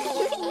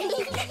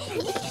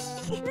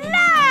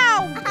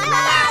 Loud.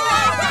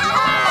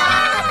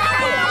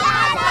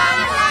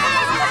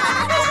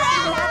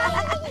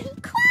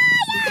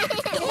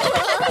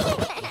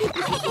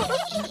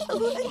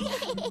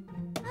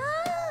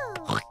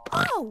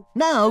 Oh.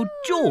 Now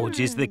George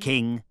is the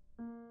king.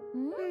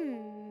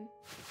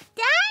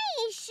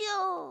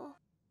 Dinosaur.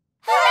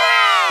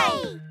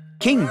 Hooray!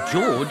 King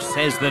George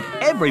says that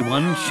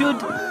everyone should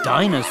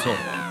dinosaur.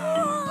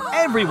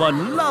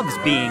 Everyone loves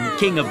being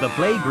king of the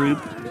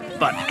playgroup,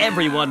 but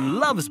everyone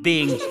loves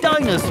being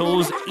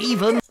dinosaurs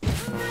even.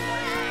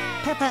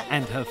 Peppa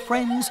and her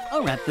friends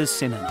are at the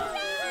cinema.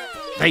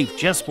 They've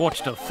just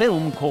watched a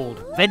film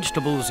called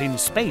Vegetables in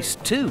Space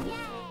 2.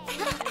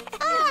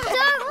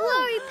 Don't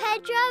worry,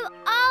 Pedro.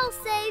 I'll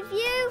save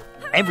you.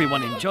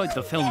 Everyone enjoyed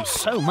the film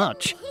so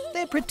much,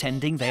 they're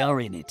pretending they are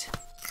in it.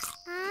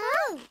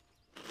 Oh.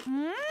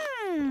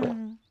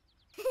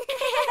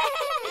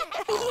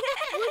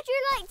 Would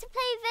you like to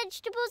play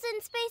Vegetables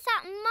in Space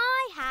at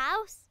my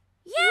house?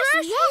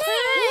 Yes,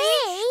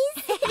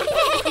 please.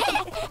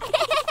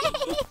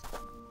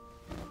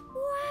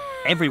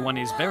 Everyone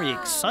is very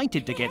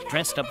excited to get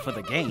dressed up for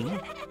the game.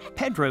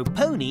 Pedro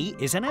Pony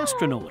is an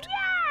astronaut.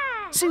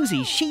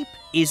 Susie Sheep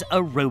is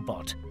a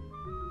robot.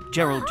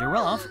 Gerald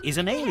Giraffe is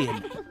an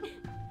alien.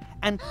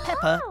 And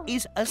Peppa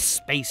is a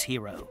space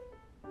hero.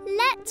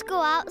 Let's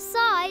go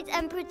outside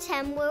and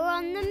pretend we're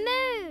on the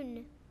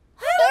moon.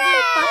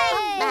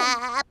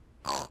 Hooray!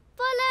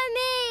 Follow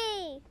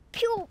me.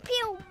 Pew,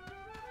 pew.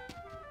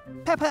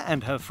 Peppa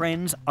and her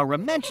friends are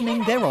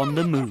imagining they're on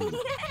the moon,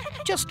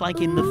 just like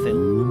in the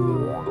film.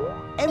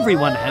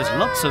 Everyone has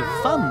lots of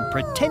fun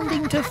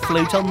pretending to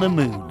float on the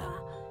moon.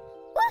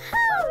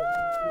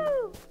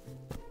 Woohoo!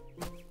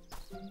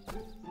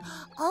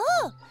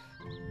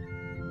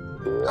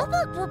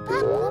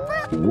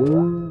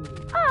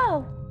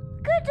 Oh,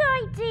 good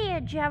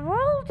idea,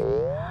 Gerald.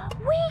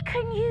 We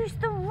can use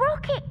the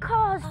rocket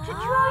cars to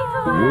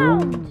drive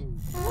around.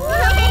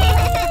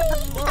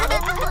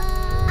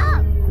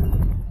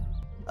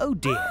 Oh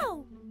dear,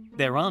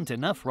 there aren't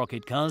enough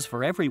rocket cars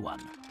for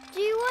everyone. Do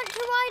you want to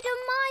ride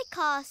on my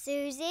car,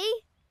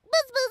 Susie?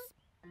 Buzz, buzz.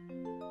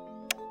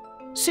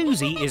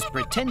 Susie is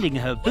pretending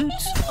her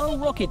boots are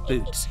rocket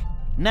boots.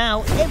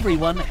 Now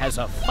everyone has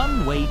a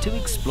fun way to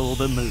explore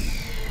the moon.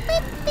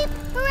 Beep, beep,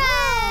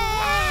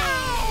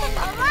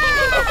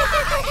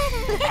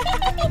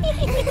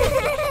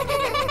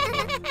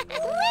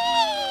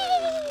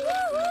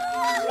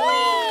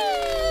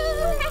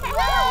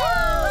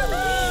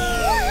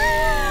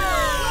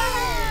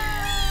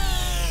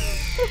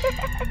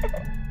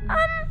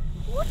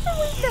 What are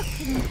we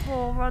looking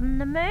for on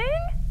the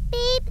moon?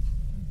 Beep.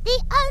 The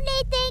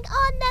only thing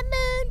on the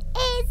moon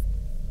is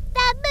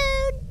the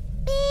moon.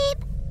 Beep.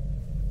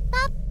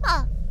 Papa.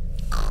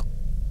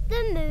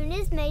 The moon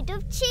is made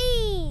of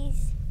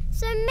cheese.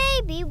 So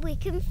maybe we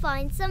can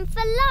find some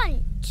for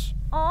lunch.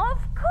 Of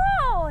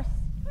course.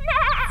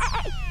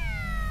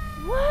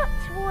 What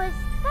was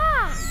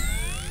that?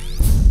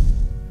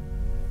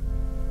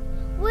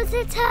 Was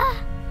it a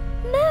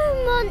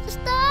moon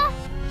monster?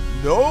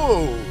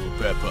 No,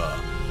 Peppa.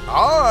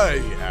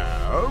 I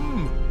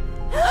am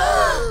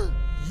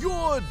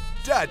your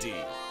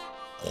daddy.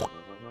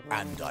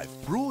 And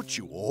I've brought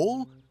you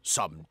all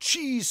some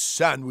cheese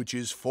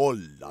sandwiches for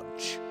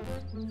lunch.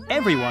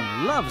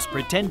 Everyone loves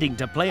pretending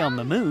to play on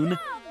the moon,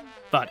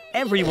 but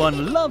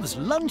everyone loves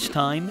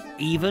lunchtime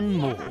even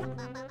more.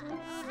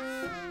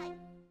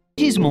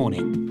 It is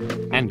morning,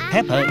 and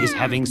Peppa is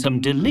having some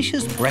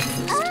delicious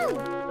breakfast.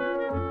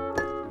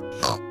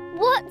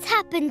 What's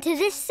happened to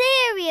the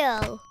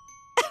cereal?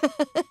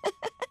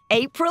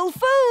 April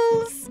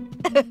Fools!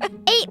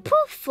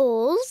 April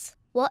Fools?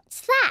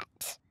 What's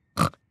that?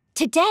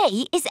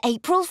 Today is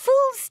April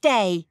Fool's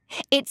Day.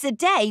 It's a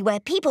day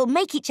where people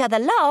make each other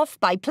laugh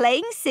by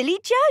playing silly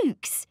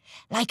jokes,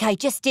 like I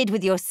just did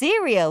with your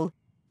cereal.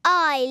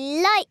 I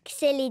like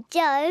silly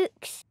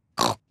jokes.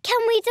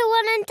 Can we do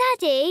one on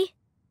Daddy?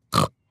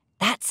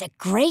 That's a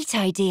great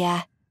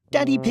idea.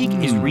 Daddy Pig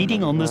is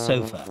reading on the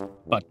sofa,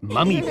 but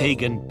Mummy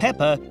Pig and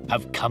Peppa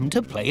have come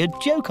to play a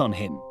joke on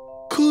him.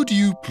 Could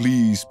you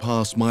please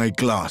pass my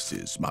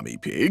glasses, Mummy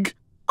Pig?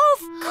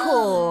 Of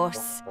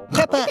course.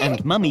 Peppa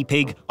and Mummy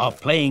Pig are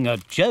playing a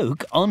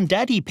joke on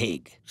Daddy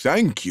Pig.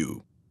 Thank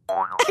you.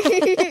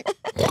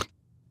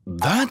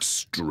 That's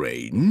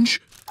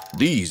strange.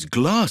 These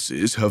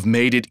glasses have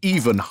made it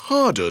even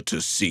harder to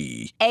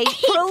see.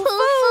 April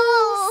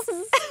Fools!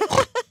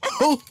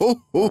 Ho,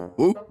 ho, ho,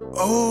 ho.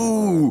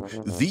 Oh,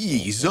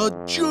 these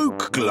are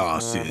joke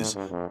glasses.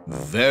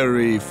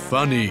 Very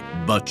funny,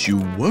 but you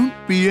won't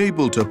be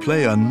able to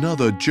play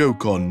another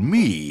joke on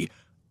me.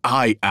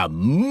 I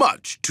am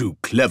much too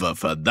clever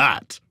for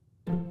that.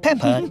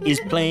 Peppa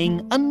is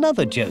playing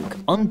another joke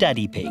on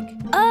Daddy Pig.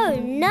 Oh,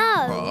 no.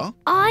 Huh?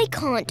 I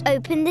can't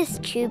open this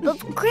tube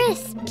of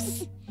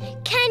crisps.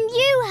 Can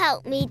you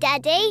help me,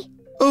 Daddy?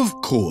 Of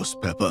course,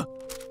 Peppa.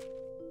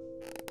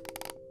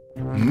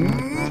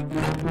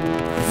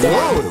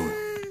 Whoa!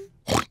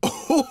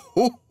 Oh,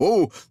 ho,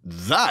 ho.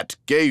 That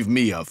gave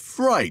me a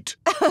fright.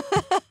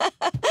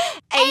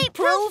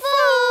 April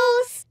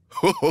Fools!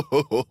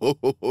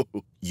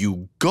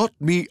 You got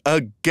me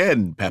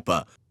again,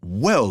 Peppa.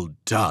 Well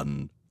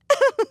done.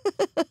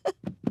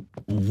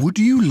 Would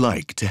you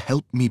like to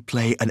help me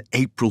play an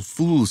April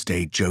Fool's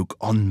Day joke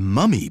on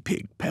Mummy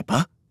Pig,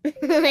 Peppa?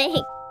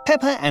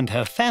 Peppa and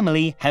her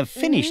family have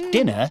finished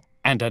dinner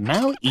and are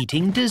now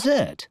eating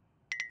dessert.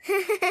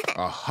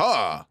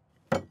 Aha!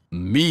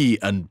 Me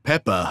and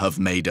Peppa have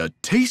made a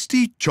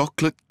tasty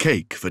chocolate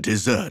cake for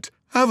dessert,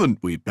 haven't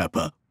we,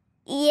 Peppa?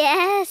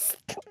 Yes.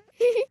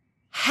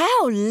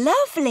 How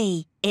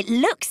lovely! It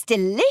looks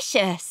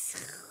delicious.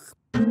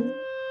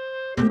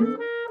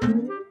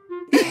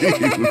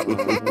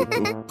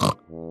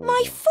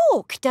 My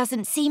fork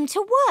doesn't seem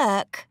to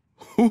work.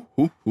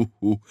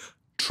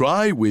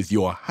 Try with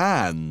your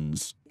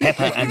hands.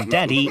 Peppa and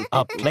Daddy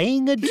are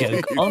playing a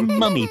joke on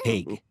Mummy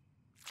Pig.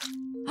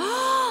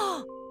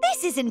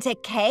 This isn't a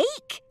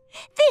cake.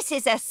 This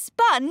is a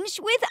sponge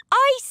with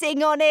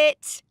icing on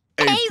it.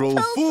 April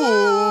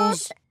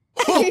Fools!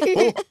 Ho,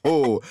 ho,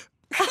 ho.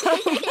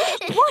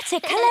 What a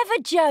clever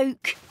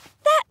joke.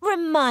 That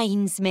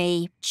reminds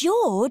me.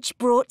 George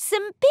brought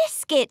some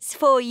biscuits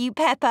for you,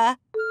 Peppa.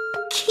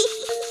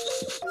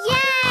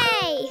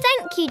 Yay!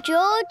 Thank you,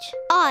 George.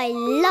 I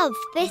love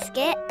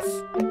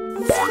biscuits.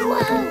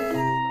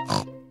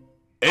 Whoa.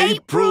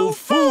 April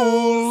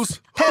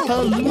Fools!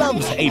 Peppa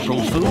loves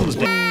April Fool's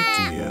Day.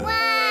 Oh, dear.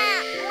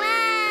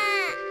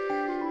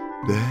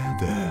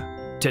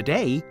 There.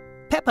 Today,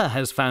 Peppa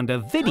has found a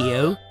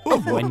video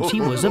of when she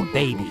was a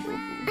baby.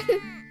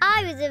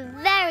 I was a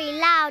very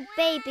loud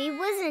baby,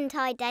 wasn't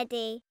I,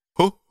 Daddy?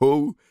 Ho,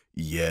 ho.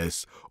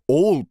 Yes,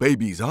 all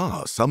babies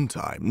are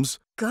sometimes.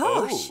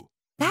 Gosh,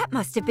 that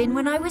must have been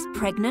when I was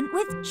pregnant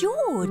with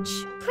George.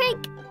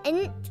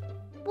 Pregnant?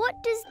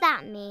 What does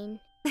that mean?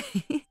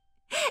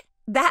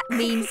 That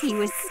means he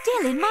was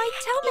still in my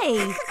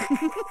tummy.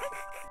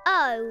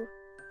 Oh,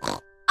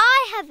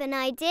 I have an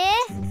idea.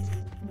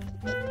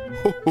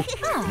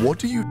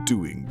 What are you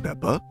doing,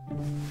 Peppa?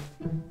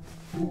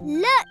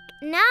 Look,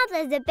 now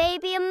there's a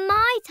baby in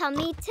my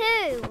tummy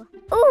too.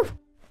 Ooh.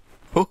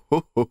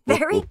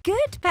 Very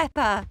good,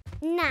 Peppa.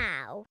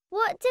 Now,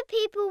 what do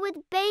people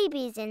with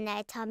babies in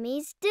their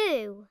tummies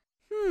do?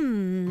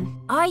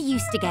 I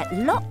used to get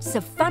lots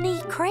of funny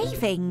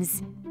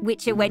cravings,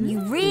 which are when you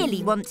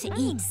really want to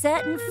eat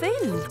certain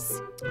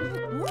foods.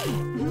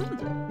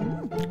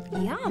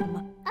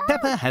 Yum.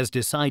 Peppa has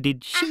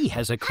decided she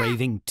has a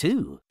craving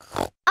too.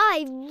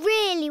 I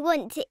really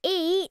want to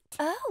eat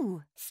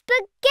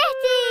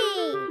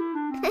spaghetti!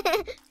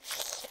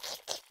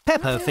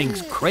 Peppa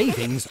thinks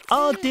cravings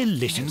are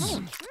delicious.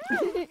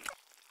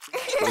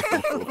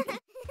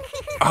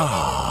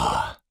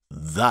 Ah,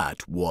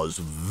 that was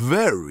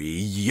very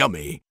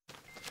yummy.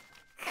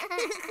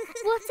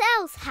 What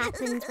else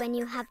happens when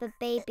you have a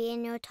baby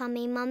in your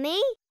tummy,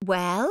 Mummy?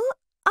 Well,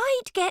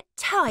 I'd get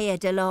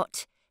tired a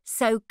lot,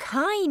 so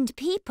kind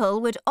people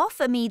would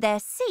offer me their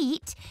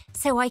seat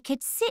so I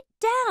could sit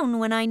down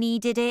when I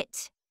needed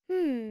it.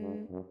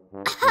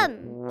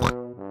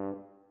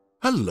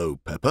 Hello,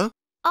 Peppa.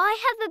 I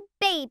have a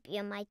baby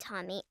in my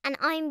tummy and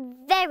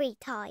I'm very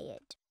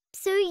tired.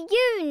 So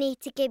you need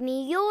to give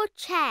me your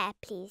chair,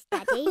 please,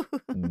 Daddy.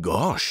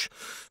 Gosh.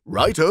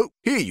 Righto,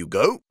 here you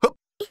go. Hup.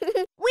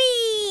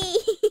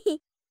 Whee!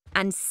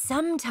 And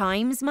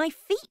sometimes my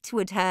feet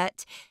would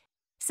hurt,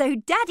 so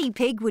Daddy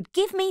Pig would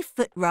give me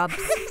foot rubs.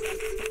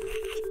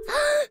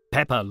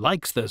 Peppa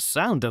likes the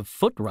sound of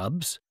foot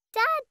rubs.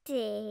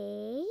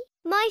 Daddy,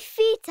 my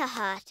feet are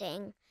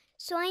hurting,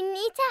 so I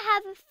need to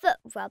have a foot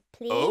rub,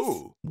 please.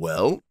 Oh,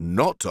 well,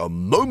 not a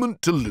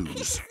moment to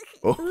lose.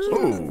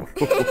 Oh,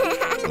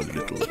 a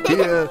little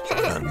here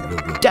and a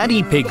little...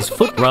 Daddy Pig's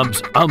foot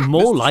rubs are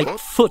more like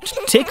foot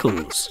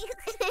tickles.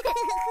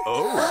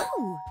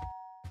 Oh.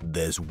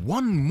 There's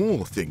one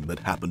more thing that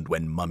happened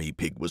when Mummy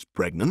Pig was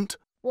pregnant.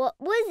 What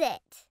was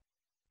it?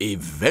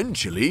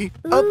 Eventually,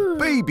 a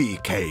baby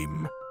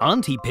came.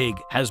 Auntie Pig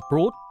has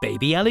brought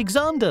baby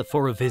Alexander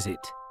for a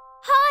visit.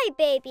 Hi,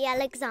 baby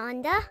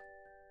Alexander.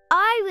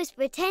 I was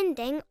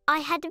pretending I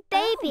had a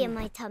baby in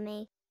my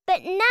tummy.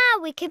 But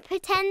now we can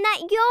pretend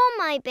that you're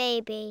my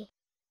baby.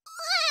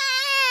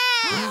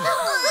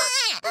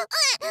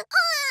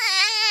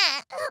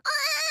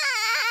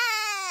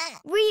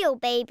 Real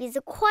babies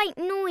are quite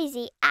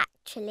noisy,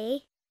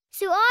 actually.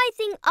 So I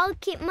think I'll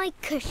keep my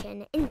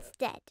cushion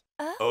instead.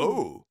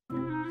 Oh.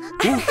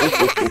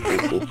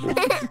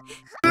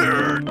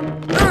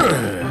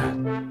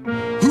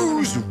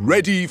 Who's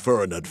ready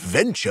for an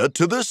adventure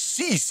to the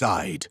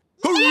seaside?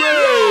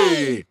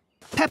 Hooray!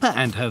 Peppa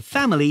and her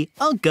family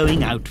are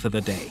going out for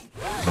the day.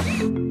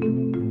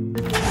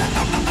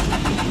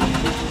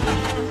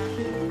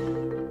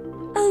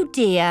 Oh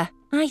dear,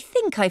 I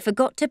think I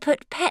forgot to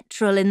put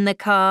petrol in the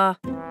car.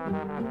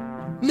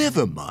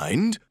 Never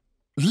mind.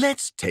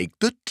 Let's take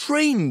the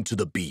train to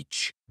the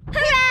beach.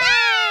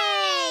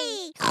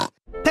 Hooray!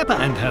 Peppa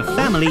and her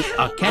family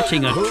are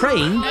catching a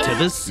train to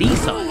the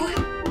seaside.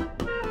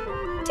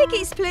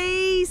 Tickets,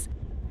 please.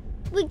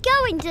 We're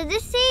going to the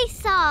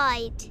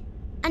seaside.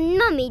 And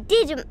Mummy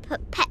didn't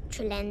put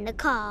petrol in the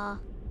car.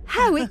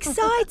 How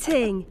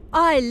exciting!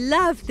 I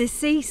love the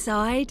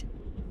seaside.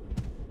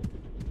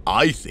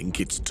 I think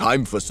it's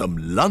time for some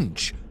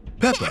lunch.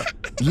 Peppa,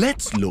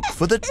 let's look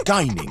for the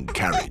dining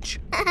carriage.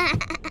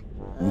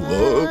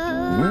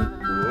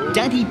 Whoa.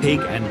 Daddy Pig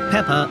and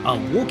Peppa are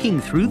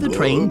walking through the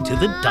train to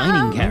the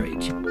dining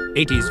carriage.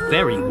 It is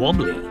very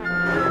wobbly.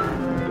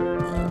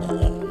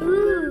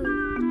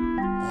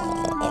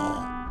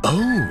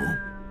 Oh,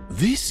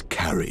 this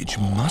carriage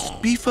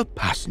must be for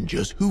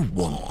passengers who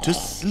want to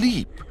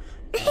sleep.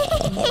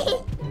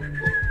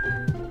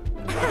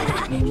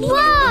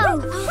 Whoa!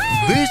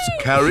 This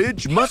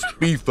carriage must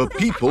be for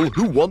people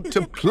who want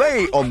to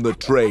play on the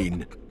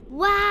train.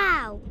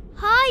 Wow!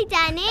 Hi,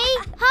 Danny.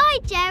 Hi,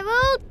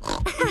 Gerald.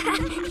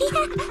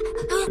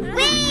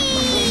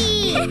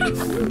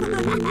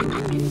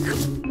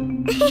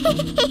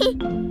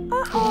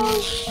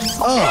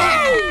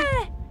 Ah!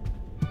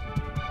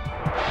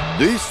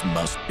 This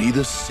must be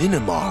the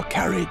cinema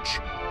carriage.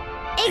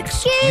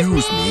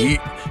 Excuse me.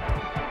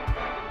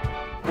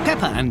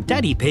 Peppa and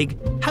Daddy Pig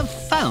have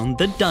found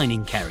the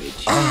dining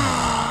carriage.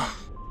 Ah!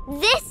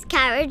 This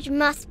carriage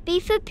must be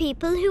for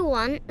people who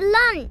want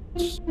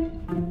lunch.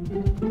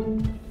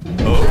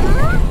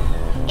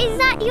 Oh. Is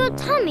that your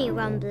tummy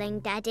rumbling,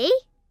 Daddy?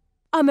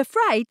 I'm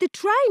afraid the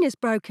train has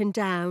broken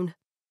down.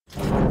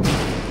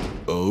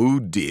 Oh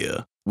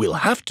dear. We'll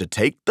have to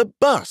take the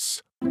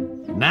bus.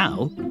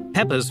 Now,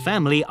 Peppa's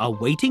family are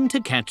waiting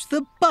to catch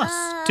the bus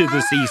to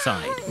the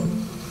seaside.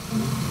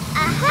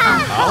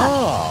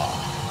 Ah!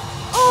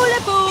 All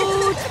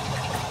aboard!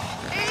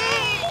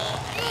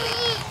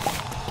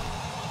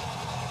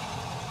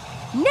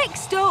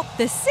 Next stop,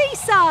 the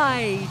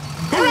seaside!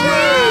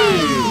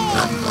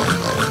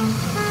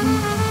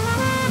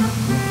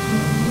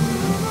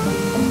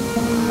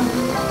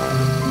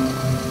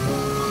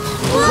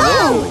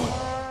 Whoa!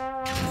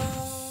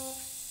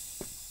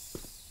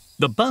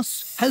 The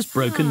bus has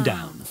broken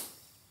down.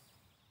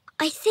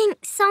 I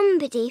think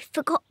somebody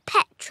forgot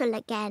petrol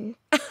again.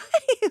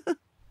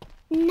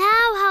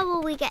 Now how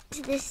will we get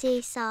to the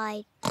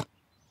seaside?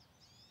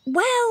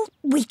 Well,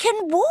 we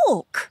can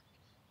walk.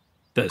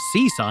 The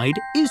seaside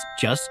is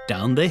just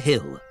down the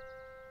hill.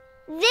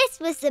 This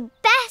was the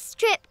best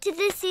trip to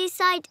the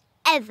seaside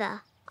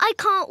ever. I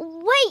can't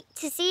wait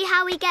to see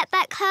how we get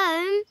back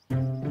home.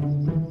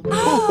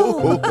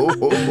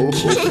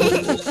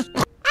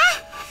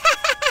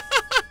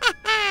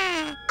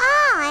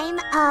 I'm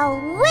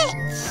a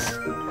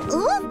witch.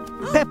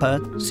 Ooh. Peppa,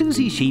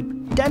 Susie Sheep,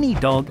 Danny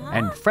Dog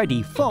and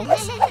Freddy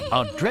Fox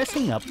are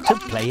dressing up to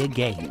play a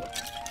game.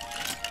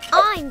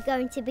 I'm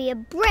going to be a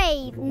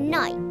brave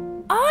knight.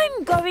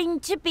 I'm going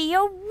to be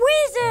a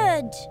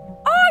wizard.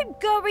 I'm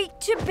going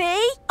to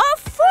be a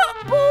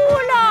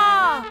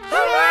footballer.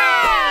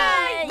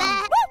 Hooray!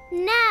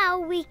 Now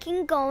we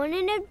can go on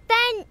an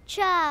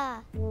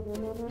adventure.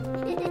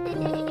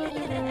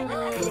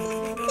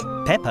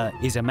 Peppa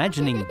is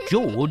imagining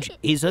George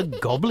is a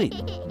goblin.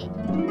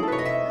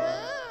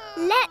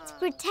 Let's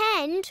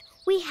pretend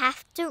we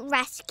have to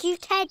rescue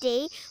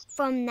Teddy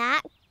from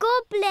that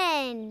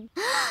goblin.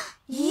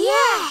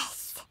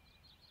 Yes!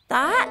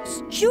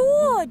 That's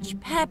George,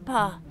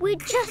 Peppa. We're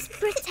just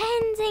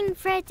pretending,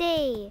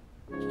 Freddy.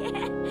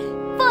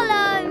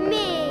 Follow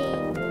me.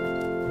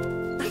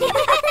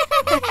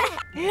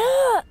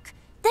 Look,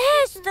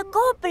 there's the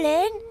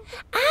goblin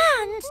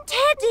and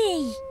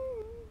Teddy.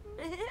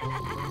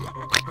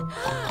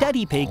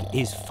 Daddy Pig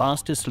is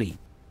fast asleep.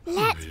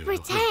 Let's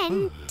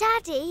pretend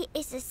Daddy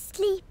is a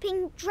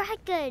sleeping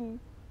dragon.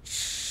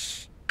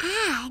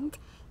 And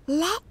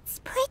let's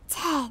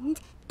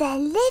pretend The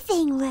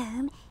living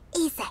room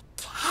is a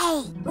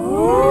cave.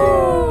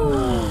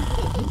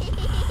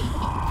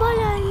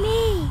 Follow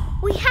me.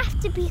 We have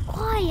to be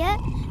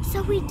quiet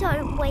so we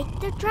don't wake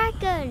the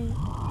dragon.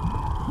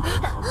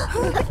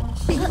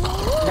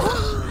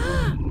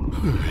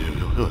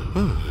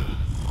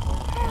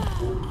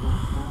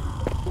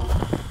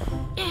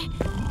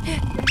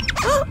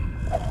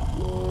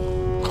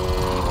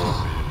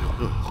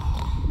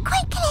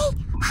 Quickly,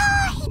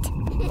 hide!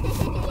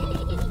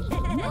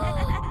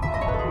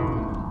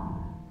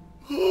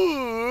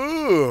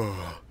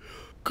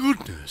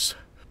 Goodness,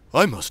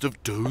 I must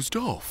have dozed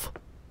off.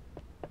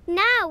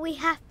 Now we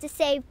have to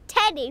save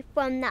Teddy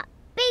from that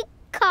big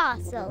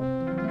castle.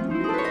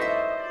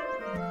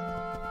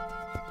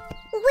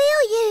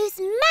 We'll use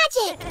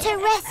magic to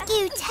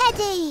rescue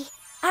Teddy.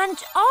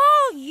 And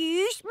I'll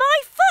use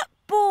my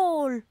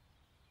football.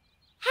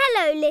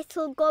 Hello,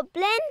 little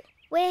goblin.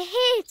 We're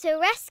here to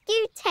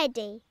rescue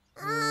Teddy.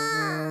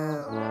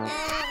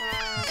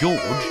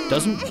 George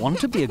doesn't want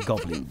to be a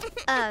goblin.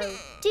 Oh,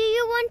 do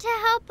you want to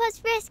help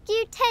us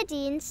rescue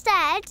Teddy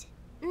instead?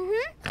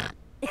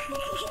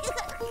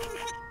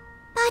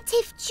 But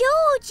if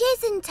George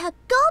isn't a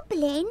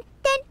goblin,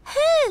 then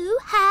who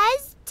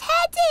has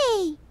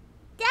Teddy?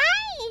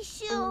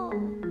 Dinosaur.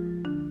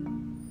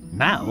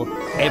 Now,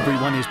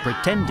 everyone is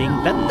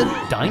pretending that the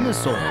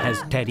dinosaur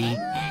has Teddy.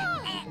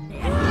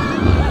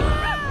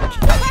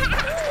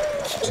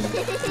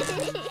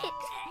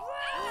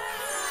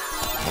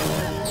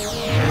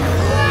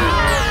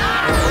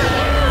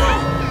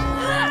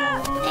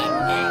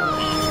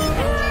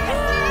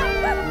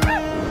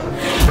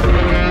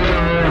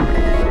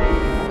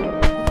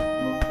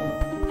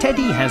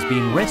 Teddy has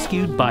been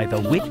rescued by the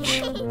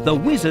witch, the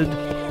wizard,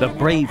 the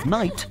brave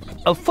knight,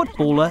 a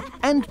footballer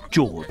and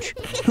George,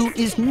 who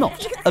is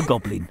not a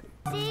goblin.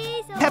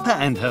 Peppa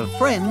and her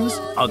friends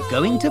are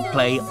going to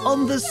play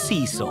on the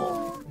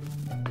seesaw.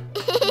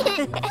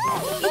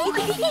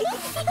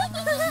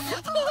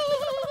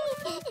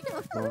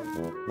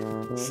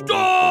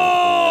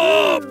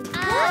 Stop!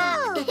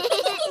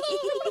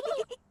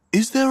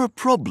 Is there a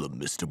problem,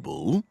 Mr.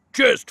 Bull?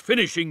 Just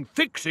finishing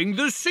fixing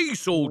the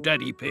seesaw,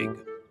 Daddy Pig.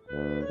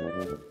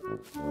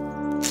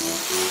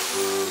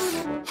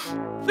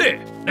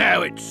 There,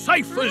 now it's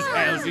safe as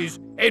houses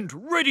and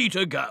ready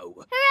to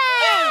go.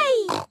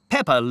 Hooray!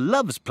 Peppa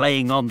loves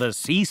playing on the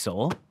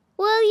seesaw.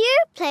 Will you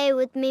play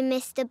with me,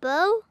 Mr.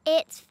 Bull?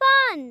 It's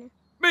fun.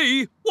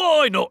 Me?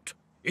 Why not?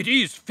 It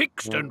is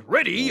fixed and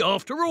ready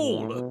after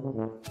all.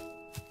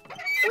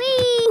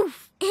 Whee!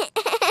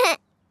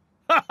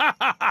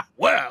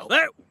 Well,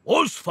 that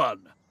was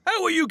fun.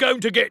 How are you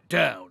going to get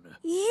down?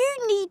 You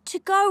need to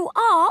go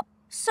up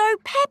so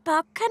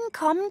Peppa can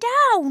come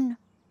down.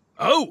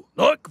 Oh,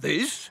 like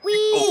this?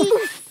 Whee!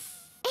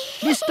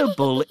 Mr.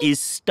 Bull is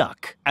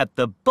stuck at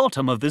the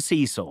bottom of the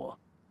seesaw.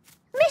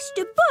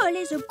 Mr. Bull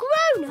is a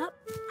grown-up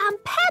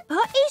and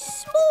Peppa is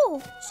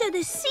small, so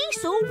the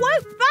seesaw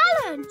won't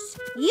balance.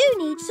 You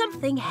need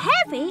something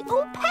heavy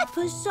on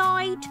Peppa's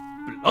side.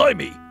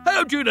 Blimey,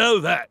 how do you know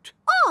that?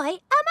 I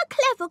am a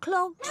clever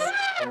clogs.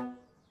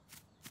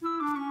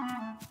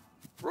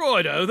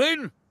 Righto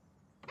then.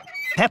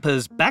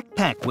 Peppa's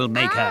backpack will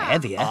make her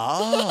heavier.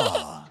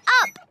 Ah!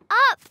 Up,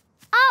 up,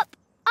 up,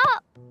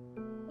 up.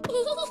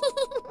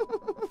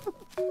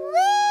 Whee!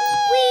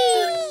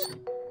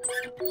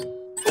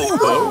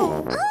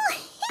 Oh!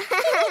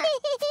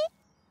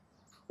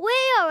 We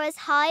are as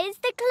high as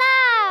the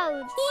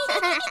clouds.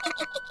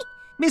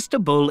 Mr.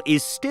 Bull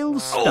is still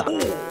stuck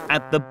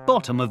at the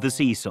bottom of the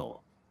seesaw.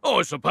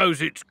 I suppose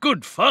it's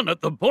good fun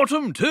at the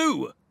bottom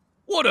too.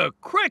 What a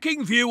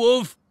cracking view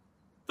of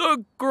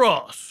the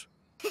grass.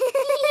 We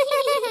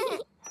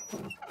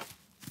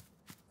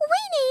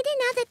need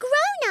another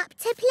grown-up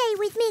to play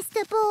with,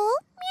 Mr. Bull.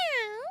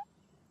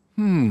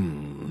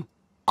 Meow.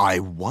 I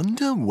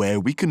wonder where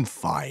we can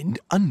find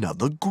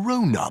another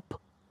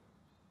grown-up.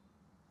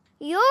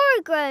 You're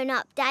a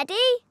grown-up, Daddy.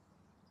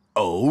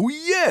 Oh,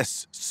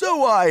 yes,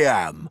 so I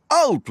am.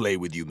 I'll play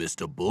with you,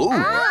 Mr. Bull.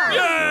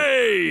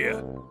 Yay!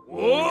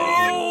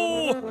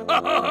 Whoa!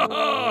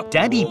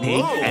 Daddy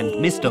Pig and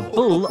Mr.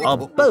 Bull are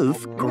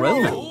both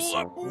grown-ups.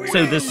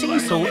 So the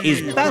seesaw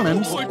is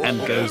balanced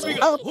and goes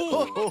up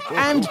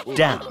and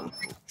down.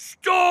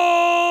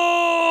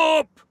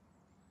 Stop!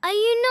 Are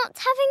you not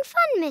having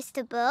fun,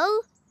 Mr.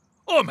 Bull?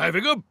 I'm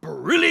having a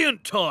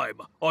brilliant time.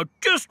 I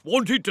just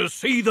wanted to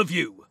see the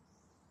view.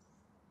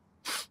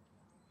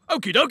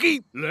 Okie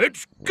dokie,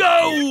 let's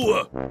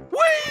go!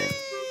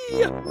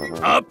 Whee!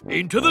 Up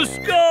into the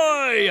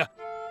sky!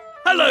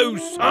 Hello,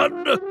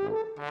 sun!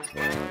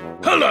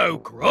 Hello,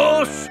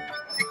 grass!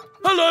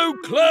 Hello,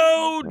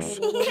 clouds!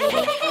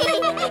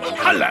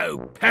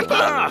 Hello,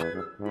 Peppa!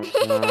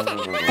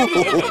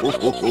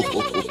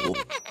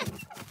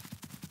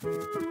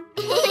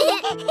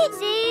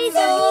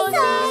 Seesaw,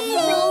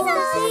 seesaw,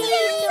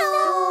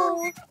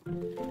 seesaw.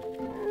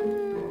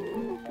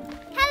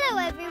 Hello,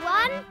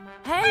 everyone.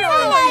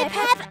 Hello,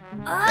 Peppa.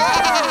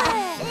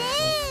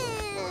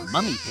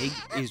 Mummy Pig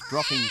is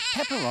dropping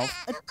Peppa off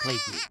at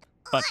playgroup.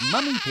 But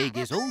Mummy Pig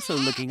is also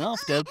looking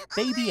after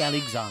baby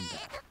Alexander.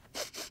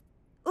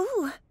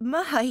 Oh,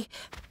 my.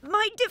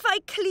 Mind if I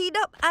clean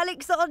up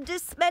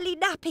Alexander's smelly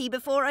nappy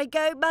before I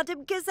go,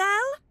 Madame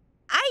Gazelle?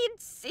 I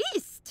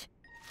insist.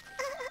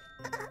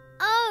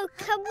 Oh,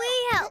 can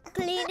we help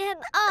clean him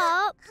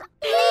up?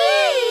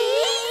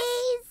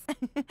 Please!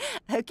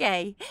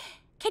 OK.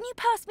 Can you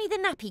pass me the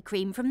nappy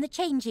cream from the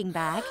changing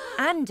bag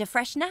and a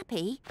fresh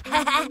nappy?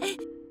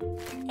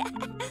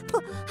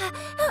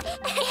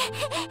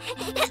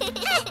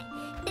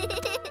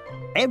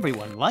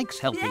 Everyone likes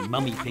helping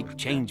Mummy Pig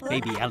change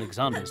baby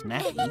Alexander's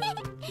nappy.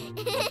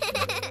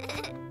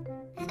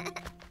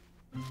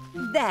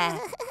 There,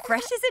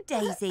 fresh as a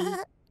daisy.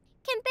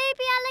 Can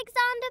baby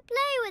Alexander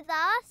play with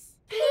us?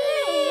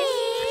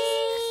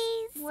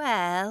 Please!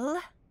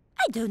 Well,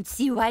 I don't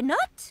see why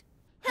not.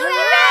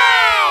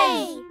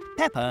 Hooray!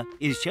 Peppa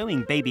is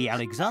showing baby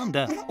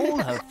Alexander all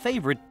her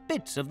favourite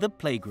bits of the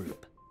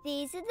playgroup.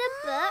 These are the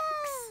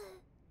books.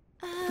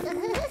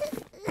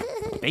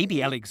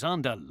 Baby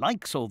Alexander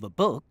likes all the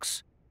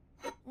books.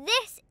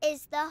 This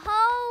is the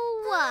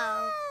whole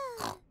world.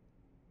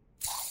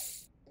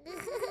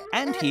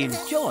 And he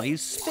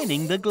enjoys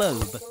spinning the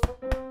globe.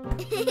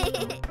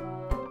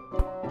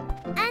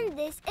 And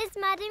this is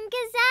Madame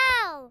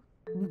Gazelle.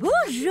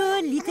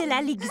 Bonjour, little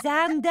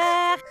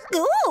Alexander.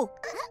 Oh!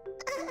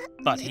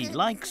 But he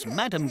likes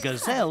Madame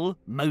Gazelle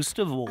most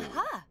of all.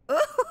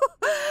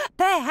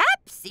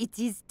 Perhaps it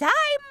is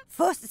time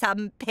for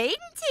some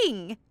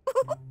painting.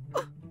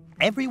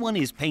 Everyone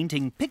is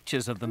painting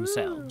pictures of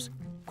themselves,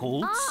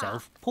 called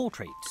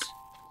self-portraits.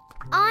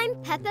 I'm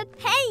Peppa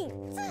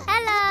Paint.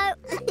 Hello.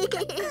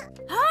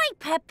 Hi,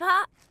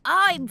 Peppa.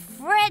 I'm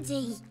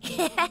Freddy.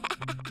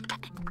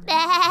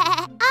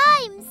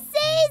 I'm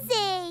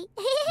Susie.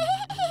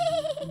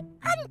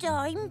 And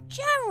I'm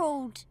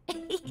Gerald.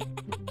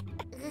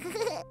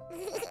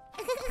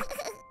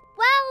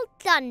 Well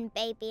done,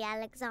 baby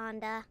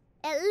Alexander.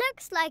 It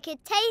looks like a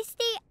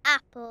tasty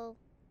apple.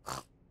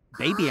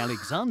 Baby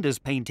Alexander's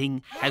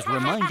painting has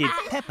reminded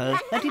Peppa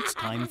that it's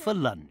time for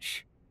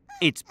lunch.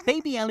 It's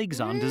baby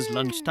Alexander's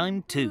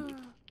lunchtime too.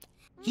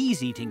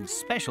 He's eating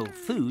special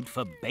food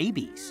for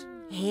babies.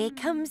 Here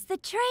comes the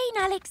train,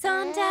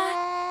 Alexander.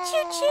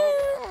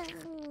 Choo-choo.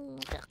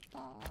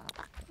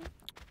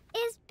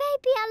 Is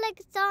baby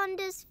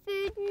Alexander's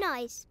food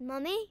nice,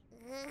 Mummy?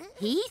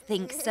 He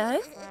thinks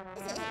so.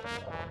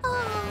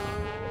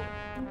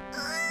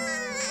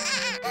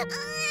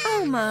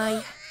 Oh,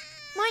 my.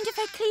 Mind if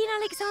I clean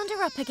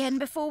Alexander up again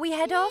before we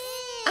head off?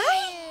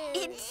 I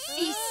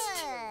insist.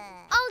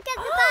 I'll get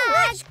the bag.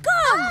 Let's go!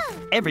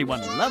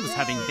 Everyone loves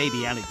having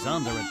baby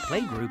Alexander at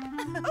playgroup,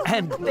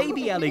 and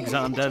baby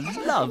Alexander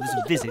loves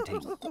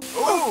visiting.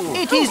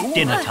 It is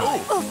dinner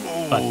time,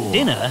 but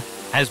dinner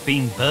has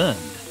been burned.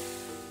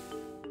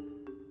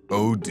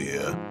 Oh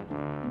dear.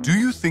 Do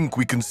you think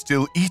we can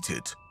still eat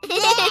it?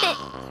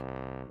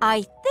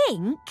 I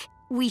think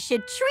we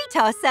should treat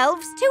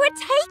ourselves to a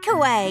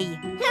takeaway.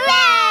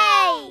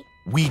 Hooray!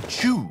 We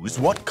choose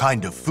what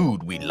kind of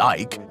food we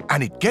like,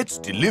 and it gets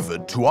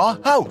delivered to our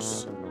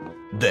house.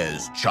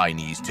 There's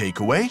Chinese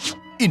takeaway,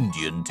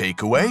 Indian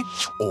takeaway,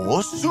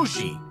 or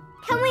sushi.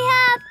 Can we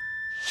have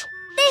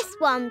this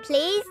one,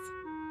 please?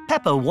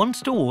 Peppa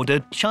wants to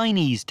order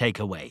Chinese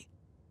takeaway.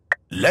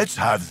 Let's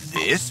have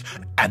this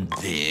and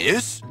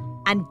this.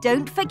 And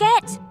don't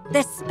forget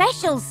the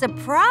special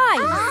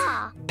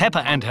surprise. Peppa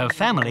and her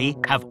family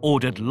have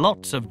ordered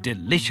lots of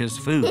delicious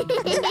food.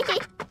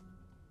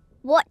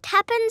 What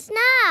happens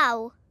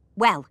now?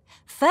 Well,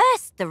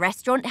 first the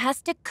restaurant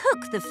has to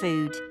cook the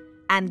food,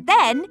 and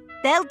then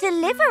they'll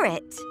deliver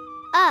it.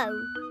 Oh,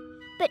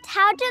 but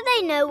how do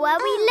they know where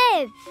we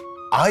live?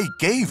 I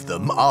gave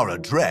them our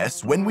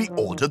address when we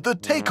ordered the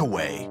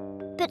takeaway.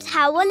 But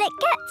how will it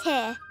get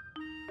here?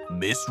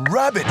 Miss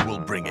Rabbit will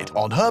bring it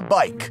on her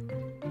bike.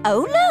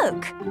 Oh,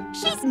 look!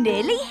 She's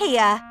nearly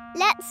here.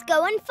 Let's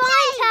go and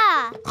find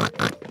her.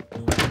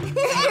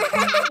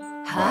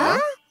 Huh?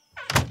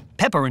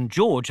 Peppa and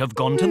George have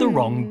gone to the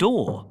wrong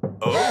door.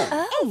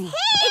 Oh.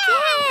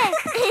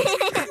 It's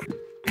here.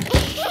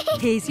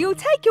 Here's your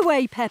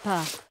takeaway,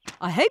 Peppa.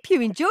 I hope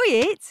you enjoy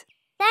it.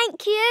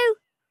 Thank you.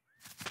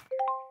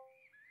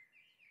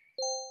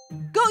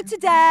 Got to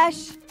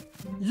dash.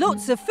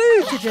 Lots of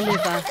food to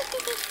deliver.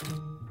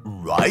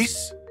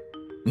 Rice,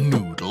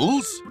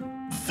 noodles,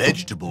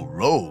 vegetable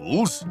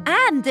rolls.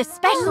 And a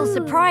special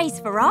surprise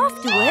for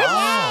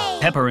afterwards.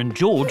 Peppa and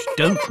George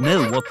don't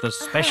know what the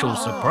special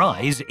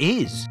surprise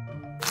is.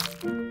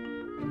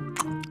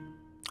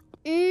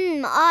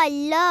 I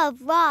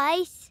love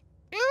rice.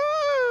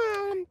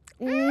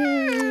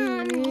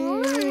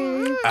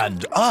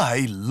 And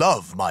I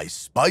love my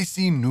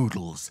spicy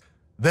noodles.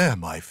 They're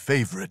my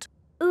favourite.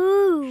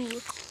 Ooh,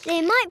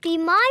 they might be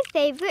my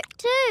favourite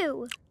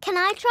too. Can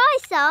I try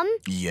some?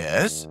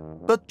 Yes,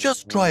 but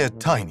just try a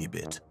tiny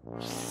bit.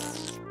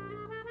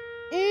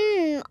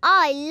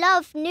 I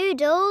love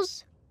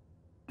noodles.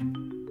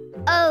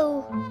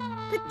 Oh,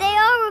 but they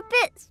are a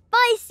bit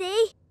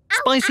spicy.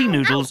 Spicy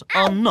noodles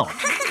are not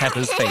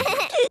Peppa's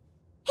favourite.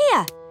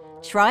 Here,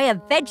 try a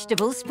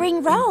vegetable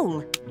spring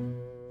roll.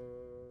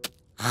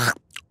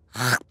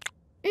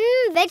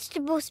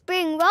 Vegetable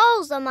spring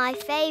rolls are my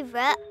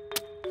favourite.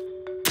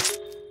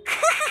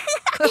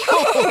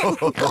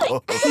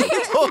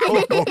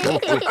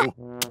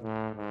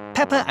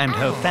 Peppa and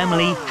her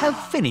family have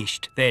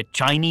finished their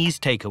Chinese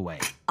takeaway.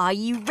 Are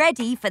you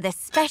ready for the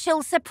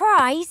special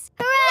surprise?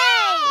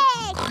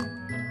 Hooray!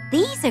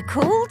 These are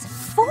called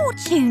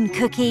fortune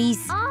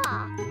cookies.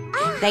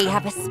 They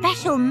have a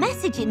special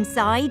message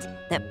inside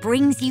that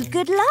brings you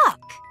good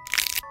luck.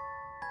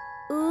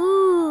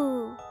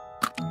 Ooh.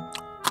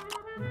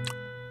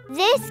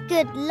 This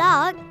good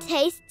luck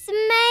tastes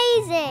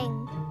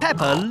amazing.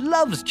 Peppa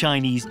loves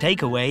Chinese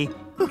takeaway.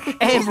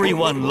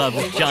 Everyone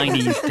loves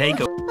Chinese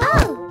takeaway.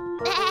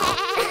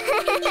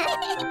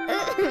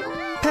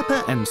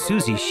 Peppa and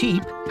Susie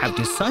Sheep have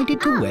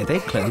decided to wear their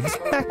clothes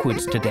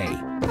backwards today.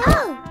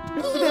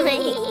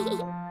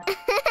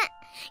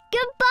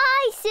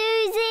 Goodbye,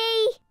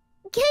 Susie.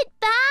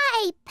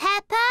 Goodbye,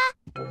 Peppa.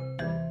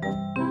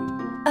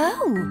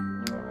 Oh.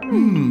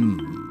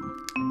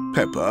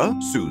 Peppa,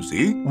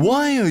 Susie,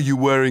 why are you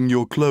wearing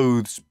your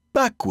clothes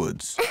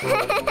backwards?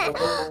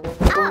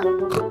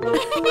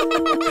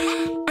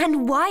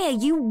 And why are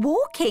you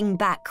walking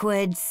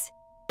backwards?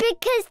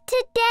 Because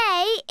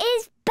today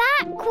is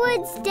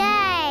backwards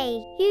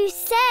day. You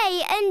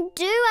say and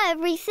do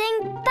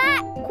everything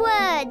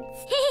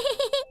backwards.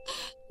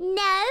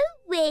 No,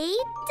 we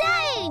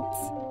don't.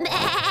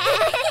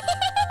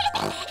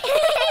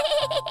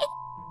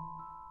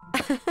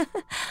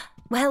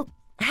 Well,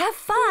 have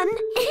fun.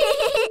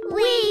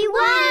 We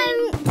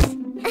won't.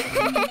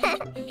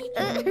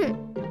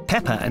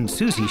 Peppa and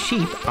Susie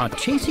Sheep are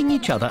chasing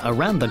each other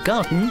around the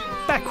garden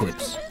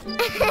backwards.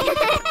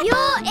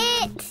 You're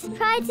it.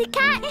 Try to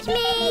catch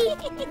me.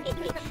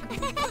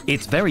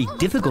 It's very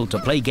difficult to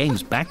play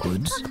games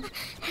backwards.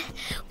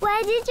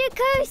 Where did you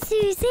go,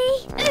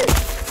 Susie?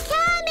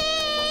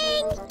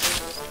 Coming!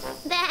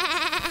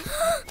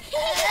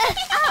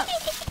 Oh,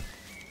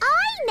 I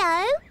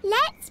know.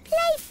 Let's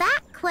play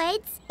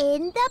backwards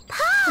in the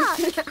park.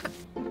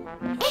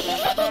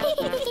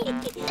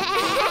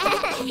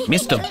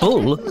 Mr.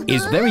 Bull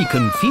is very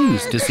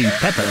confused to see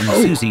Peppa and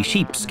Susie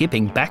Sheep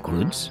skipping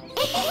backwards.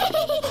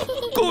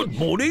 Good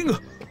morning.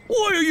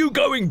 Why are you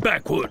going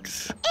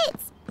backwards?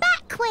 It's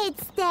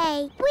backwards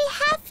day. We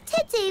have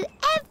to do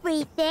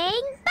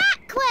everything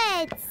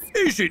backwards.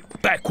 Is it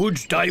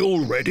backwards day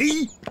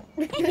already?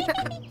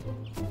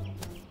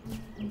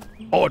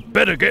 I'd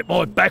better get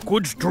my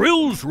backwards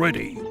drills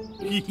ready.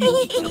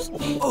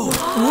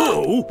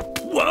 Whoa!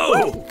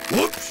 Whoa!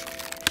 Whoops!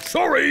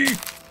 Sorry!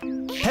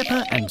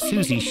 Peppa and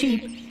Susie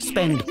Sheep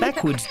spend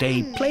backwards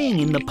day playing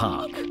in the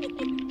park.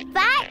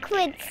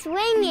 Backwards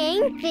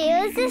swinging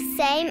feels the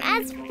same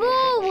as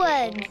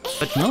forward.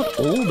 But not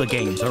all the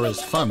games are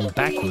as fun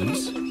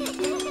backwards.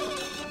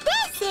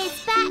 This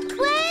is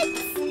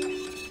backwards.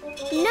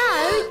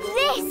 No,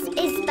 this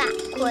is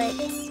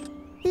backwards.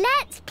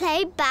 Let's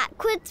play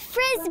backwards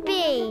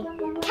frisbee.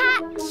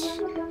 Catch.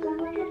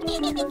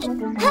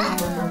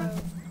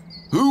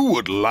 Who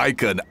would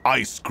like an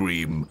ice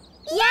cream?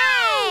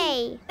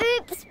 Yay!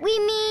 Oops, we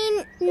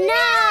mean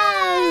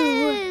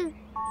no!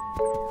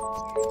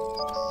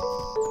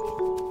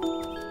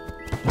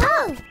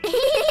 Oh!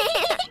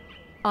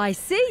 I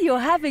see you're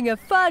having a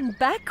fun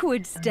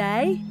backwards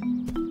day.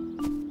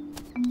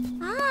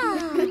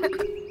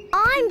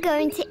 I'm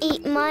going to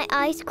eat my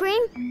ice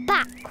cream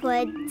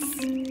backwards.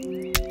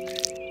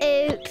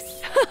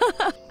 Oops.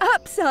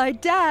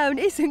 Upside down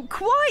isn't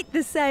quite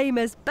the same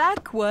as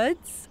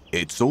backwards.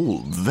 It's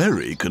all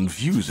very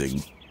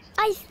confusing.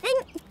 I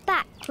think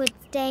backwards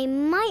day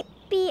might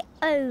be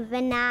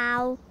over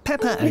now.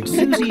 Peppa and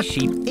Susie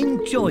Sheep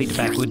enjoyed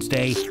backwards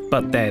day,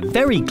 but they're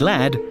very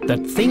glad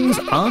that things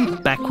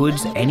aren't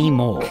backwards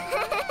anymore.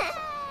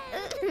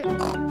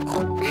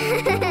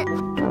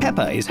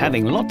 Peppa is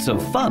having lots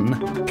of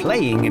fun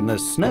playing in the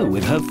snow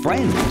with her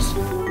friends.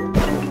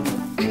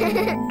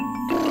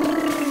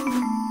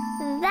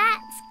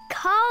 That's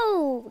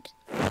cold.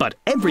 But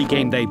every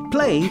game they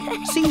play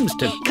seems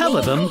to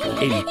cover them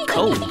in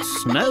cold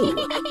snow.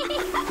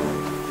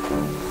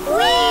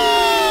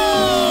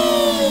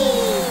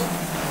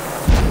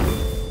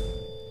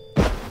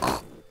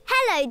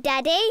 Hello,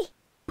 Daddy.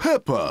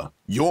 Peppa,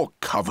 you're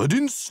covered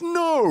in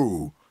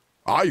snow.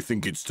 I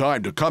think it's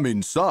time to come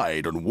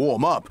inside and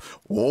warm up,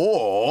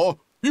 or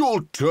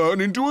you'll turn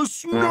into a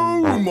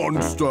snow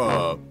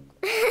monster.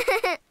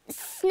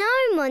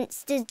 Snow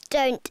monsters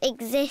don't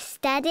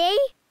exist, Daddy.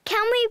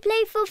 Can we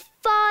play for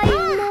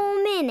 5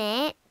 more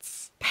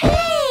minutes?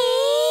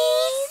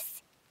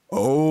 Please?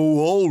 Oh,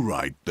 all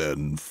right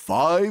then.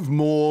 5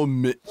 more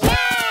minutes. Yay!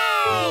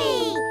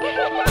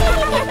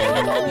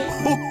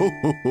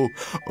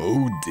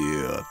 Oh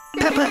dear.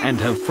 Peppa and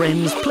her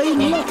friends play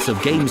lots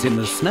of games in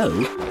the snow.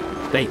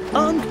 They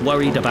aren't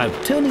worried about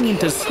turning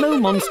into snow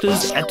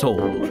monsters at all.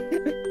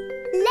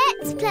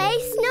 Let's play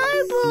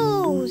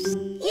snowballs!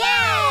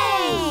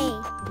 Yay!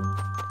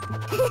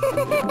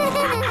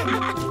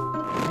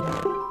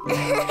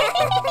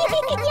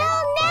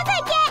 You'll never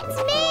get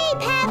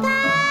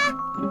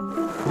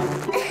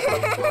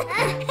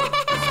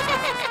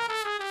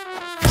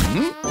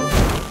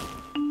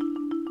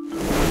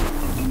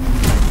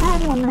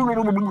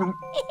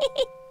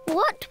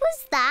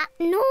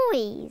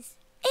noise?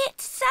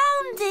 It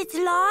sounded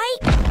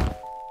like...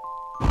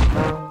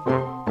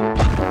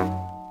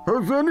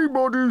 Has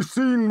anybody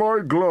seen my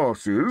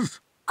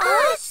glasses?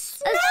 A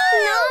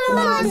snow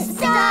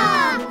monster!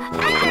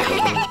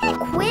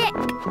 Quick,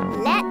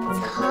 let's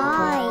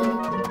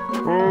hide.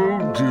 Oh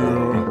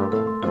dear.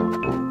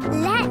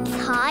 Let's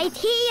hide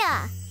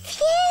here.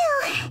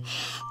 Phew!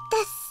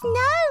 The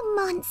snow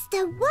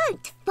monster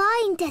won't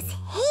find us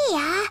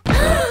here.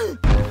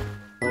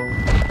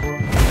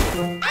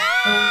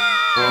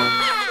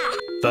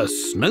 The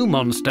snow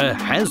monster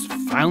has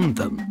found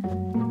them.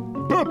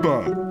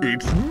 Peppa,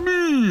 it's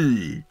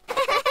me!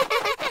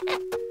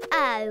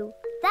 Oh,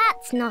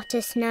 that's not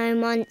a snow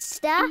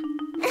monster.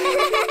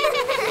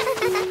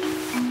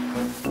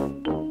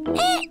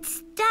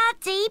 It's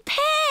Daddy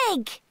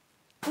Pig!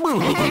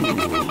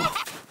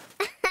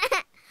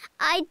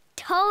 I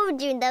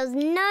told you there was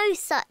no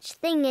such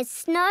thing as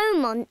snow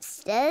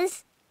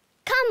monsters.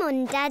 Come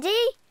on,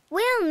 Daddy.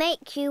 We'll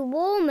make you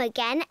warm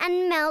again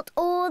and melt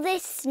all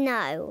this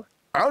snow.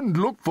 And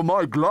look for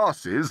my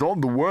glasses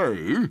on the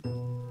way.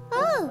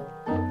 Oh!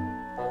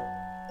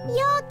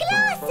 Your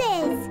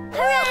glasses!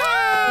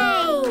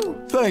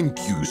 Hooray! Thank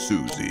you,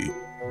 Susie.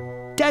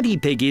 Daddy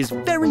Pig is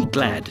very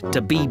glad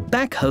to be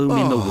back home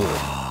in the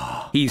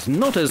warm. He's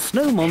not a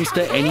snow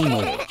monster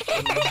anymore.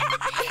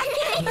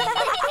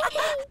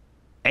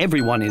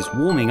 Everyone is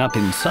warming up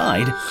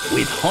inside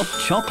with hot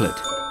chocolate.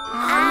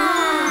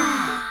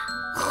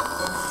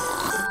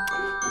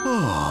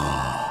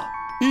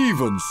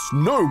 Even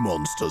snow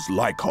monsters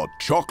like hot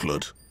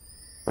chocolate.